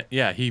 No, it didn't.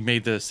 Yeah, he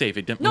made the save.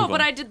 It didn't No, move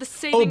but him. I did the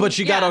same. Oh, but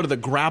she got yeah. out of the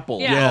grapple.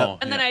 Yeah, Yeah.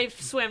 and then Yeah. I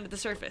swam to the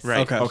surface. Right.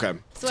 Okay. Okay.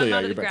 So So I'm yeah,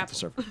 out of you're the back to the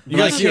grapple. surface. You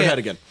But I guys see your can't- head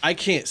again. I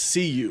can't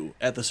see you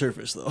at the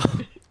surface, though.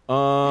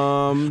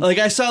 Um, Like,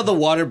 I saw the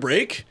water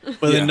break,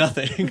 but Yeah. then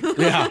nothing.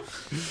 yeah.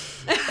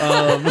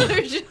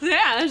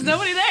 There's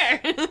nobody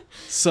there.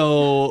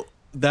 So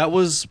that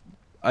was.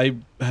 I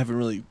haven't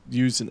really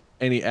used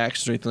any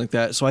actions or anything like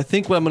that. So I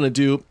think what I'm going to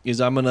do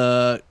is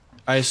I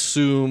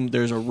assume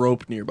there's a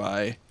rope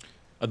nearby.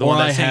 The one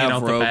Or that's I hanging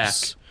have out the back.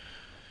 ropes.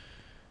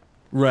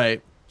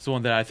 Right. It's the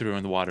one that I threw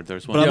in the water.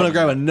 There's one. But I'm going to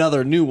Yeah. grab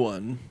another new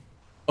one.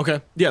 Okay.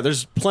 Yeah,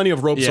 there's plenty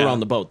of ropes Yeah. around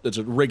the boat. There's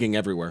rigging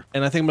everywhere.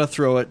 And I think I'm going to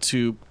throw it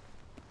to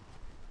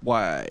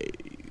Wiley.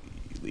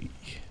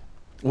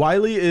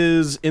 Wiley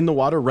is in the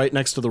water right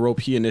next to the rope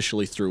he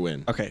initially threw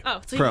in. Okay.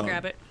 Oh, so you Prone, can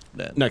grab it.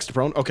 Then. Next to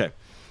Prone? Okay.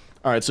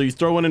 All right, so you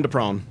throw one into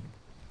Prone.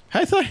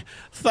 Hey,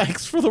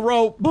 thanks for the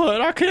rope,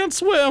 but I can't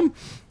swim.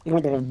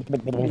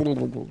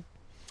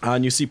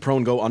 And you see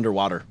Prone go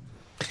underwater.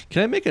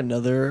 Can I make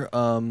another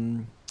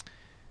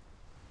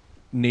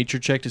nature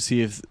check to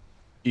see if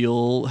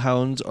eel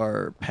hounds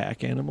are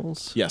pack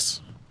animals?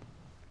 Yes.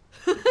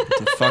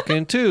 It's a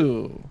fucking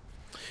 2.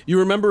 You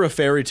remember a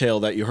fairy tale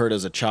that you heard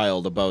as a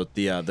child about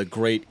the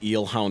great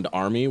eelhound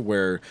army,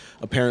 where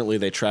apparently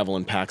they travel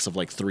in packs of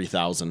like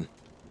 3,000.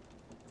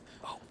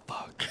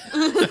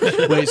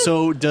 Wait,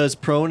 so does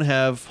Prone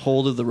have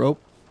hold of the rope?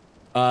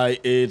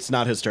 It's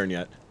not his turn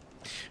yet.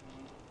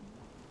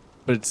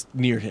 But it's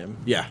near him.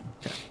 Yeah.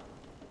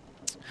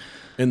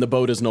 And the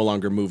boat is no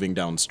longer moving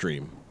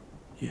downstream.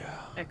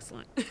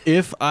 Excellent.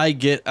 If I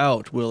get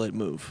out, will it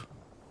move?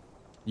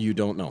 You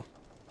don't know.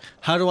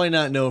 How do I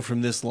not know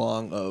from this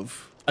long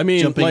of I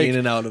mean, jumping like, in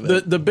and out of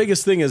it? The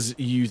biggest thing is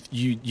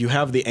you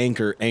have the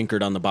anchor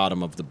anchored on the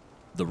bottom of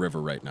the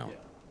river right now.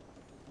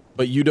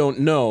 But you don't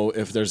know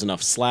if there's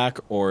enough slack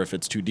or if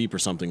it's too deep or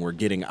something where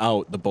getting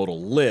out, the boat will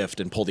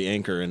lift and pull the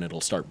anchor and it'll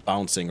start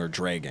bouncing or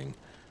dragging.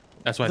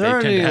 That's why there they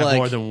aren't tend to any have like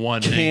more than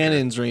one anchor.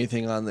 cannons or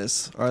anything on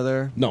this, are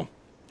there? No.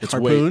 It's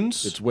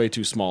Harpoons? It's way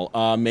too small.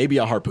 Maybe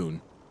a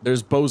harpoon.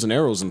 There's bows and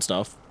arrows and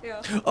stuff.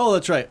 Yeah. Oh,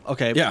 that's right.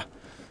 Okay. Yeah.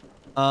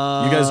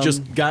 You guys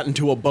just got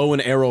into a bow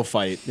and arrow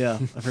fight. Yeah,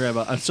 I forgot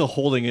about. I'm still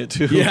holding it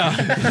too.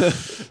 Yeah.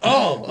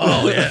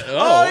 Oh yeah.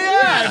 Oh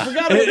yeah, I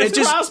forgot about It this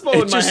just- crossbow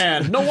it in just- my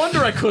hand. No wonder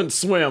I couldn't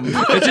swim.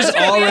 It just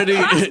already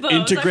crossbows.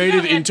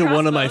 integrated I have into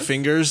one of my crossbows.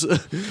 fingers.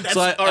 So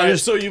I, All I right,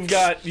 just so you've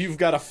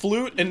got a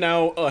flute and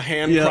now a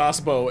hand Yep.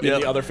 crossbow in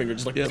Yep. the other finger,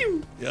 just like. Yep.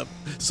 pew. Yep.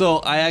 So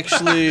I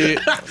actually.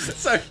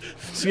 Sorry.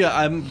 So yeah,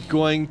 I'm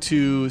going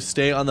to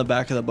stay on the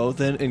back of the boat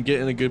then and get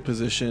in a good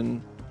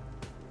position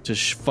to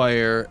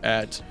fire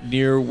at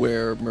near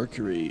where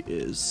Mercury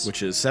is.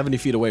 Which is 70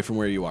 feet away from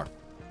where you are.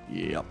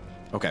 Yep.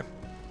 Okay.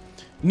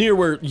 Near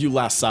where you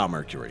last saw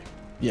Mercury.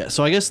 Yeah.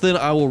 So I guess then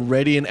I will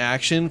ready an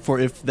action for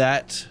if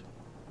that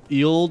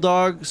eel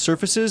dog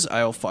surfaces,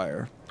 I'll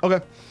fire. Okay.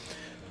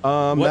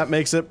 That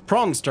makes it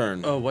Prawn's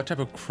turn. Oh, what type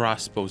of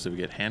crossbows did we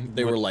get? Hand?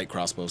 They what- were light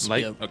crossbows.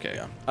 light. Yep. Okay.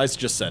 Yeah. I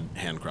just said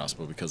hand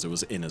crossbow because it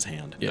was in his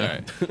hand. All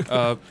right.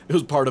 It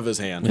was part of his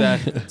hand.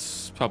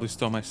 That's probably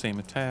still my same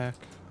attack.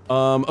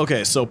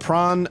 Okay, so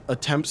Prawn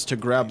attempts to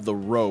grab the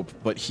rope,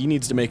 but he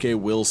needs to make a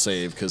will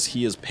save because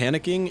he is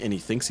panicking and he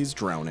thinks he's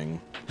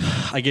drowning.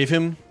 I gave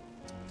him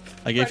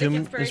Bardic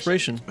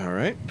inspiration. All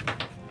right.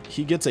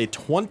 He gets a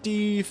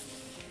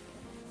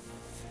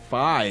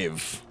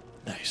 25.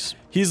 Nice.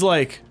 He's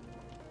like,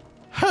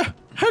 hey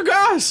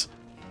guys,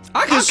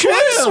 I can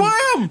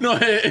swim! No,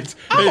 it's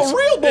I'm a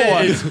real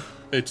boy.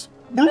 It's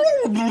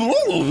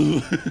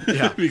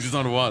Yeah. because it's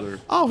underwater.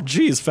 Oh,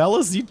 geez,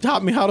 fellas, you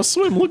taught me how to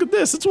swim. Look at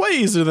this. It's way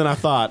easier than I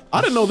thought. I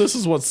didn't know this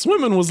is what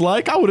swimming was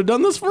like. I would have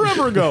done this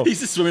forever ago.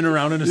 He's just swimming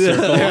around in a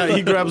circle. Yeah,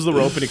 he grabs the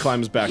rope and he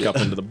climbs back up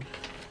into the...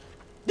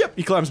 Yep,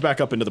 he climbs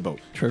back up into the boat.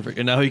 Perfect.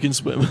 And now he can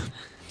swim.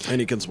 And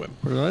he can swim.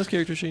 Put it on his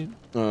character sheet.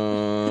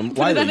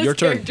 Wiley, your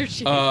turn.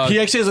 He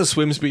actually has a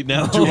swim speed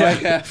now. Do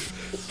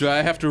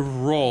I have to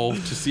roll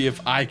to see if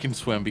I can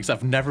swim? Because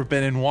I've never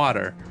been in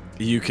water.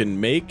 You can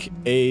make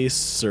a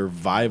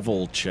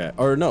survival check.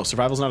 Or no,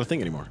 survival's not a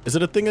thing anymore. Is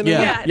it a thing anymore?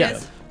 Yeah. Yeah, it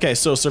is. Okay,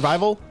 so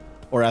survival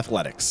or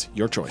athletics,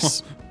 your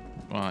choice.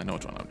 Well, I know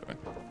which one I'm doing.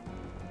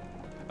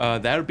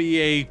 That would be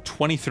a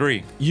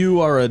 23.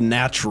 You are a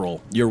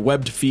natural. Your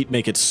webbed feet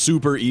make it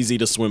super easy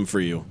to swim for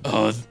you.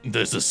 Oh,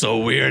 this is so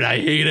weird. I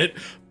hate it,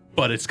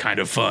 but it's kind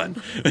of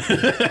fun.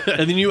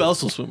 And then you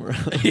also swim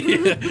around.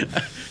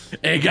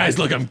 Hey guys,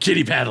 look, I'm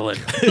kitty paddling.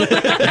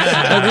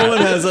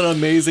 Everyone has an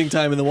amazing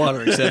time in the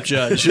water except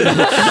Judge.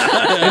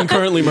 And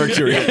currently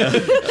Mercury.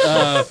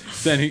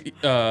 Then he,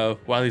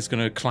 Wiley's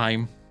gonna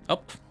climb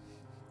up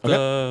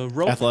the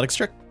rope. Athletics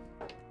check.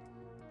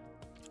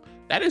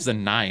 That is a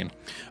 9.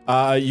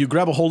 You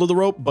grab a hold of the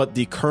rope, but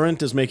the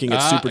current is making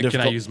it super difficult.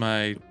 Can I use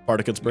my?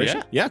 Bardic Inspiration?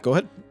 Yeah. Yeah, go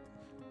ahead.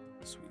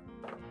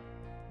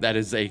 That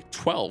is a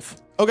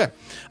 12. Okay.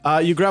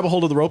 You grab a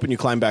hold of the rope and you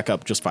climb back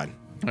up just fine.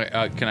 All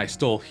right, can I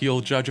still heal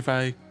Judge if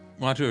I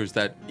want to, or is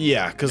that?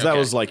 Yeah, because that Okay.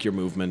 was like your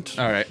movement.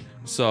 All right.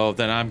 So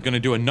then I'm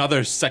gonna do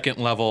another second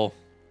level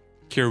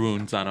cure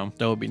wounds on him,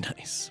 That would be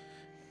nice.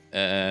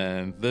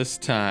 and this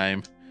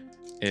time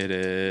it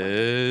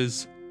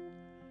is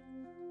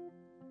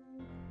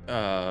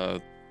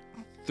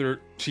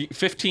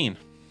 15.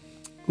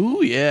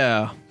 Ooh,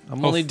 yeah.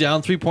 I'm only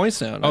down 3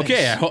 points now. Nice.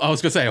 Okay, I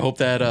was gonna say, I hope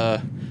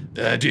that.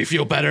 Do you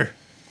feel better?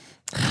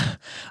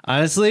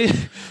 Honestly,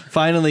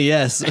 finally,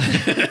 yes. And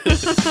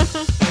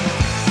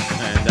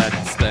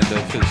that's the end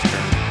of his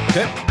turn.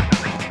 Okay.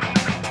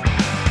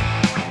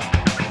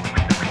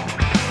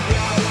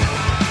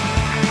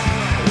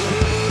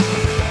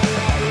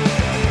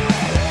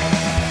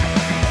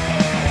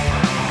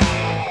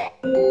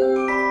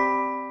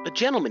 A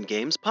Gentleman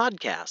Games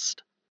podcast.